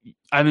think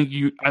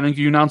you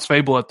announced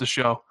Fable at the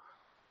show.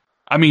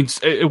 I mean,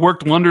 it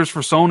worked wonders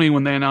for Sony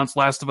when they announced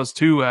Last of Us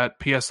 2 at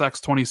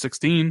PSX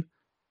 2016.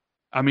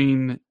 I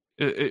mean,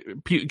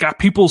 it got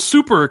people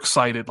super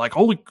excited. Like,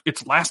 holy,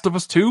 it's Last of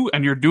Us 2,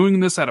 and you're doing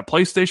this at a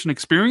PlayStation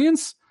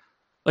experience?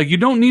 Like, you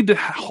don't need to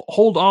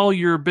hold all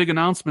your big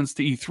announcements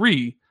to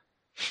E3.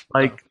 No.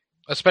 Like,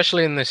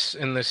 Especially in this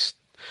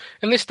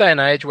day and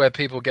age where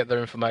people get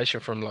their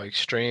information from like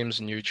streams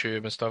and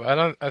YouTube and stuff.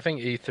 I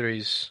think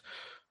E3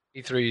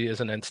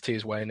 as an entity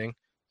is waning.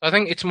 I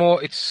think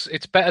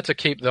it's better to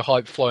keep the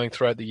hype flowing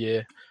throughout the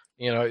year.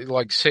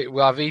 Like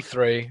we'll have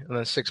E3 and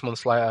then 6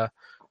 months later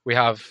we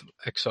have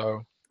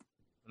XO.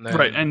 And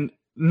right. then And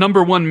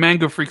number one,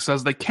 Manga Freak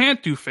says they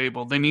can't do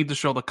Fable. They need to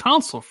show the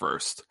console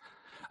first.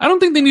 I don't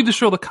think they need to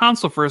show the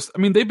console first. I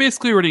mean, they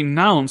basically already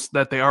announced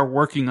that they are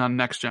working on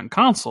next gen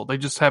console. They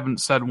just haven't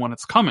said when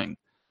it's coming.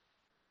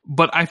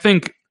 But I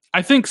think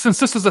since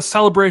this is a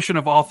celebration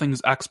of all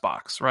things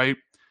Xbox, right?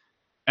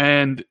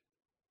 And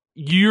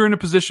you're in a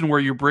position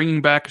where you're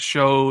bringing back a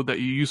show that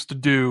you used to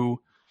do,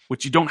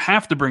 which you don't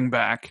have to bring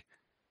back,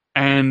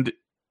 and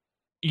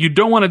you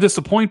don't want to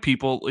disappoint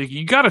people. Like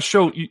you got to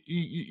show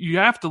you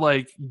have to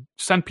like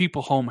send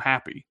people home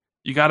happy.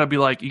 You got to be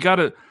like you got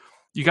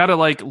to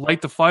like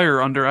light the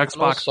fire under and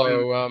Xbox.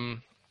 also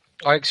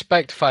I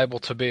expect Fable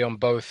to be on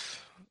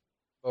both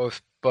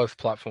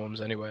platforms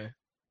anyway.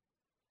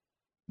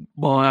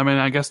 Well, I mean,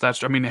 I guess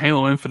that's. I mean,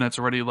 Halo Infinite's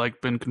already like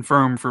been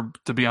confirmed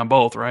to be on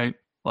both, right?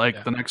 Like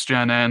Yeah. the next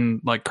gen and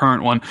like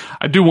current one.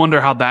 I do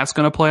wonder how that's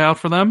going to play out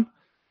for them.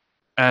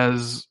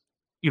 As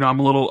I'm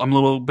a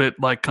little bit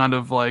like kind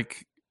of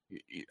like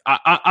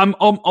I'm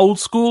old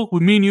school.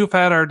 Me and you have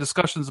had our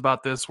discussions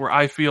about this, where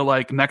I feel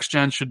like next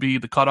gen should be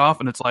the cutoff,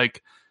 and it's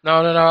like,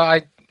 No.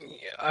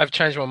 I've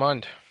changed my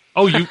mind.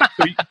 oh, so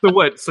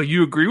what? So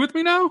you agree with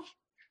me now?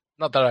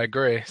 Not that I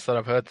agree, it's that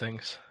I've heard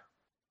things.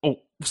 Oh,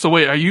 so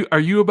wait, are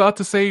you about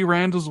to say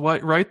Rand was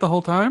right the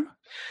whole time?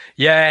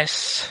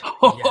 Yes.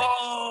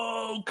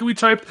 Oh, can we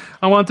type?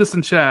 I want this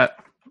in chat.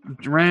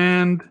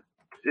 Rand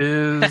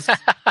is Yes.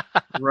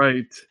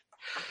 right.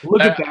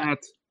 Look at that.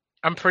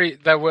 I'm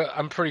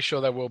pretty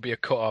sure there will be a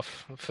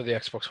cutoff for the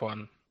Xbox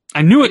One.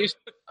 I knew it.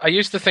 I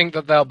used to think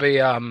that there'll be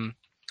I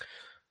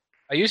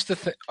used to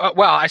think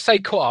well, I say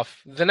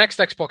cutoff. The next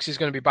Xbox is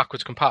going to be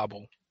backwards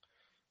compatible.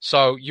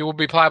 So you will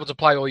be able to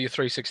play all your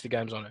 360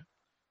 games on it.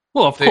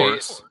 Well, of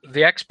course.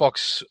 The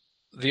Xbox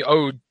the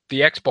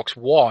Xbox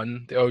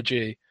One, the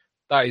OG,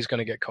 that is going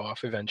to get cut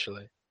off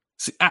eventually.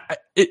 See,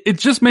 it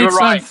just made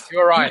sense.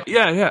 You're right.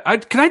 Yeah.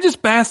 Can I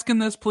just bask in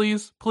this,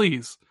 please?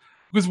 Please.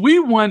 Because we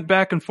went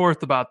back and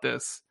forth about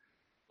this,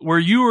 where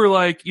you were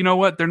like, you know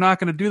what, they're not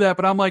going to do that,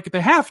 but I'm like,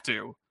 they have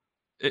to.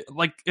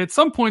 Like at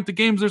some point, the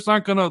games just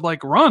aren't going to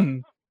like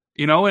run,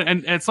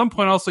 and at some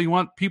point also you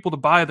want people to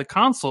buy the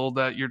console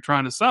that you're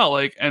trying to sell,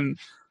 like, and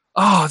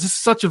this is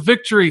such a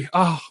victory.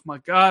 Oh my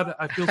god,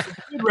 I feel so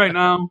good right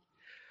now.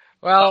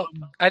 Well,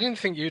 I didn't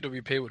think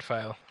UWP would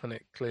fail, and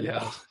it clearly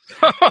has.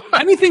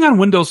 Anything on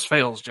Windows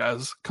fails,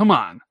 Jez. Come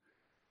on.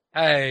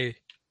 Hey,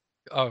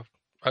 I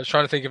was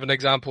trying to think of an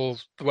example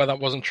where that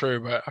wasn't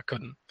true, but I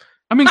couldn't.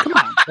 I mean, come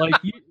on. Like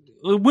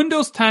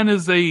Windows 10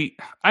 is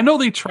I know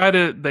they try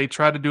to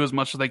do as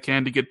much as they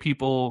can to get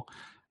people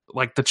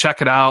like to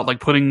check it out, like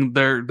putting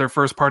their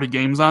first party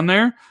games on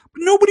there.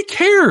 But nobody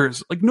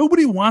cares. Like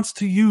nobody wants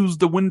to use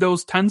the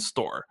Windows 10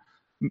 store.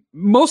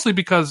 Mostly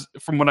because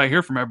from what I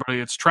hear from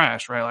everybody, it's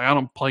trash, right? Like I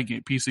don't play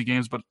PC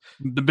games, but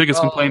the biggest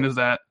complaint is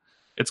that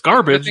It's The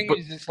garbage, thing but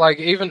is, it's like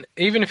even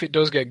if it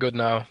does get good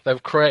now,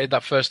 they've created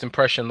that first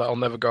impression that'll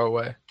never go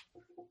away.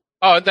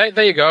 Oh,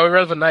 there you go.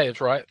 Irrelevant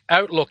natives, right?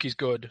 Outlook is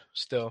good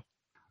still.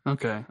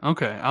 okay,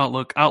 okay.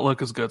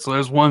 Outlook is good. So uh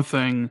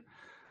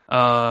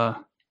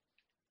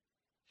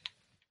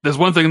there's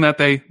one thing that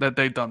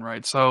they've done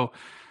right. So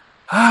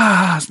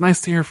it's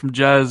nice to hear from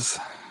Jez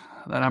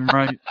that I'm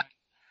right.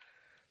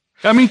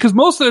 I mean, because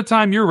most of the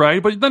time you're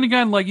right, but then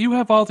again, like you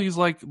have all these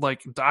like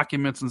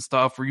documents and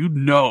stuff where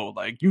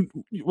like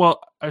well,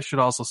 I should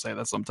also say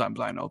that sometimes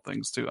I know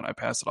things too, and I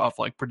pass it off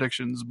like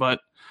predictions. But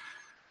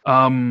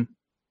um,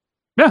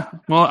 yeah,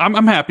 well,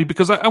 I'm happy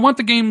because I want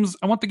the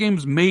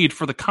games made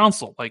for the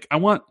console. Like I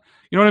want,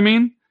 you know what I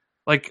mean?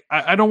 Like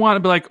I don't want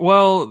to be like,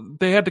 well,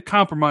 they had to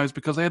compromise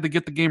because they had to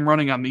get the game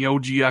running on the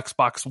OG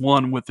Xbox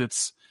One with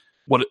its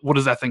what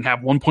does that thing have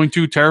 1.2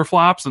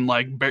 teraflops and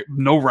like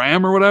no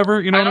RAM or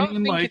whatever, you know I what I don't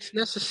mean? think Like it's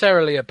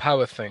necessarily a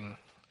power thing.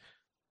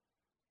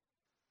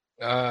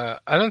 I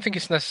don't think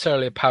it's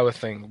necessarily a power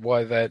thing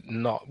why they're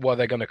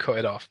going to cut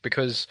it off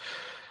because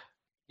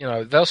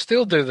they'll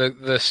still do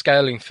the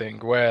scaling thing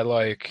where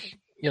like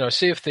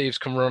Sea of Thieves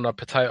can run a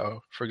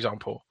potato, for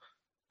example,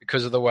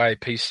 because of the way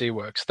PC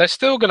works. They're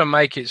still going to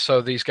make it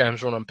so these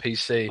games run on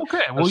PC,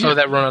 okay, and well so yeah.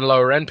 they run on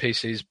lower end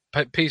PCs,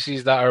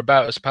 PCs that are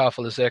about as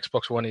powerful as the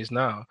Xbox One is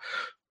now.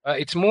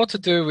 It's more to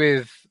do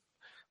with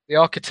the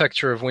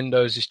architecture of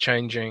Windows is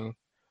changing,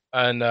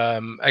 and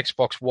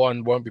Xbox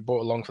One won't be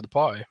brought along for the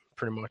party,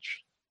 pretty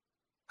much.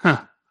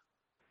 Huh.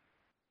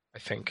 I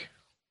think.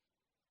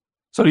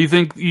 So do you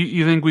think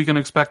we can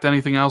expect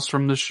anything else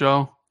from this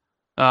show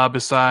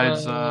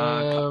besides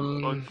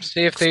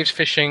Sea of Thieves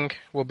fishing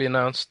will be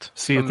announced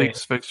See for if me.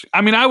 things fix?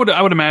 I mean, I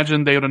would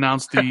imagine they would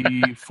announce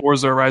the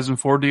Forza Horizon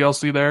 4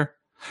 DLC there.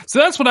 So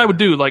that's what I would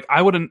do. Like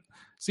I wouldn't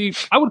see.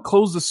 I would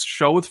close this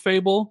show with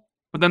Fable,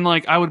 but then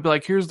like I would be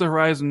like, here's the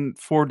Horizon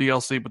 4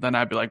 DLC. But then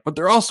I'd be like, but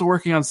they're also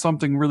working on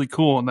something really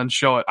cool, and then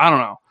show it. I don't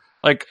know.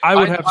 Like I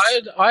would have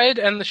I'd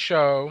end the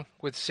show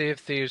with Sea of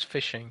Thieves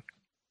fishing.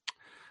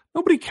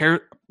 nobody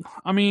care.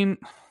 I mean,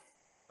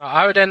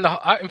 I would end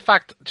in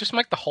fact, just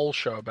make the whole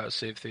show about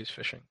Sea of Thieves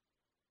fishing.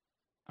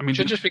 I It mean,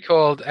 should just be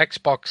called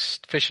Xbox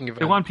Fishing they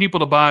Event. want people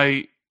to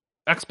buy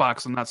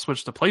Xbox and not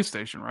switch to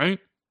PlayStation, right?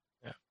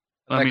 Yeah.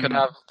 And I mean,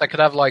 they could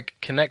have like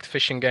Connect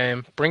fishing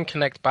game, bring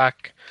Connect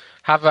back,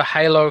 have a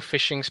Halo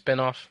fishing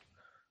spin-off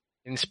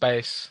in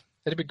space.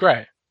 It'd be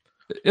great.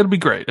 it'll be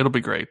great. It'll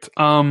be great.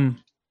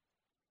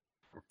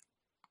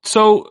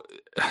 So,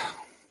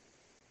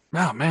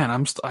 oh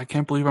man, I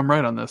can't believe I'm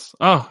right on this.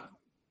 Oh,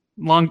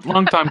 long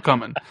time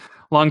coming,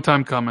 long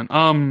time coming.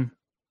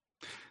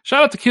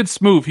 Shout out to Kid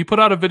Smooth. He put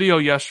out a video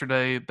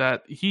yesterday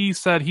that he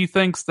said he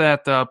thinks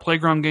that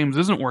Playground Games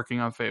isn't working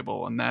on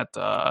Fable, and that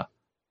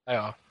They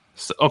are.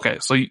 okay,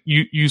 so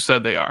you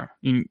said they are,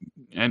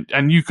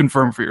 and you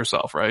confirm for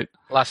yourself, right?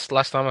 Last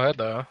time I heard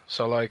they are.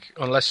 So like,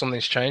 unless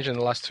something's changed in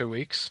the last 2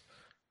 weeks,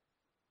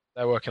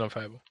 they're working on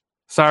Fable.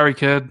 Sorry,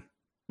 kid.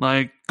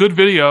 Like, good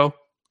video,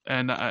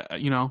 and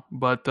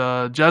but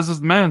Jazz's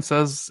man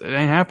says it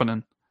ain't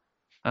happening.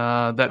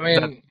 I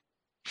mean,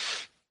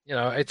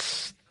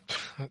 it's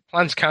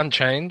plans can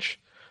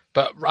change,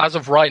 but as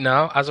of right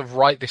now, as of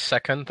right this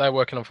second, they're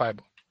working on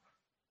Fable.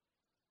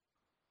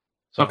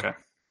 So, okay.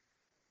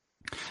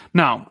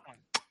 Now,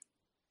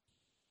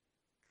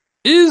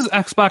 is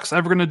Xbox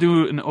ever going to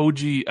do an OG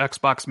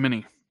Xbox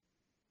Mini?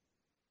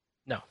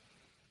 no.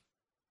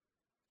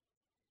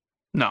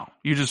 No,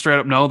 you just straight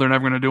up no. They're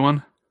never going to do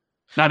one.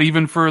 Not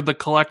even for the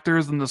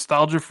collectors and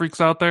nostalgia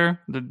freaks out there.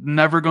 They're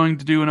never going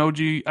to do an OG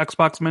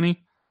Xbox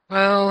Mini.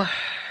 Well,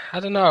 I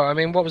don't know. I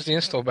mean, what was the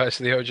install base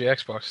of the OG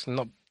Xbox?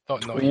 Not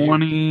huge.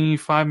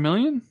 25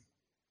 million,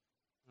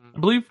 I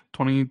believe.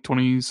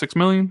 26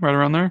 million, right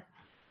around there.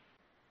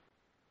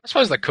 I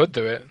suppose they could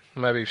do it.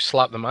 Maybe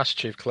slap the Master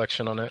Chief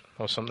Collection on it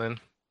or something.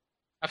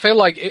 I feel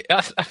like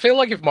I feel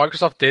like if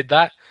Microsoft did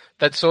that,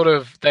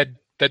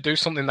 they'd do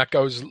something that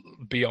goes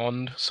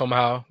beyond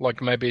somehow.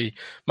 Like maybe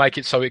make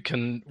it so it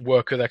can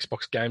work with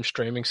Xbox game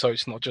streaming, so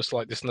it's not just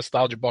like this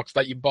nostalgia box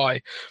that you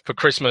buy for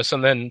Christmas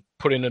and then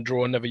put in a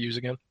drawer and never use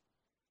again.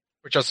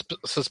 Which I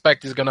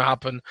suspect is going to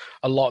happen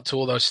a lot to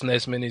all those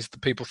SNES minis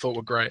that people thought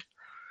were great.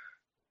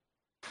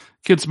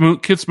 Kid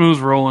Smooth's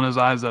rolling his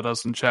eyes at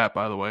us in chat.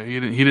 By the way, he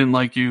didn't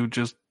like you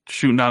just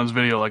shooting down his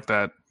video like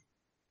that,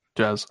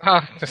 Jazz.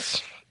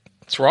 It's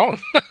wrong.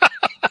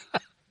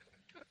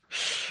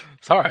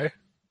 Sorry.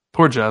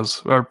 Poor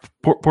Jazz, or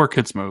poor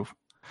Kid Smooth.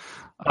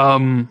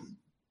 So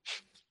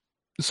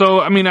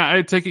I mean,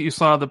 I take it you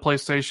saw the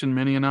PlayStation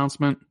Mini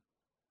announcement.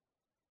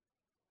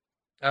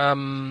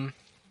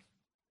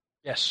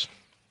 Yes,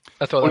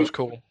 I thought that was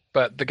cool,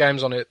 but the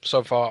games on it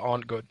so far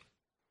aren't good.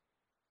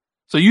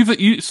 So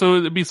so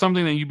it'd be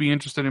something that you'd be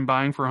interested in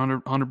buying for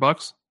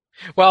 $100?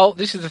 Well,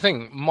 this is the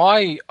thing.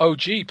 My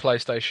OG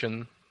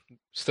PlayStation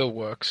still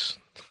works,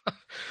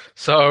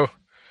 so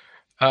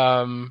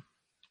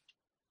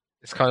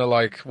it's kind of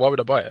like, why would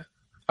I buy it?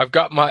 I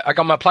got my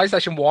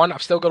PlayStation 1.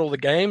 I've still got all the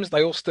games.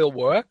 They all still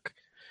work.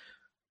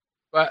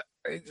 But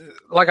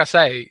like I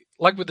say,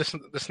 like with the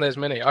SNES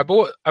Mini. I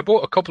bought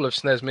a couple of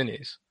SNES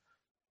Minis,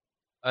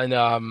 and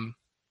I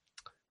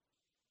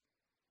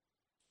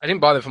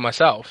didn't buy them for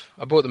myself.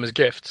 I bought them as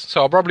gifts.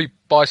 So I'll probably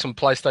buy some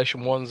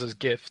PlayStation 1s as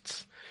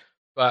gifts.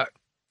 But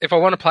if I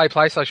want to play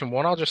PlayStation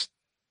 1, I'll just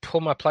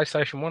pull my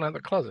PlayStation 1 out of the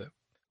closet.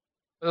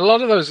 But a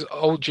lot of those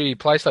OG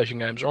PlayStation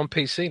games are on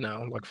PC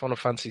now, like Final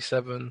Fantasy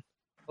 7.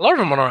 A lot of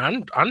them are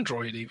on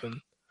Android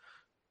even.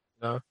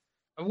 You know?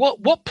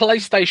 What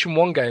PlayStation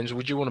 1 games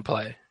would you want to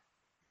play?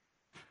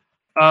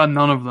 None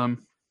of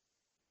them.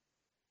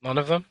 None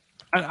of them?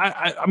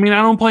 I mean,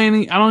 I don't play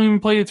any. I don't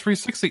even play a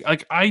 360.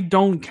 Like, I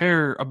don't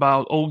care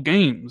about old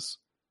games.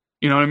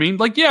 You know what I mean?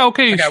 Like, yeah,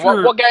 okay, Okay,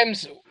 sure. what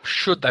games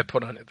should they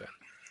put on it then?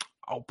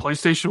 Oh,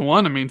 PlayStation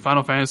 1. I mean,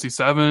 Final Fantasy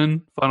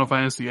 7, Final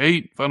Fantasy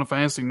 8, Final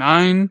Fantasy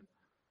 9.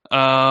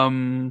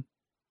 What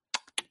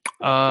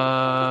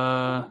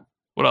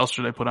else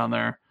should I put on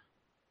there?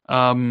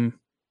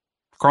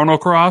 Chrono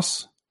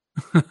Cross.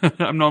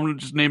 I'm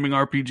just naming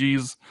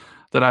RPGs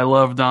that I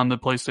loved on the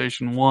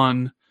PlayStation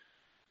 1.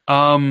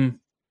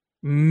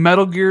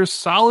 Metal Gear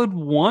Solid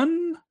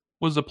 1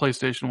 was a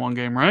PlayStation 1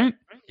 game, right?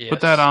 Yes. Put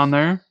that on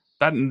there.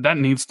 That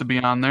needs to be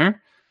on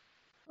there.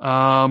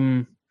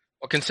 Well,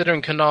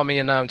 considering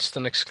Konami announced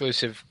an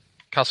exclusive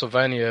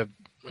Castlevania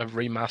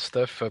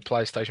remaster for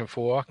PlayStation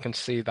 4, I can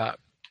see that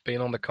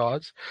being on the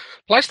cards.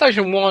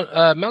 PlayStation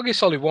 1, Metal Gear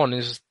Solid 1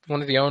 is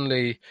one of the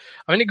only...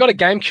 I mean, it got a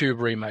GameCube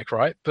remake,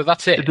 right? But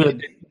that's it.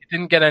 It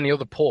didn't get any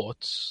other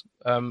ports.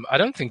 I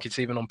don't think it's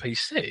even on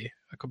PC.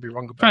 I could be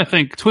wrong about that. I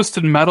think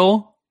Twisted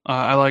Metal.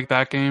 I like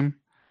that game.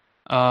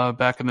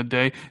 Back in the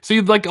day.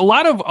 See, like a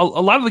lot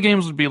of the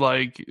games would be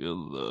like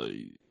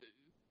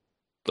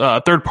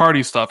third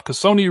party stuff because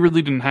Sony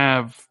really didn't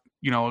have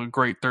a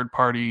great third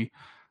party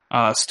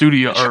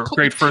studio or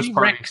great first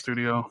party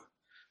studio.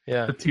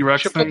 Yeah, the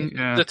T-Rex thing.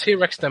 Yeah. The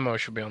T-Rex demo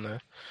should be on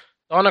there.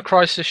 Dino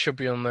Crisis should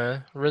be on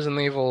there.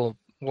 Resident Evil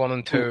 1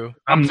 and 2.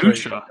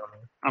 Amnesia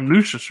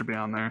should be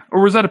on there.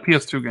 Or was that a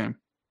PS2 game?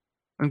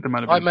 I think there might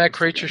have been. Nightmare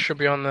Creature should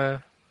be on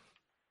there.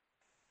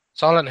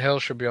 Silent Hill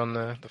should be on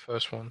there, the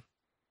first one.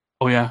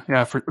 Oh yeah.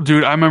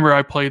 Dude, I remember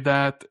I played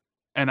that,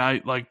 and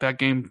that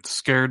game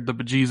scared the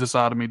bejesus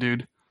out of me,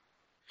 dude.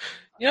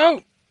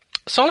 Silent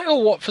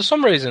Hill 1, for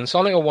some reason,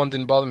 Silent Hill 1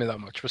 didn't bother me that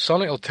much, but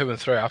Silent Hill 2 and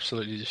 3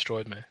 absolutely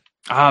destroyed me.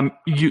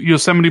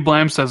 Yosemite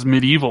Blam says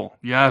Medieval.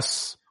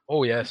 Yes.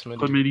 Oh yes,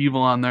 Medieval. Put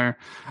Medieval on there.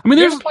 I mean,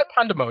 you ever played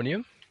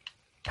Pandemonium?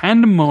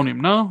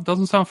 Pandemonium? No,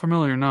 doesn't sound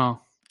familiar.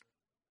 No.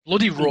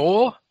 Bloody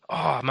Roar?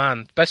 Oh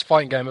man, best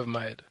fighting game ever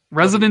made.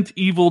 Resident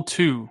Evil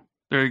 2.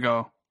 There you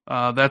go.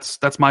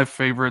 That's my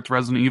favorite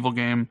Resident Evil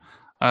game.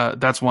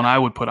 That's one I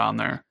would put on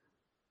there.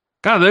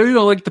 God, there you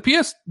go. Like the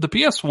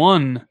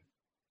PS1.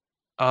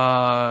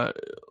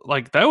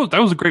 Like that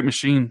was a great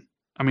machine.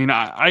 I mean,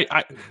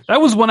 I that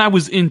was when I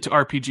was into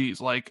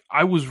RPGs. Like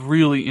I was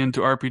really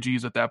into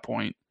RPGs at that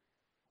point.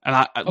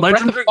 And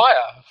Legend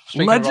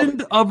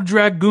of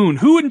Dragoon.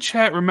 Who in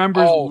chat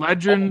remembers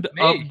Legend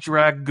of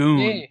Dragoon?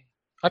 Me.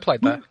 I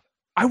played that.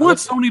 I want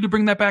Sony to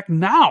bring that back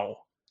now.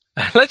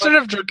 Legend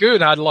of Dragoon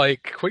had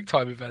like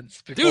QuickTime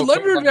events. Dude,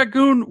 Legend of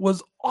Dragoon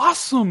was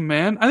awesome,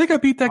 man. I think I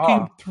beat that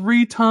game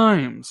 3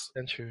 times.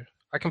 That's true.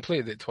 I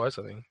completed it twice,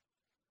 I think.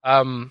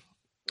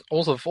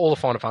 Also, all the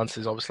Final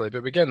Fantasies, obviously,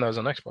 but we're getting those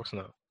on Xbox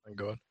now. Thank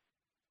God.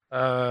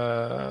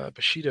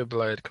 Bushido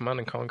Blade, Command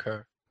and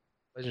Conquer,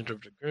 Legend of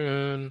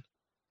Dragoon.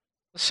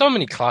 There's so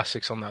many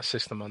classics on that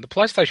system, man. The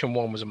PlayStation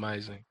 1 was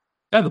amazing.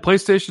 Yeah, the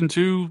PlayStation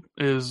 2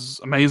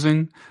 is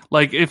amazing.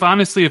 Like, if I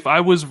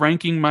was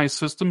ranking my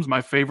systems,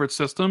 my favorite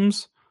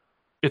systems,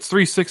 it's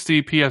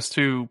 360,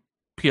 PS2,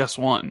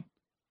 PS1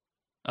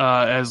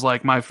 as,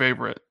 like, my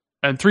favorite.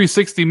 And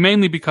 360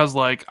 mainly because,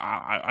 like,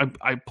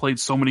 I played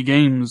so many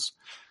games,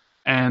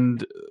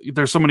 and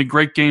there's so many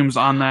great games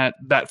on that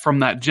from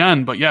that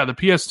gen. But, yeah, the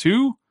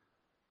PS2,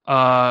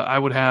 I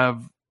would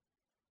have...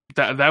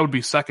 That would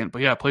be second,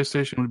 but yeah,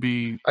 PlayStation would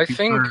be. I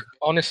think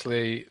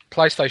honestly,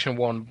 PlayStation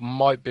 1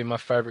 might be my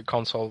favorite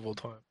console of all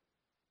time.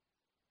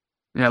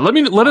 Yeah,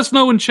 let us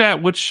know in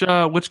chat which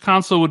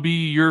console would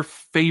be your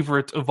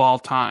favorite of all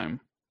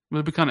time. It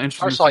would be kind of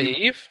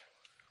interesting.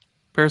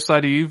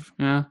 Parasite Eve,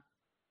 yeah.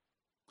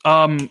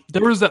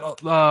 There was that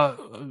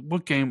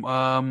what game?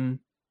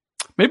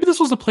 Maybe this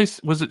was the place.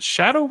 Was it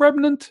Shadow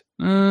Remnant?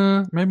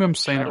 Maybe I'm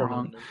saying it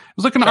wrong. It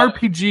was like an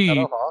RPG.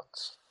 Shadow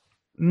Hearts?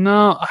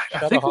 No, I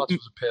think Hearts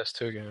was a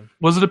PS2 game.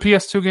 Was it a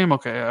PS2 game?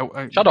 Okay.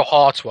 Shadow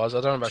Hearts was.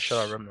 I don't know about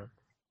Shadow Remnant.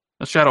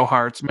 Shadow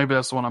Hearts. Maybe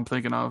that's the one I'm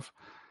thinking of.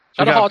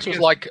 Shadow Hearts was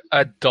like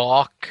a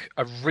dark,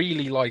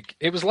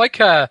 it was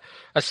like a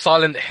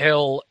Silent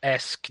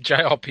Hill-esque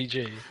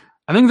JRPG.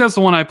 I think that's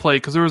the one I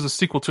played because there was a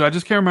sequel to it. I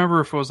just can't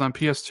remember if it was on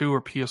PS2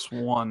 or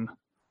PS1.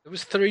 There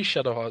was 3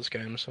 Shadow Hearts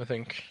games, I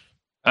think.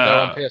 And they're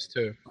on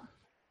PS2.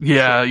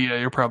 Yeah,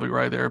 you're probably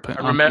right there.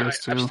 I remember.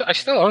 I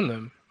still own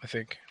them, I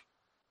think.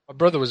 My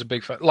brother was a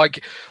big fan.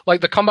 Like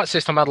the combat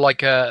system had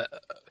like a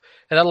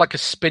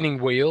spinning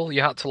wheel.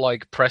 You had to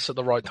like press at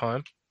the right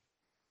time.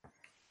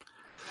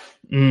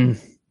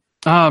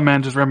 Oh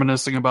man, just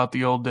reminiscing about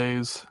the old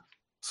days.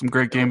 Some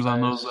great games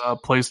on those Street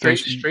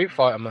PlayStation. Street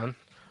Fighter, man.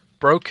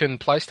 Broken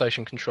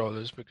PlayStation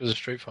controllers because of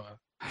Street Fighter.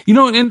 You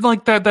know, and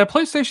like that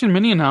PlayStation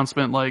Mini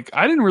announcement, like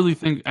I didn't really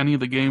think any of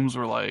the games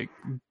were like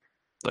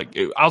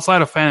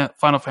outside of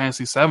Final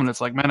Fantasy VII. It's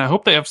like, man, I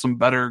hope they have some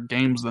better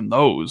games than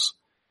those.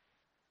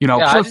 You know,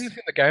 Yeah, plus, I didn't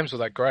think the games were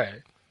that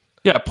great.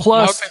 yeah,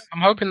 plus,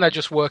 I'm hoping they're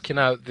just working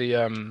out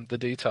the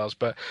details,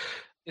 but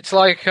it's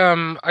like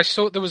I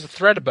saw there was a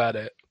thread about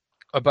it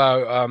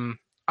about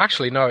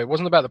actually no, it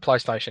wasn't about the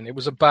PlayStation. It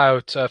was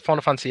about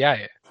Final Fantasy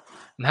VIII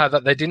and how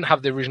that they didn't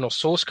have the original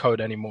source code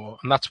anymore,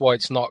 and that's why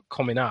it's not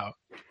coming out.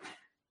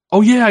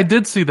 oh yeah, I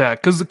did see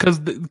that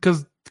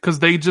because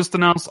they just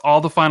announced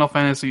all the Final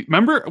Fantasy.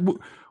 Remember,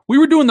 we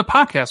were doing the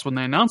podcast when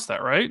they announced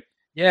that, right?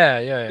 Yeah.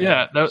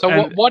 Yeah.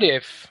 So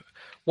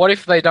what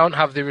if they don't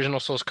have the original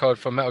source code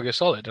for Metal Gear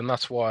Solid, and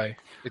that's why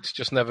it's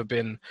just never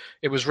been?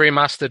 It was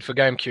remastered for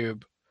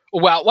GameCube.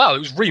 Well, it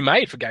was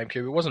remade for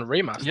GameCube. It wasn't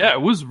remastered. Yeah,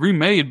 it was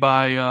remade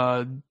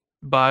by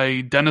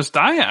Dennis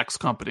Diak's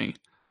company.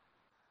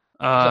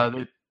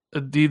 They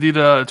did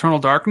Eternal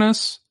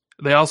Darkness.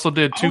 They also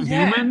did Two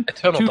Human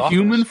for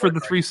the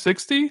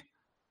 360.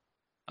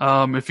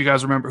 If you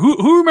guys remember,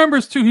 who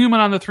remembers Two Human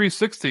on the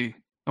 360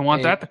 and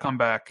want that to come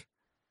back?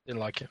 Didn't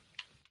like it.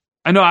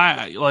 I know.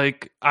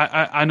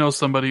 I know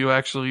somebody who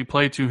actually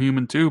played Two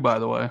Human 2, by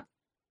the way.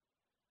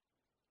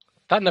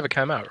 That never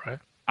came out, right?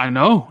 I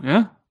know,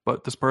 yeah,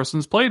 but this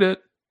person's played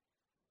it.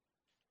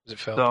 Was it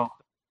Phil? So,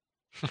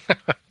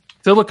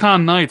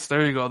 Silicon Knights.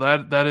 There you go.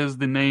 That is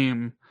the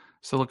name.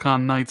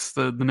 Silicon Knights,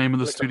 the name of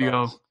the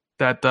studio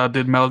that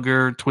did Metal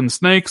Gear Twin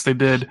Snakes. They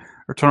did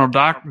Eternal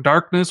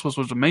Darkness, which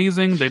was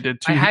amazing. They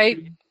did two. I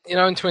hate,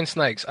 in Twin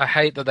Snakes, I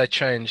hate that they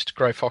changed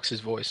Grey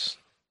Fox's voice.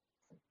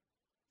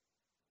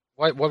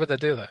 Why would they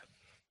do that?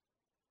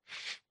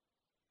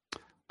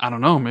 I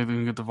don't know. Maybe we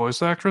can get the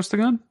voice actress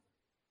again.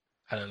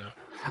 I don't know.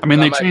 I mean,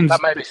 that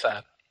might be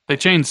sad. They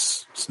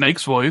changed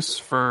Snake's voice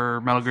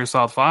for Metal Gear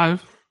Solid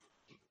 5.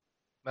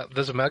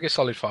 There's a Metal Gear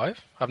Solid 5?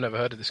 I've never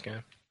heard of this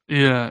game.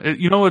 Yeah.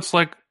 It's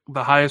like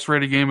the highest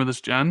rated game of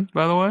this gen,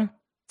 by the way.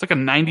 It's like a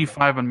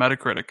 95 on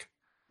Metacritic.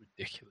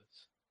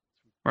 Ridiculous.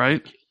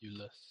 Right?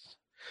 Ridiculous.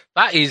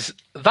 That is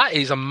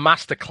a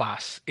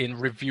masterclass in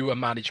reviewer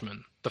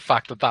management. The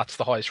fact that that's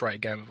the highest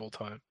rated game of all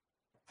time.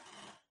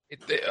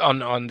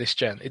 On this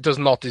gen. It does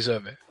not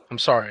deserve it. I'm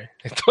sorry.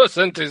 It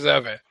doesn't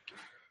deserve it.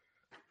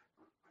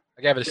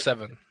 I gave it a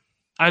 7.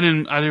 I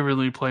didn't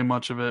really play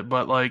much of it,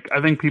 but like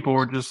I think people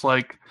were just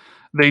like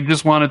they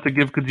just wanted to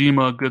give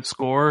Kojima a good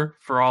score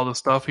for all the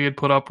stuff he had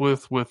put up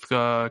with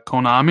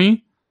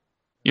Konami.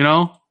 You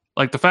know?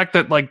 Like the fact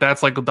that like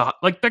that's like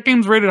that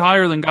game's rated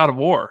higher than God of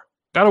War.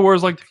 God of War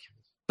is like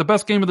the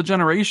best game of the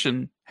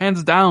generation,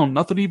 hands down.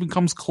 Nothing even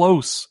comes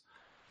close.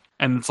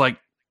 And it's like,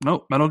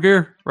 nope, Metal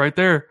Gear right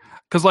there.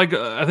 Because like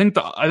I think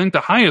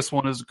the highest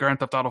one is Grand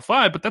Theft Auto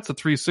 5, but that's a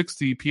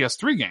 360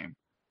 PS3 game,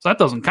 so that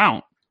doesn't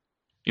count.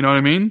 You know what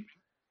I mean?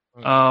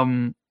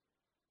 I'm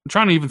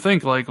trying to even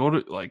think like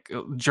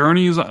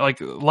Journeys. Like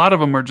a lot of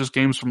them are just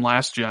games from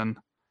last gen.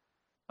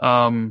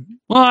 Well,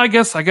 I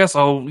guess.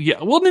 Oh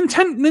yeah. Well,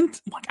 Nintendo.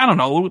 Like I don't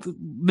know.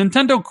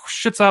 Nintendo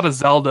shits out a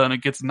Zelda and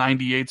it gets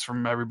 98s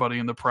from everybody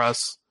in the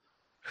press.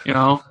 You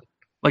know.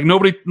 Like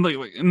nobody,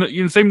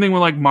 same thing with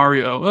like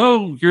Mario.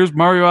 Oh, here's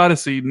Mario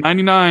Odyssey,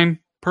 99,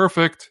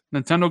 perfect.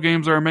 Nintendo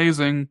games are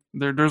amazing.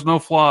 There's no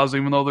flaws,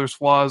 even though there's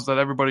flaws that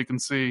everybody can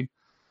see.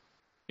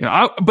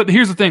 But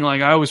here's the thing: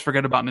 like I always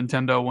forget about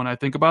Nintendo when I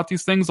think about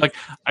these things. Like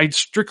I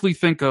strictly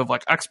think of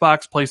like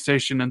Xbox,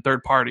 PlayStation, and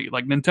third party.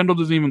 Like Nintendo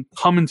doesn't even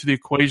come into the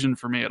equation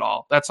for me at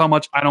all. That's how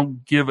much I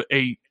don't give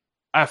a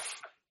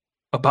f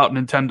about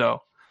Nintendo.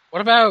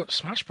 What about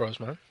Smash Bros,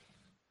 man?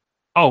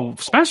 Oh,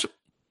 Smash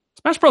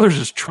Brothers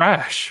is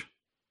trash.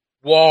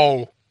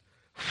 Whoa.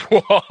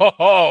 And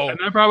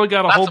I probably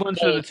got a whole bunch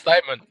of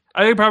statement.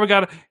 I probably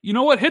got you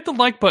know what? Hit the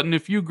like button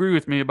if you agree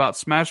with me about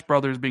Smash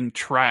Brothers being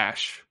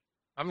trash.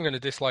 I'm going to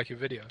dislike your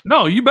video.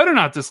 No, you better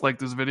not dislike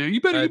this video. You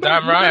better.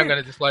 Damn right, I'm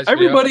going to dislike this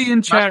everybody video.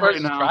 In chat right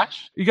now.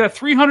 Trash? You got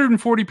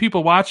 340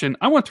 people watching.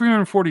 I want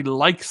 340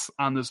 likes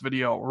on this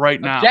video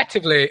right now.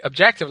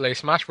 Objectively,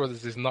 Smash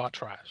Brothers is not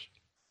trash.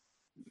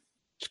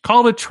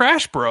 Call it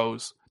Trash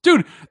Bros.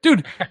 Dude,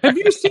 have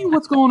you seen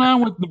what's going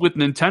on with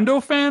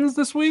Nintendo fans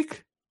this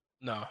week?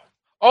 No.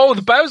 Oh,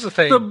 the Bowser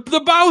thing.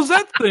 The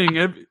Bowsette thing.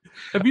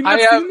 Have you not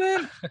seen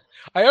that?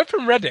 I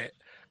opened Reddit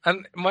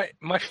and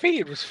my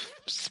feed was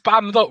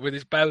spammed up with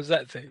this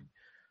Bowsette thing.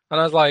 And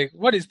I was like,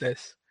 what is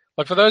this?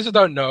 Like, for those who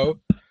don't know,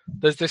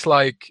 there's this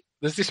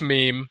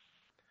meme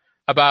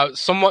about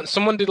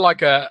someone did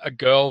like a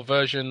girl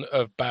version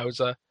of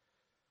Bowser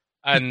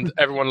and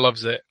everyone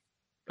loves it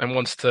and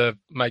wants to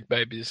make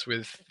babies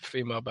with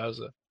female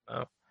Bowser.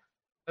 Oh.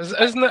 Has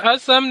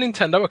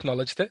Nintendo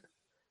acknowledged it?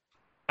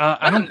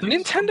 I don't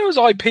think Nintendo's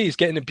IP is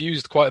getting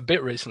abused quite a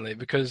bit recently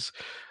because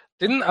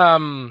didn't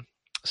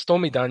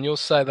Stormy Daniels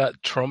say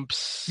that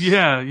Trump's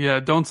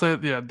don't say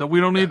it. Yeah,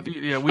 we don't need.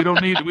 Yeah, we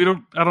don't need. I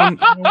don't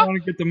want to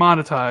get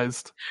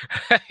demonetized.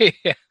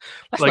 Yeah,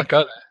 let's not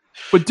go there.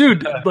 But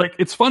dude, like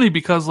it's funny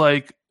because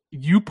like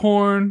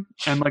YouPorn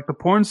and like the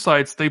porn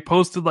sites, they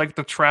posted like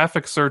the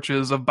traffic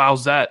searches of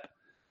Bowsette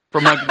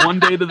from like one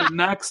day to the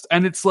next,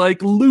 and it's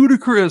like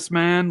ludicrous,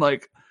 man.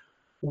 Like,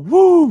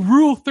 woo,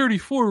 Rule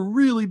 34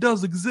 really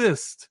does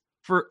exist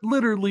for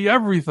literally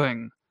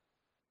everything.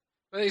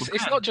 But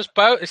it's not just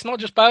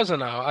Bowser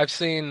now.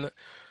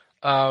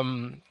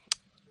 Um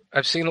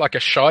I've seen like a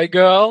shy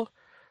girl,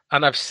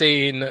 and I've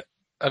seen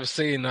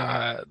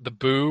the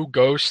Boo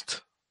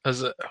Ghost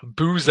as a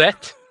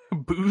Boozette.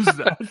 Booze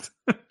that.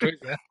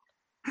 Boozette.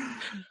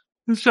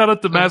 Shout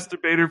out to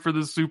Masturbator for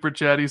the super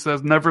chat. He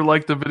says, never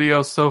liked the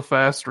video so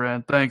fast,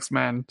 Rand. Thanks,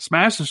 man.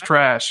 Smash is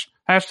trash.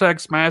 Hashtag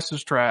Smash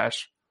is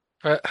trash.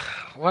 But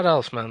what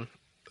else, man?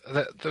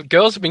 The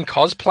girls have been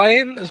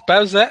cosplaying as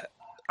Bowsette.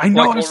 I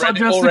know, Like, I saw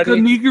Jessica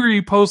already?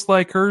 Nigri post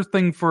like her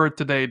thing for it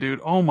today, dude.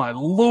 Oh my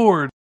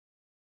lord.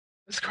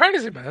 It's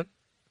crazy, man.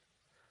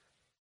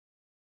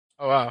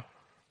 Oh wow.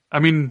 I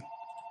mean,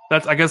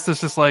 I guess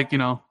that's just like,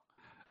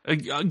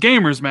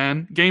 gamers,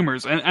 man.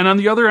 Gamers. And on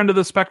the other end of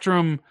the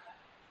spectrum,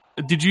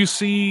 did you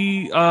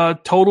see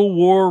Total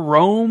War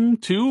Rome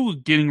 2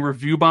 getting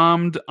review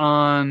bombed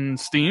on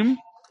Steam?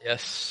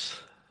 Yes.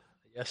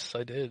 Yes,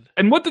 I did.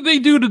 And what did they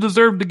do to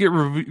deserve to get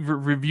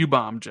review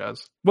bombed,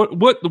 Jez?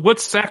 What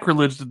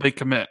sacrilege did they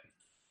commit?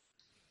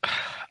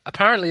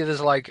 Apparently,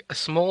 there's like a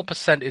small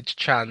percentage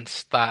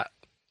chance that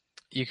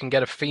you can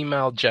get a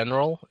female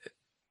general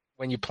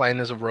when you're playing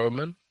as a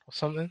Roman or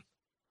something.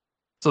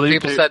 So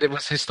People said it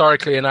was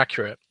historically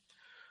inaccurate.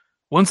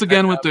 Once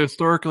again, with the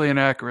historically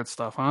inaccurate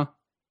stuff, huh?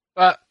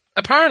 But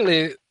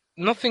apparently,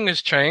 nothing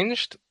has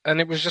changed,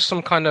 and it was just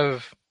some kind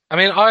of. I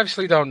mean, I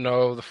obviously don't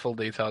know the full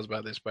details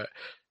about this, but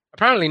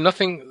apparently,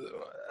 nothing.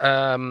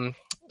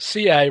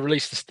 CA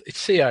released. It's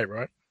CA,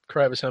 right?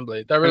 Creative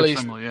Assembly. They released.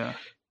 Assembly, yeah.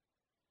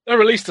 They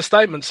released a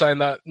statement saying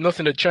that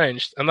nothing had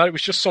changed, and that it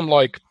was just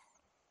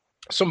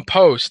some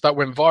post that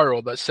went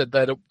viral that said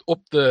they'd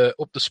up the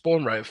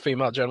spawn rate of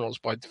female generals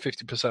by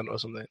 50% or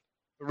something.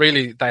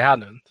 Really, they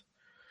hadn't.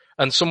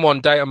 And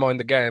someone data mined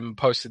the game and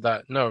posted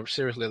that no,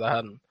 seriously, they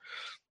hadn't.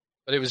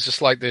 But it was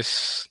just like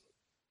this,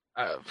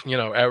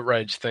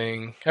 outrage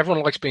thing.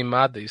 Everyone likes being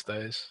mad these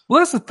days.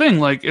 Well, that's the thing.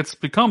 Like, it's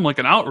become like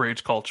an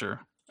outrage culture.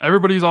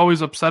 Everybody's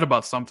always upset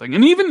about something,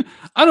 and even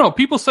I don't know.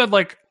 People said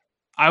like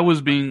I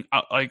was being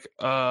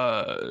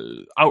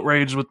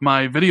outraged with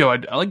my video.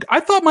 I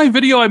thought my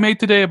video I made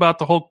today about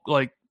the whole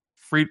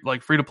free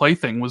to play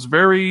thing was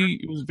very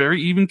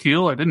even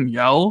keel. I didn't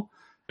yell.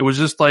 It was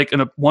just like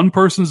one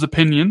person's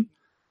opinion,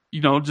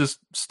 just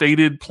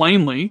stated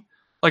plainly.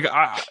 Like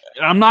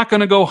I'm not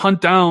gonna go hunt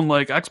down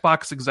like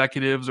Xbox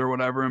executives or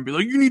whatever and be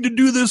like, you need to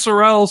do this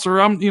or else, or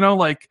I'm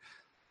like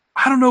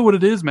I don't know what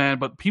it is, man.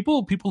 But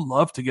people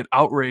love to get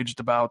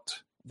outraged about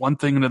one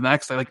thing to the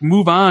next. They like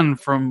move on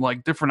from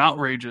like different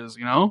outrages,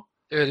 Dude,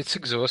 it's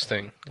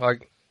exhausting.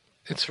 Like,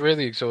 it's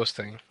really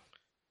exhausting.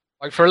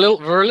 Like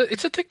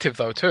it's addictive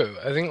though too.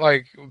 I think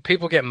like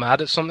people get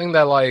mad at something.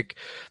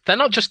 They're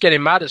not just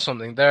getting mad at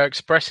something. They're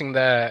expressing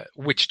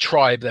which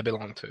tribe they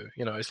belong to.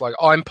 It's like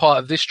I'm part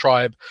of this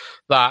tribe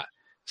that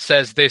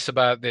says this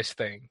about this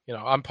thing.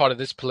 I'm part of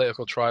this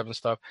political tribe and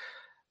stuff.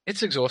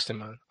 It's exhausting,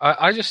 man.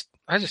 I just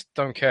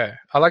don't care.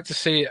 I like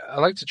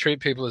to treat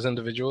people as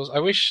individuals. I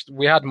wish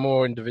we had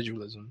more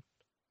individualism.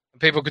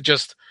 People could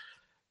just,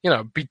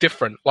 be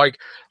different. Like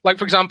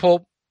for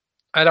example,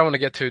 I don't want to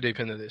get too deep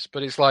into this,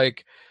 but it's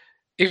like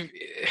if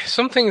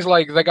some things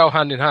like they go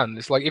hand in hand.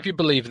 It's like if you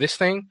believe this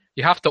thing,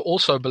 you have to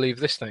also believe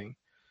this thing.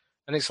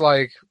 And it's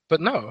like,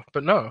 but no.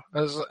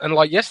 And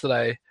like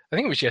yesterday, I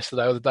think it was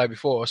yesterday or the day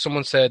before,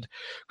 someone said,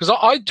 because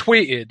I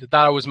tweeted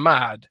that I was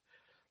mad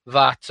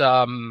that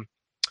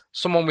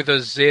someone with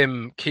a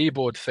Zim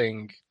keyboard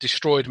thing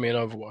destroyed me in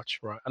Overwatch,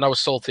 right? And I was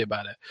salty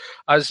about it.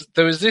 As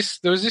there was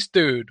this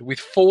dude with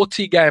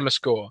 40 gamer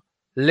score,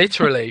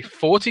 literally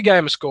 40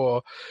 gamer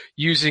score,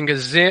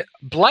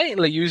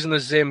 blatantly using a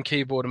Zim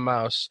keyboard and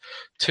mouse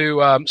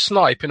to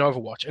snipe in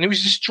Overwatch, and he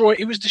was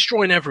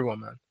destroying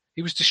everyone, man.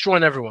 He was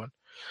destroying everyone,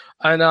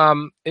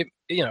 and it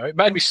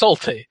made me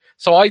salty.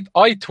 So I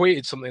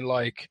tweeted something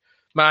like,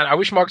 man, I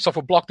wish Microsoft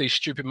would block these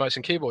stupid mouse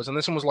and keyboards. And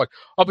then someone was like,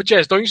 oh, but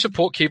Jez, don't you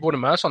support keyboard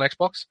and mouse on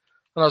Xbox?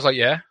 And I was like,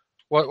 yeah.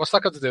 What's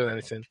that got to do with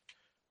anything?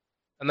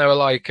 And they were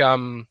like,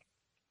 and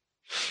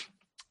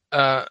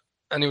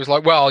he was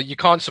like, well, you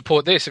can't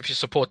support this if you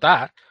support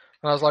that.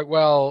 And I was like,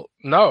 well,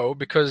 no,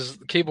 because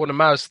keyboard and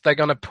mouse, they're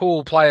going to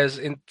pool players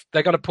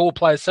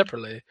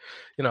separately,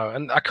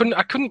 and I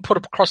couldn't put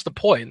across the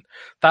point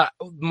that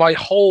my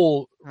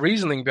whole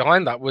reasoning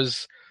behind that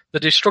was the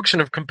destruction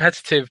of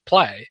competitive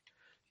play,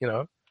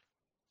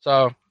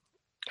 So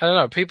I don't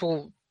know.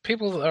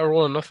 People are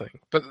all or nothing,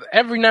 but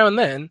every now and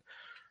then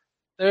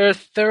there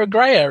are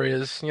grey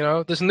areas.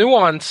 There's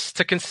nuance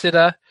to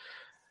consider.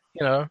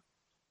 You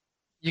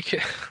can.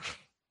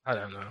 I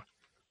don't know.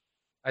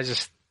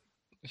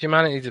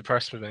 Humanity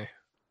depressed with me.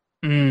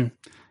 I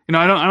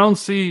don't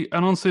see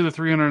the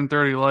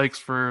 330 likes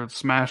for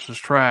Smash is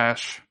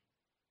trash.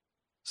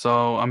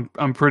 So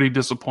I'm pretty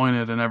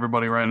disappointed in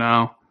everybody right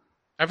now.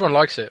 Everyone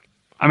likes it.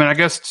 I mean, I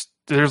guess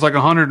there's like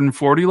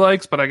 140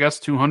 likes, but I guess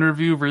 200 of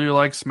you really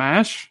like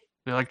Smash.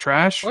 They like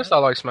trash. What's that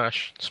like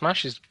Smash?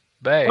 Smash is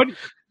bae. What?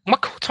 My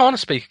Cortana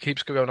speaker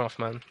keeps going off,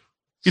 man.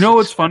 You know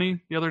what's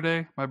funny? The other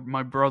day,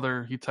 my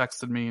brother, he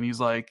texted me and he's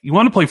like, "You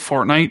want to play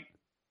Fortnite?"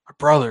 My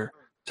brother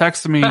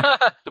texted me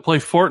to play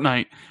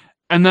Fortnite,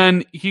 and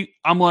then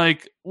I'm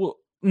like, "Well,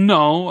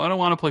 no, I don't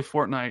want to play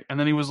Fortnite." And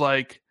then he was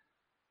like,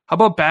 "How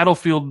about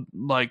Battlefield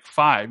like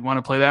 5? You want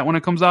to play that when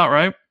it comes out,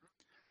 right?"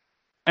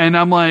 And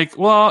I'm like,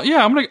 "Well,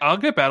 yeah, I'll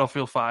get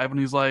Battlefield 5." And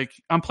he's like,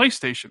 "On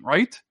PlayStation,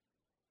 right?"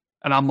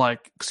 And I'm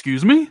like,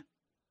 "Excuse me?"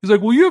 He's like,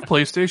 "Well, you have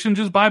PlayStation,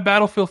 just buy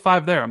Battlefield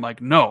 5 there." I'm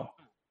like, "No.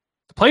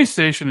 The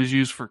PlayStation is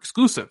used for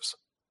exclusives.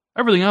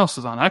 Everything else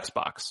is on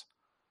Xbox."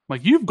 I'm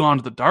like, "You've gone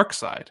to the dark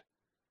side."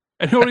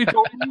 And you know what he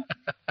told me?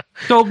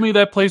 He told me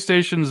that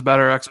PlayStation is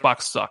better,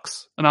 Xbox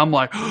sucks. And I'm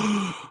like,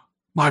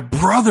 my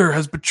brother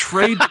has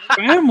betrayed the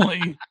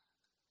family.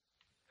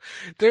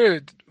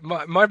 Dude,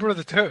 my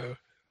brother too.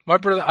 My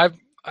brother,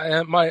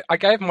 I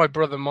gave my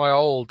brother my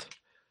old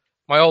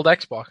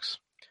Xbox,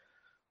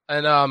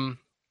 and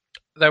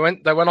they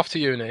went off to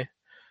uni,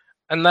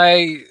 and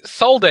they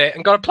sold it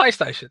and got a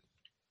PlayStation.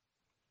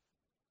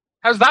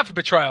 How's that for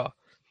betrayal?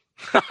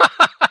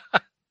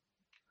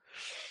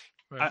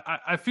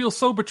 I feel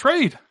so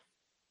betrayed.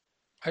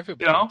 I feel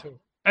betrayed too.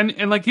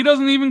 And like he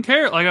doesn't even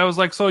care. Like I was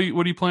like, "So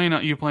what are you playing?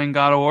 Are you playing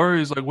God of War?"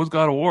 He's like, "What's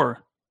God of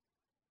War?"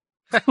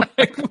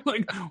 like,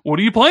 what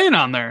are you playing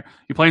on there?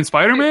 You playing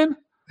Spider-Man?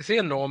 Is he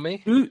a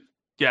normie? Dude,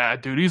 yeah,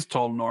 dude, he's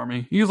total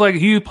normie. He's like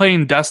he's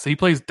playing Destiny. He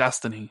plays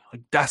Destiny,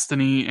 like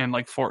Destiny and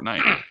like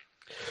Fortnite.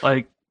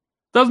 Like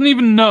doesn't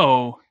even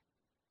know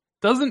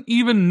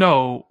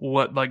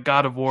what like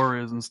God of War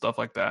is and stuff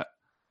like that.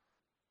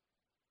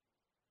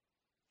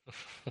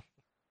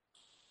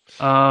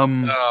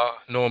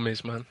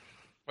 Normies, man.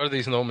 What are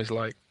these normies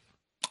like?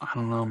 I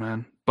don't know,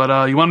 man.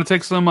 But you want to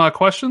take some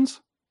questions?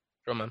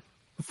 Sure, man.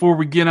 Before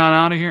we get on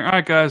out of here. All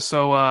right, guys.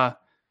 So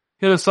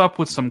hit us up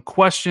with some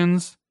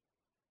questions.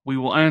 We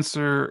will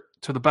answer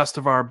to the best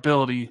of our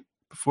ability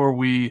before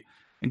we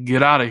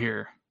get out of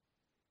here.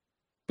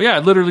 But yeah, I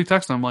literally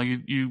texted him like,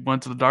 "You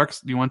went to the dark.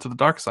 You went to the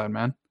dark side,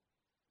 man."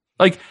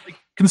 Like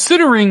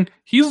considering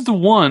he's the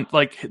one.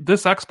 Like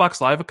this Xbox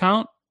Live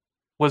account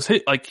was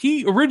hit. Like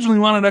he originally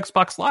wanted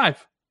Xbox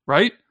Live,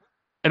 right?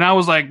 And I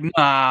was like,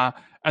 nah.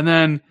 And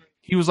then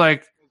he was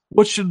like,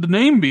 "What should the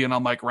name be?" And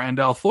I'm like,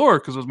 Randall Thor,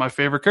 because it was my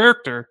favorite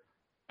character.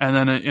 And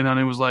then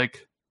it was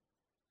like,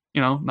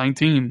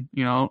 19,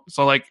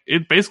 So like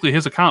it basically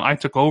his account I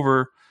took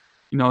over,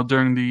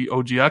 during the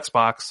OG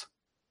Xbox.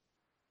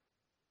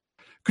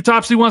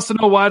 Kratopsy wants to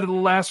know, why did the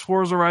last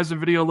Forza Horizon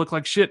video look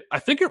like shit? I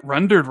think it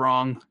rendered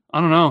wrong.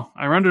 I don't know.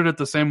 I rendered it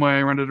the same way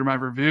I rendered in my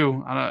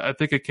review. I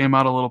think it came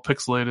out a little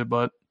pixelated,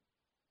 but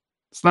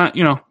it's not,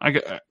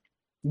 I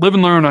live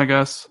and learn, I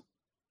guess.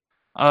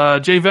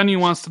 Jay Venue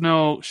wants to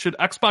know, should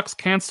Xbox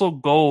cancel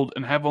Gold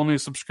and have only a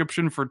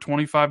subscription for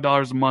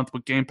 $25 a month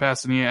with Game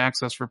Pass and EA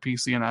Access for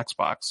PC and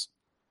Xbox?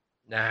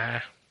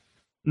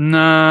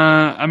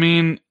 Nah. I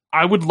mean,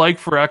 I would like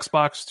for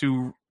Xbox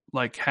to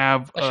like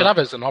have. I should have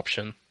it as an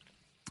option.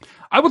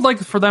 I would like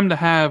for them to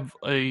have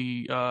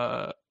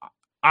a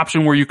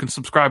option where you can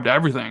subscribe to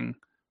everything.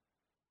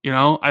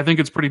 I think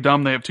it's pretty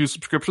dumb they have two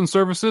subscription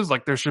services.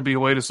 Like there should be a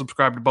way to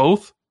subscribe to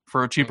both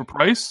for a cheaper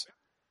price.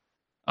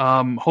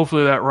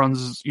 Hopefully that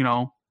runs,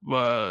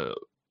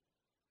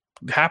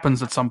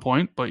 happens at some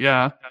point. But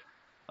yeah,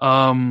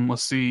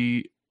 let's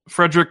see.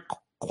 Frederick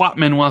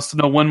Quatman wants to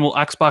know, when will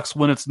Xbox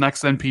win its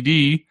next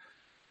NPD?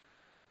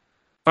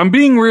 If I'm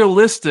being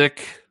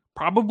realistic,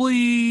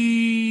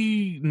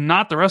 probably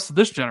not the rest of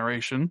this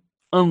generation,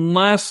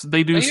 unless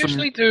they do. They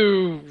usually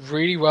do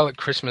really well at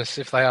Christmas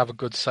if they have a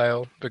good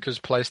sale, because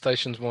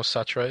PlayStation's more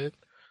saturated.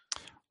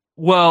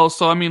 Well,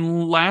 so I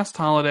mean, last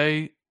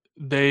holiday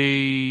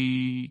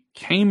they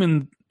came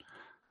in.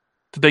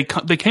 They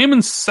came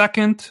in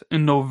second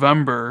in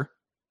November.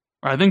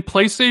 I think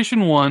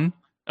PlayStation won,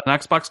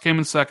 and Xbox came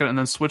in second, and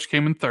then Switch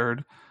came in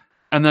third,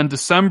 and then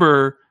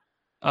December,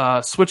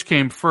 Switch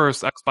came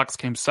first, Xbox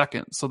came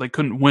second, so they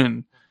couldn't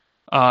win.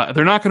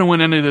 They're not going to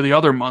win any of the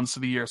other months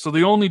of the year. So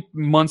the only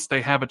months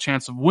they have a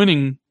chance of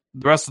winning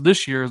the rest of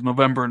this year is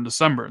November and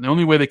December. And the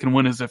only way they can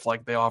win is if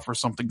like they offer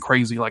something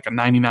crazy like a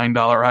 $99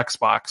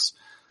 Xbox.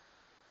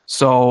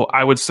 So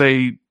I would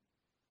say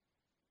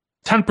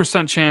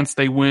 10% chance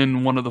they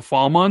win one of the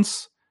fall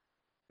months.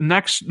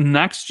 Next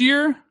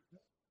year,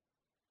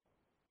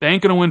 they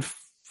ain't going to win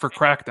for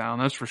Crackdown,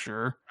 that's for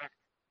sure.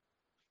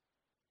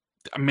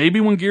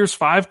 Maybe when Gears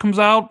 5 comes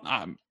out,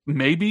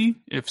 maybe,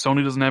 if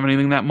Sony doesn't have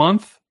anything that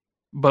month.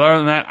 But other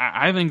than that,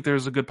 I think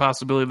there's a good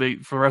possibility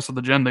for the rest of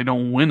the gen they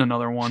don't win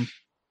another one.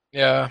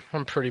 Yeah,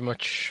 I'm pretty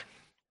much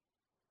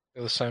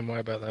feel the same way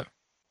about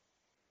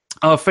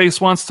that.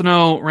 Face wants to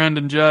know, Rand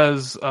and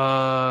Jez,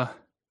 out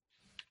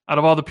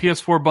of all the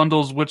PS4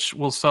 bundles, which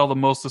will sell the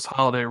most this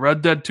holiday?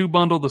 Red Dead 2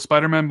 bundle, the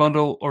Spider-Man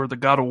bundle, or the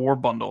God of War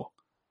bundle?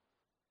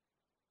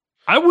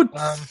 I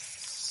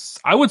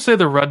would say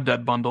the Red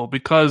Dead bundle,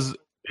 because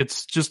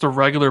it's just a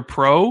regular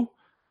pro.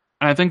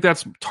 and I think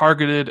that's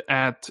targeted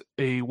at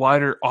a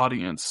wider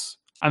audience.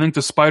 I think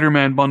the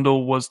Spider-Man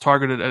bundle was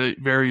targeted at a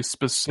very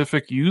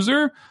specific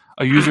user,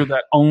 a user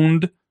that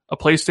owned a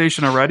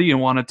PlayStation already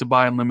and wanted to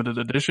buy a limited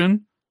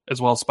edition,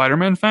 as well as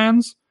Spider-Man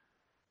fans.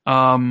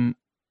 Um,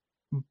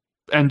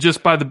 and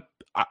just by the,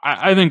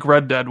 I think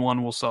Red Dead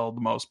one will sell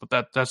the most, but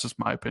that's just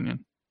my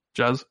opinion.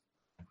 Jez?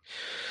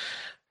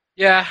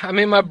 Yeah, I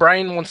mean, my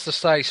brain wants to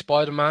say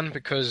Spider-Man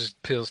because it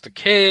appeals to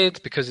kids,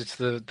 because it's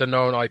the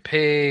known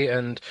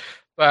IP,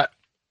 but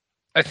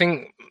I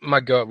think my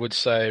gut would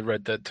say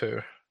Red Dead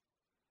 2.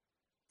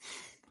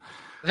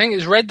 The thing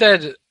is, Red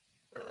Dead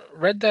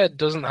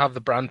doesn't have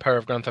the brand power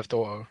of Grand Theft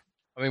Auto.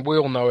 I mean, we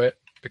all know it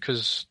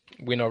because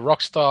we know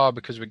Rockstar,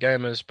 because we're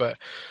gamers, but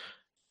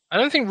I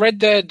don't think Red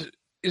Dead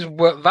is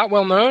that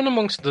well known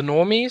amongst the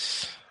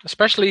normies,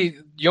 especially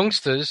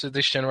youngsters of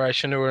this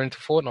generation who are into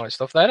Fortnite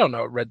stuff. They don't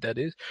know what Red Dead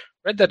is.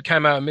 Red Dead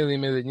came out a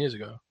million years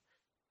ago.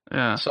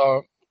 Yeah.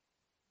 So,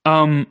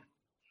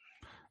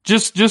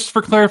 just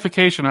for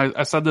clarification,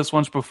 I said this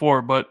once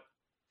before, but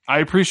I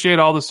appreciate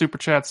all the super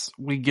chats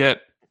we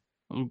get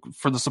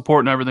for the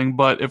support and everything,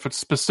 but if it's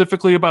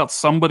specifically about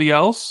somebody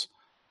else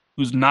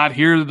who's not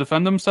here to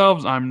defend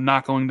themselves, I'm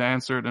not going to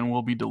answer it and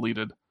will be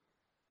deleted.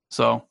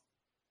 So,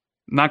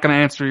 not going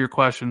to answer your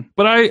question.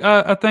 But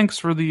I thanks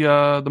for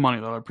the money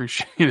though. I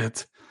appreciate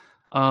it.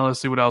 Let's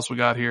see what else we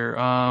got here.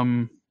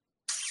 I'm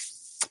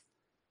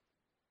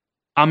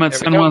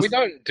at we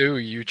don't do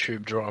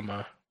YouTube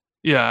drama.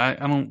 Yeah,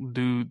 I don't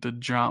do the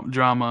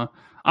drama.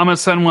 Ahmed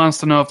Sen wants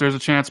to know if there's a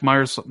chance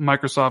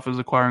Microsoft is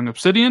acquiring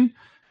Obsidian.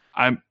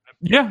 I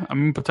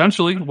mean,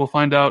 potentially. We'll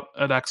find out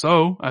at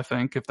XO, I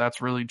think, if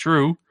that's really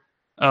true.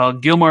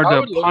 Gilmar I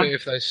would love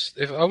it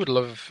if I would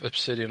love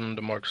Obsidian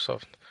under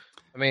Microsoft.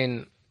 I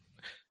mean,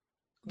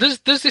 there's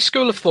this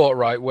school of thought,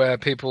 right, where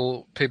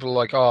people are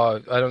like,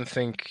 oh, I don't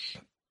think,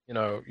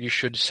 you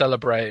should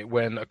celebrate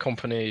when a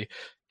company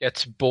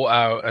gets bought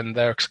out and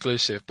they're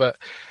exclusive. But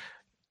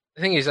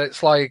the thing is,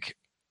 it's like,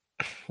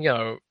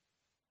 I'd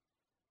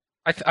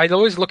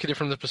always look at it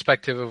from the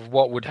perspective of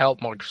what would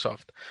help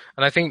Microsoft.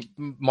 And I think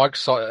if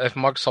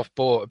Microsoft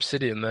bought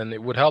Obsidian, then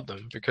it would help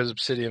them because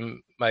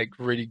Obsidian make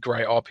really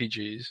great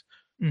RPGs.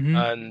 Mm-hmm.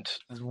 And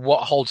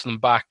what holds them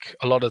back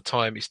a lot of the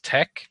time is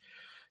tech.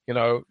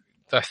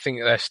 I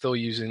think they're still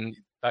using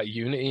that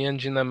Unity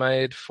engine they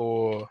made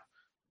for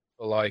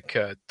like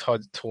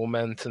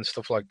Torment and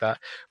stuff like that,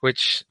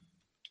 which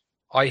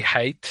I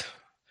hate.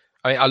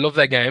 I love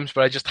their games,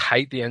 but I just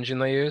hate the engine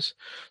they use.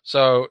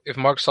 So if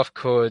Microsoft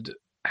could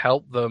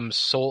help them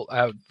sort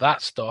out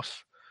that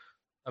stuff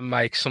and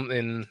make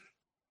something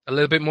a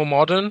little bit more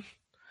modern,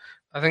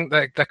 I think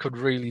that could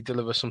really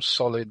deliver some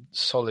solid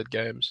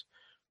games.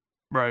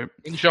 Right.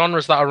 In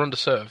genres that are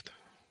underserved.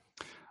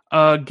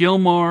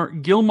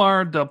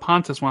 Gilmar de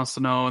Pontes wants to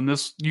know, and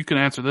this you can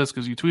answer this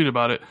because you tweeted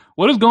about it.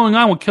 What is going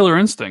on with Killer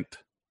Instinct?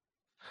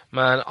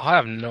 Man, I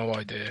have no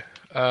idea.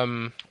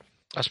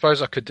 I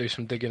suppose I could do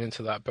some digging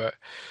into that, but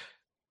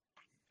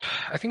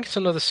I think it's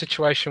another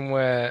situation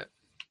where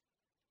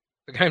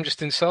the game just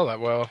didn't sell that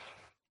well.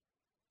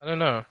 I don't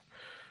know.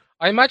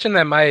 I imagine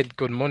they made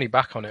good money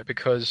back on it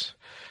because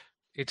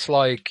it's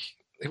like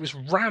it was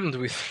rammed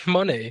with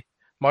money,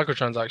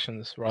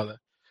 microtransactions rather,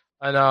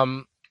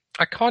 and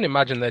I can't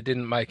imagine they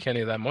didn't make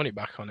any of their money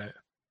back on it.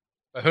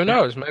 But who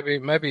knows?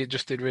 Maybe it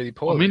just did really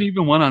poorly. I mean, it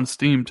even went on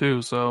Steam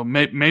too. So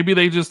maybe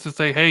they just to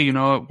say, hey,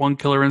 one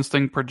Killer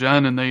Instinct per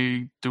gen, and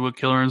they do a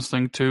Killer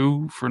Instinct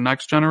 2 for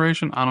next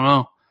generation. I don't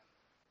know.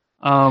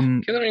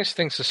 Killer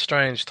Instinct's a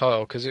strange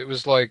title because it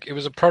was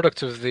a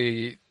product of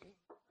the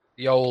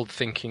old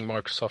thinking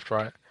Microsoft,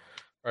 right?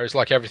 Where it's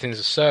like everything's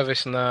a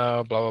service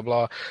now, blah blah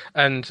blah.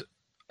 And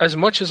as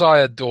much as I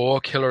adore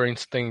Killer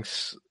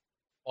Instinct's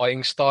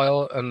fighting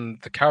style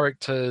and the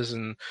characters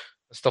and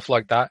stuff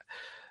like that.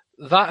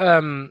 That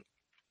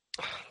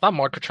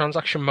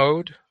microtransaction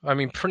mode, I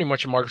mean, pretty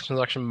much a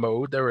microtransaction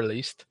mode they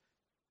released,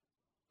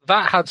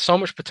 that had so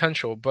much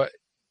potential, but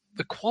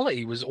the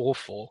quality was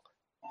awful.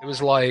 It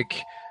was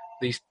like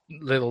these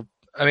little,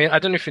 I mean, I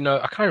don't know if you know,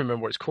 I can't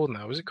remember what it's called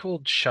now. Was it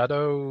called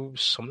Shadow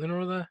something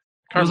or other?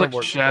 It was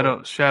like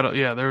Shadow.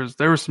 Yeah,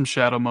 there was some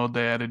Shadow mode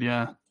they added.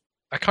 Yeah,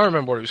 I can't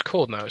remember what it was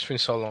called now. It's been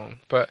so long,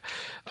 but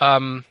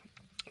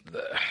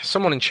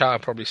someone in chat will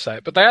probably say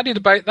it. But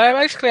they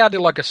basically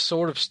added like a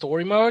sort of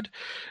story mode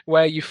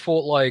where you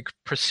fought like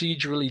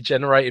procedurally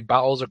generated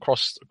battles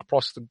across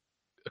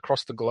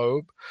the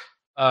globe,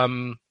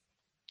 and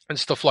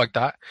stuff like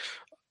that.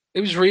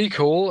 It was really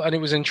cool, and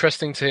it was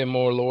interesting to hear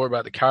more lore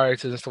about the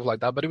characters and stuff like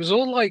that. But it was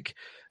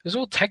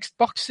all text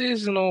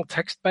boxes and all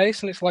text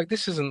based, and it's like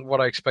this isn't what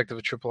I expect of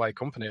a AAA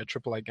company, a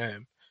AAA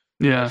game.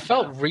 Yeah, it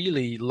felt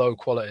really low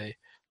quality,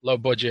 low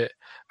budget,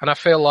 and I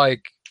feel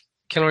like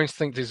Killer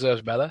Instinct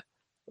deserves better.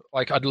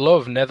 Like I'd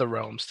love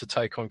NetherRealms to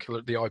take on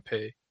the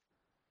IP,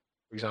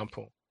 for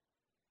example.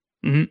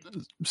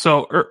 Mm-hmm.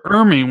 So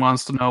Ermi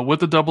wants to know,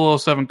 with the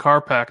 007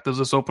 car pack, does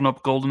this open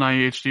up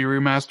GoldenEye HD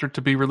Remastered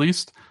to be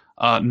released?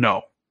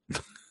 No.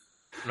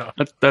 No.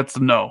 That's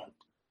no.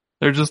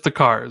 They're just the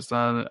cars.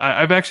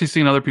 I've actually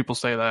seen other people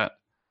say that.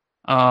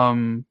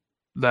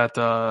 that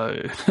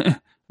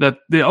that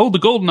the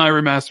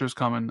GoldenEye remaster is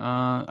coming.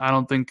 I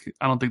don't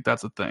think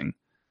that's a thing.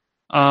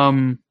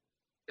 Um,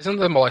 Isn't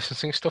the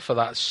licensing stuff for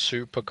that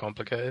super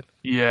complicated?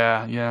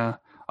 yeah, yeah.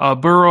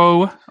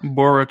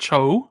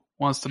 Borocho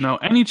wants to know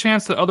any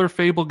chance that other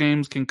Fable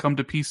games can come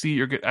to PC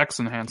or get X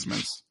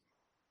enhancements.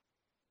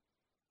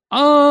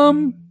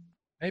 Um,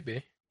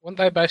 Maybe. Weren't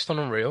they based on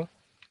Unreal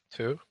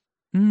too?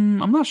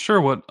 I'm not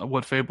sure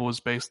what Fable was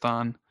based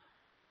on.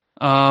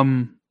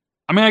 Um,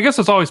 I mean, I guess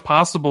it's always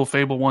possible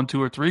Fable 1,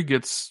 2, or 3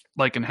 gets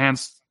like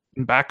enhanced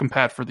and back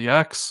compat for the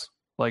X,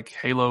 like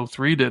Halo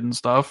 3 did and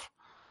stuff.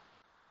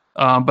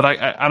 But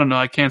I don't know.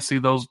 I can't see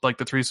those like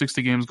the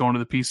 360 games going to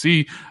the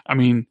PC. I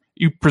mean,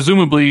 you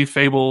presumably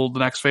the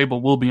next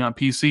Fable will be on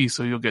PC,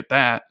 so you'll get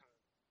that.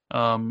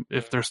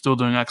 If they're still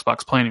doing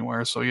Xbox Play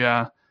Anywhere, so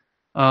yeah.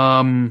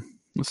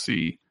 Let's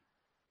see.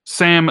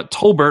 Sam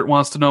Tolbert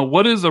wants to know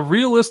what is a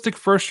realistic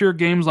first-year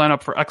games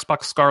lineup for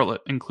Xbox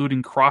Scarlet,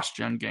 including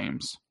cross-gen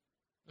games.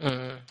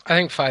 I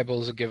think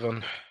Fable's a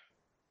given.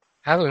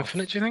 Halo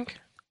Infinite, do you think?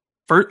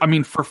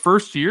 For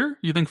first year,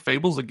 you think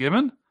Fable's a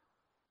given?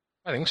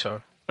 I think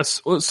so.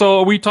 So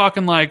are we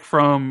talking like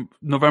from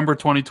November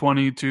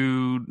 2020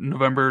 to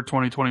November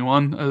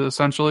 2021,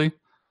 essentially?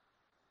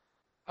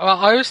 Well,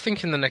 I was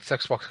thinking the next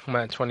Xbox will come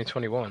out in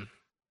 2021. Do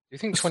you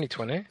think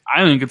 2020?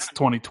 I think it's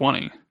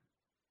 2020.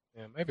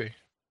 Yeah, maybe.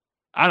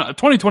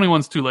 2021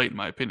 is too late in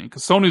my opinion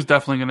because Sony's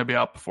definitely going to be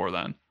out before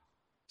then.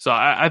 So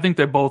I think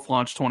they both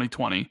launched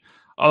 2020.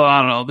 Although I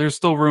don't know, there's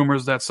still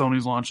rumors that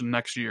Sony's launching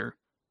next year.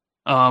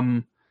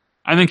 I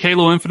think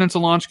Halo Infinite's a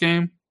launch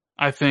game.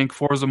 I think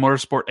Forza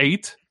Motorsport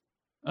 8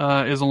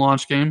 is a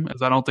launch game,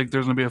 as I don't think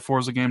there's going to be a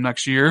Forza game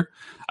next year.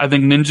 I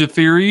think Ninja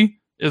Theory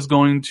is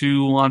going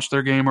to launch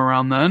their game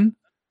around then.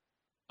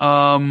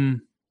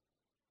 Trying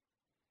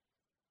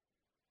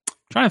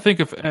to think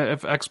if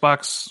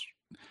Xbox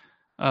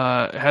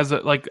has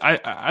it like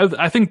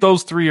I think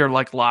those three are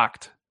like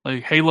locked,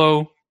 like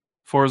Halo,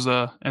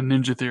 Forza, and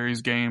Ninja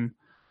Theory's game.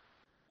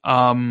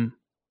 But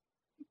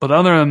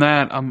other than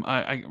that,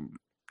 I'm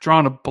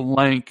drawing a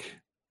blank.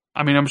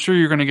 I mean, I'm sure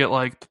you're going to get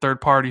like the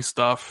third party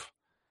stuff,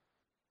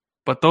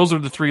 but those are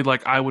the three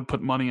like I would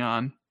put money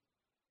on.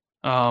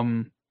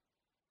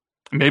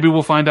 Maybe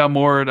we'll find out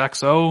more at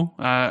XO.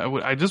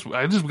 I just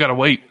got to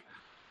wait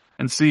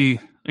and see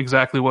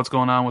exactly what's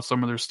going on with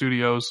some of their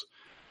studios.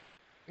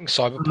 I think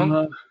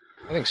Cyberpunk.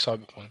 I think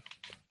Cyberpunk.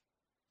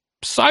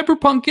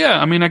 Cyberpunk, yeah.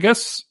 I mean, I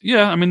guess,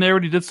 yeah. I mean, they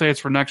already did say it's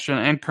for next gen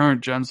and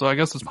current gen, so I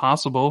guess it's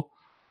possible.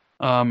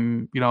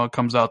 It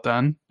comes out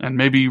then, and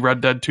maybe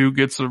Red Dead 2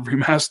 gets a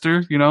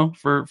remaster,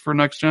 for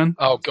next gen.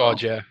 Oh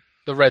God, yeah,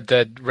 the Red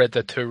Dead 2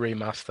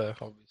 remaster,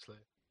 obviously.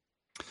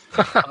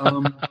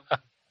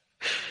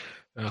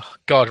 Oh,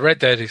 God, Red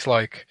Dead is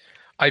like,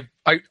 I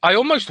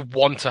almost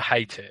want to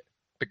hate it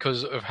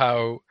because of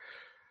how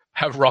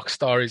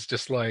Rockstar is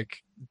just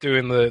like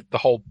doing the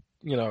whole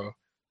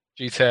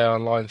GTA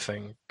Online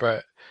thing,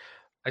 but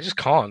I just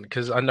can't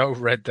because I know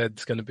Red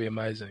Dead's going to be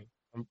amazing.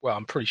 Well,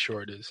 I'm pretty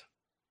sure it is.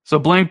 So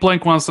Blank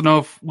Blank wants to know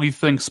if we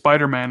think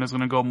Spider-Man is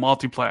going to go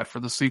multiplat for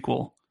the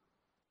sequel.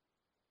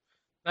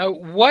 Now,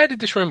 where did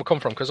this rumor come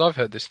from? Because I've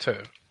heard this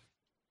too.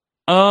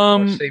 Or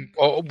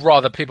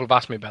rather, people have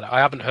asked me about it. I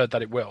haven't heard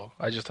that it will.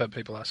 I just heard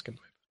people asking me.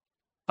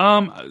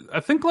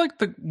 I think like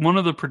one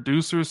of the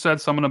producers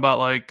said something about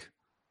like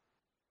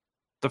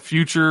the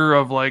future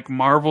of like the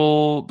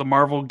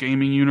Marvel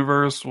gaming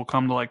universe will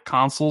come to like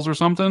consoles or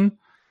something,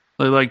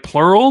 like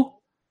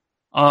plural.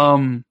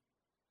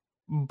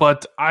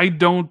 But I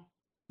don't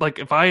like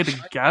if I had to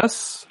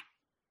guess,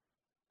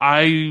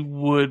 I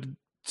would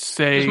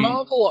say Does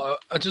Marvel,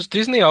 does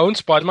Disney own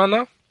Spider-Man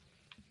now?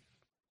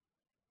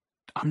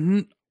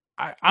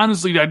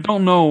 Honestly, I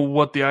don't know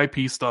what the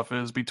IP stuff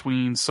is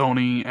between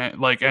Sony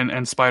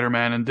and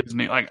Spider-Man and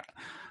Disney. Like,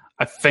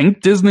 I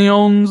think Disney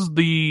owns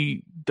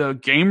the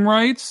game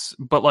rights,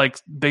 but like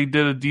they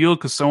did a deal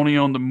because Sony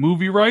owned the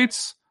movie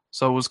rights,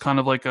 so it was kind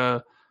of like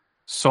a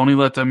Sony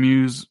let them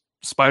use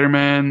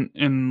Spider-Man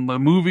in the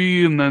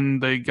movie, and then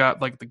they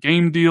got like the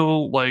game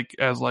deal, like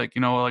as like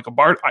like a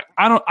bar.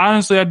 I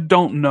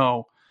don't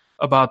know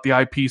about the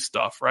IP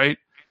stuff, right?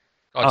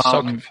 God, it's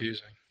so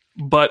confusing.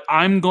 But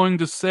I'm going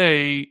to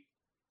say,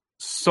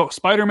 so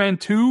Spider-Man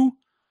 2,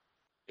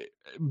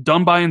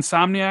 done by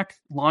Insomniac,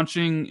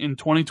 launching in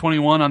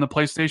 2021 on the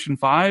PlayStation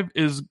 5,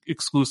 is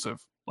exclusive.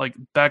 Like,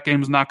 that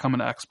game's not coming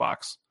to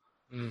Xbox.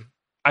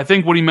 I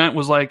think what he meant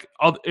was, like,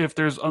 if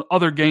there's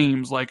other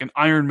games, like an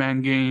Iron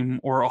Man game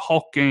or a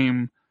Hulk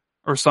game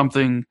or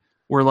something,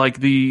 where, like,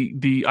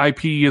 the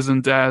IP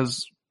isn't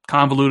as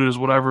convoluted as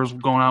whatever's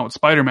going on with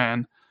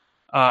Spider-Man,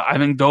 I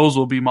think those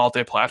will be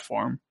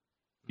multi-platform,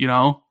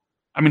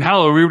 I mean,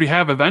 hell, we already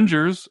have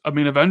Avengers. I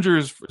mean,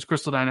 Avengers is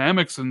Crystal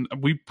Dynamics, and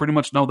we pretty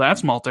much know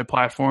that's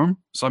multi-platform.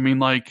 So, I mean,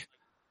 like,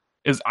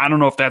 I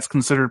don't know if that's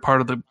considered part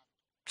of the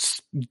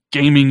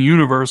gaming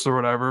universe or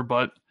whatever,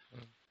 but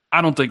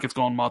I don't think it's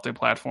going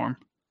multi-platform.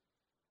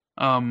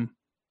 I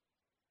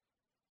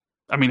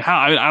mean,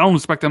 I don't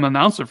expect them to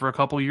announce it for a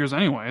couple of years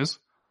anyways,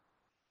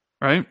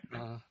 right?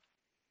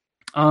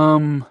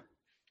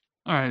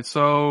 All right,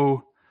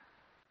 so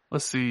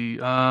let's see.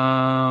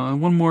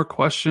 One more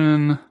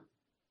question.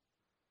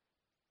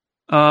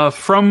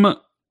 From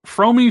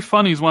Fromy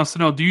Funnies wants to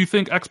know: do you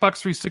think Xbox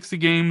 360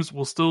 games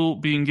will still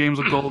be in Games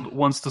with Gold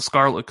once the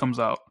Scarlet comes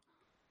out?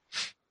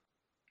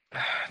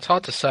 It's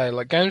hard to say.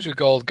 Like Games with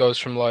Gold goes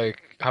from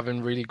like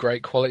having really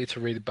great quality to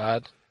really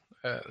bad.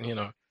 You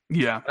know,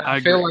 Yeah, I I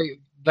feel agree.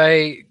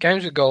 like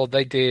Games with Gold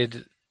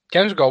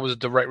was a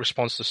direct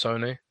response to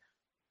Sony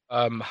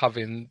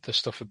having the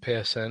stuff with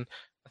PSN.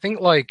 I think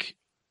like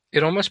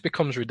it almost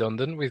becomes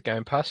redundant with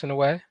Game Pass in a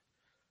way.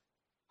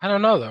 I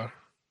don't know though.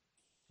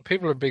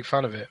 People are a big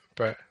fan of it,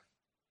 but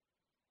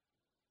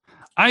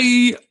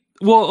I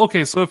well,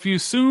 okay. So if you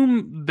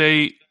assume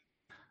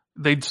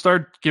they'd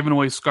start giving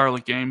away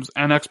Scarlet games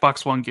and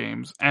Xbox One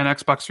games and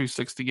Xbox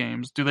 360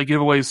 games, do they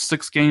give away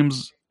 6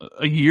 games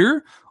a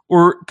year?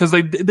 Or because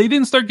they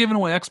didn't start giving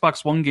away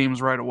Xbox One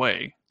games right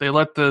away. They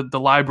let the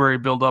library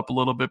build up a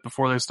little bit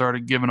before they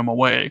started giving them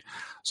away.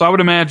 So I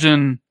would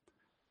imagine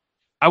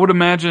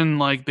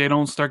like they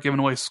don't start giving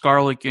away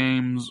Scarlet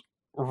games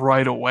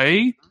right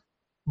away.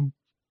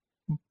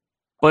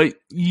 But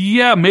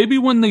yeah, maybe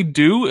when they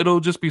do,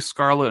 it'll just be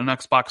Scarlet and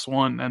Xbox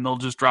One, and they'll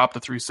just drop the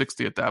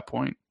 360 at that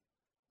point.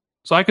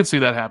 So I could see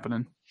that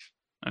happening.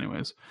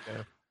 Anyways,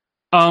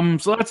 yeah.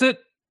 so that's it.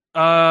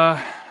 Uh,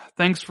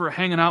 thanks for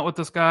hanging out with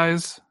us,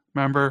 guys.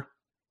 Remember,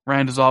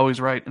 Rand is always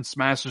right and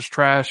Smash is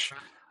trash.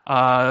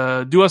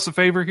 Do us a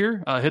favor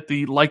here. Hit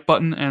the like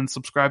button and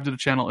subscribe to the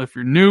channel if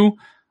you're new.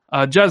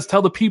 Jez,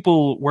 tell the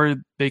people where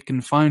they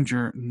can find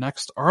your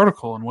next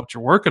article and what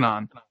you're working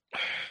on.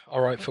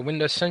 All right, for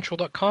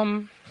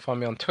WindowsCentral.com, find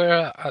me on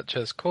Twitter at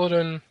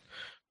JezCorden.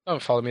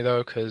 Don't follow me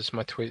though, because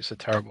my tweets are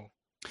terrible.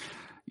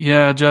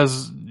 Yeah,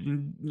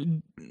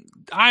 Jez,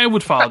 I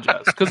would follow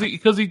Jez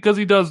because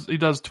he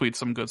does tweet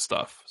some good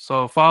stuff.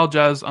 So follow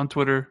Jez on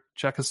Twitter.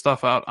 Check his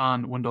stuff out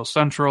on Windows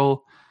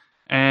Central,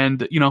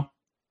 and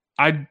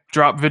I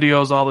drop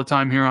videos all the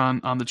time here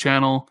on the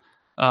channel.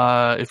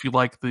 If you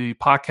like the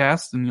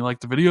podcast and you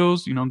like the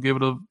videos, give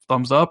it a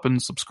thumbs up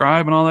and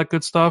subscribe and all that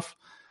good stuff.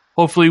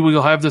 Hopefully,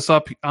 we'll have this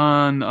up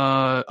on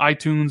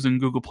iTunes and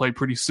Google Play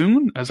pretty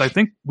soon. As I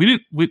think I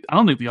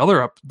don't think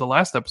the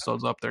last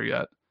episode's up there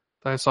yet.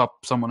 I saw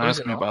someone Oh, is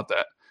ask it me not? about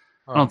that.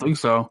 I Oh, don't think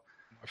so.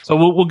 my So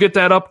fault. we'll get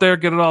that up there,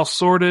 get it all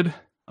sorted.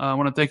 I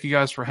want to thank you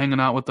guys for hanging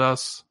out with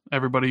us.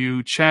 Everybody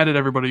who chatted,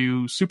 everybody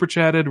who super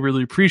chatted,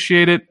 really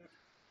appreciate it.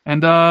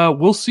 And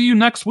we'll see you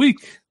next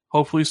week,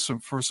 hopefully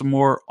for some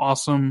more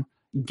awesome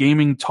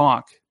gaming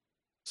talk.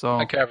 So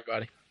Take care,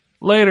 everybody.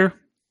 later.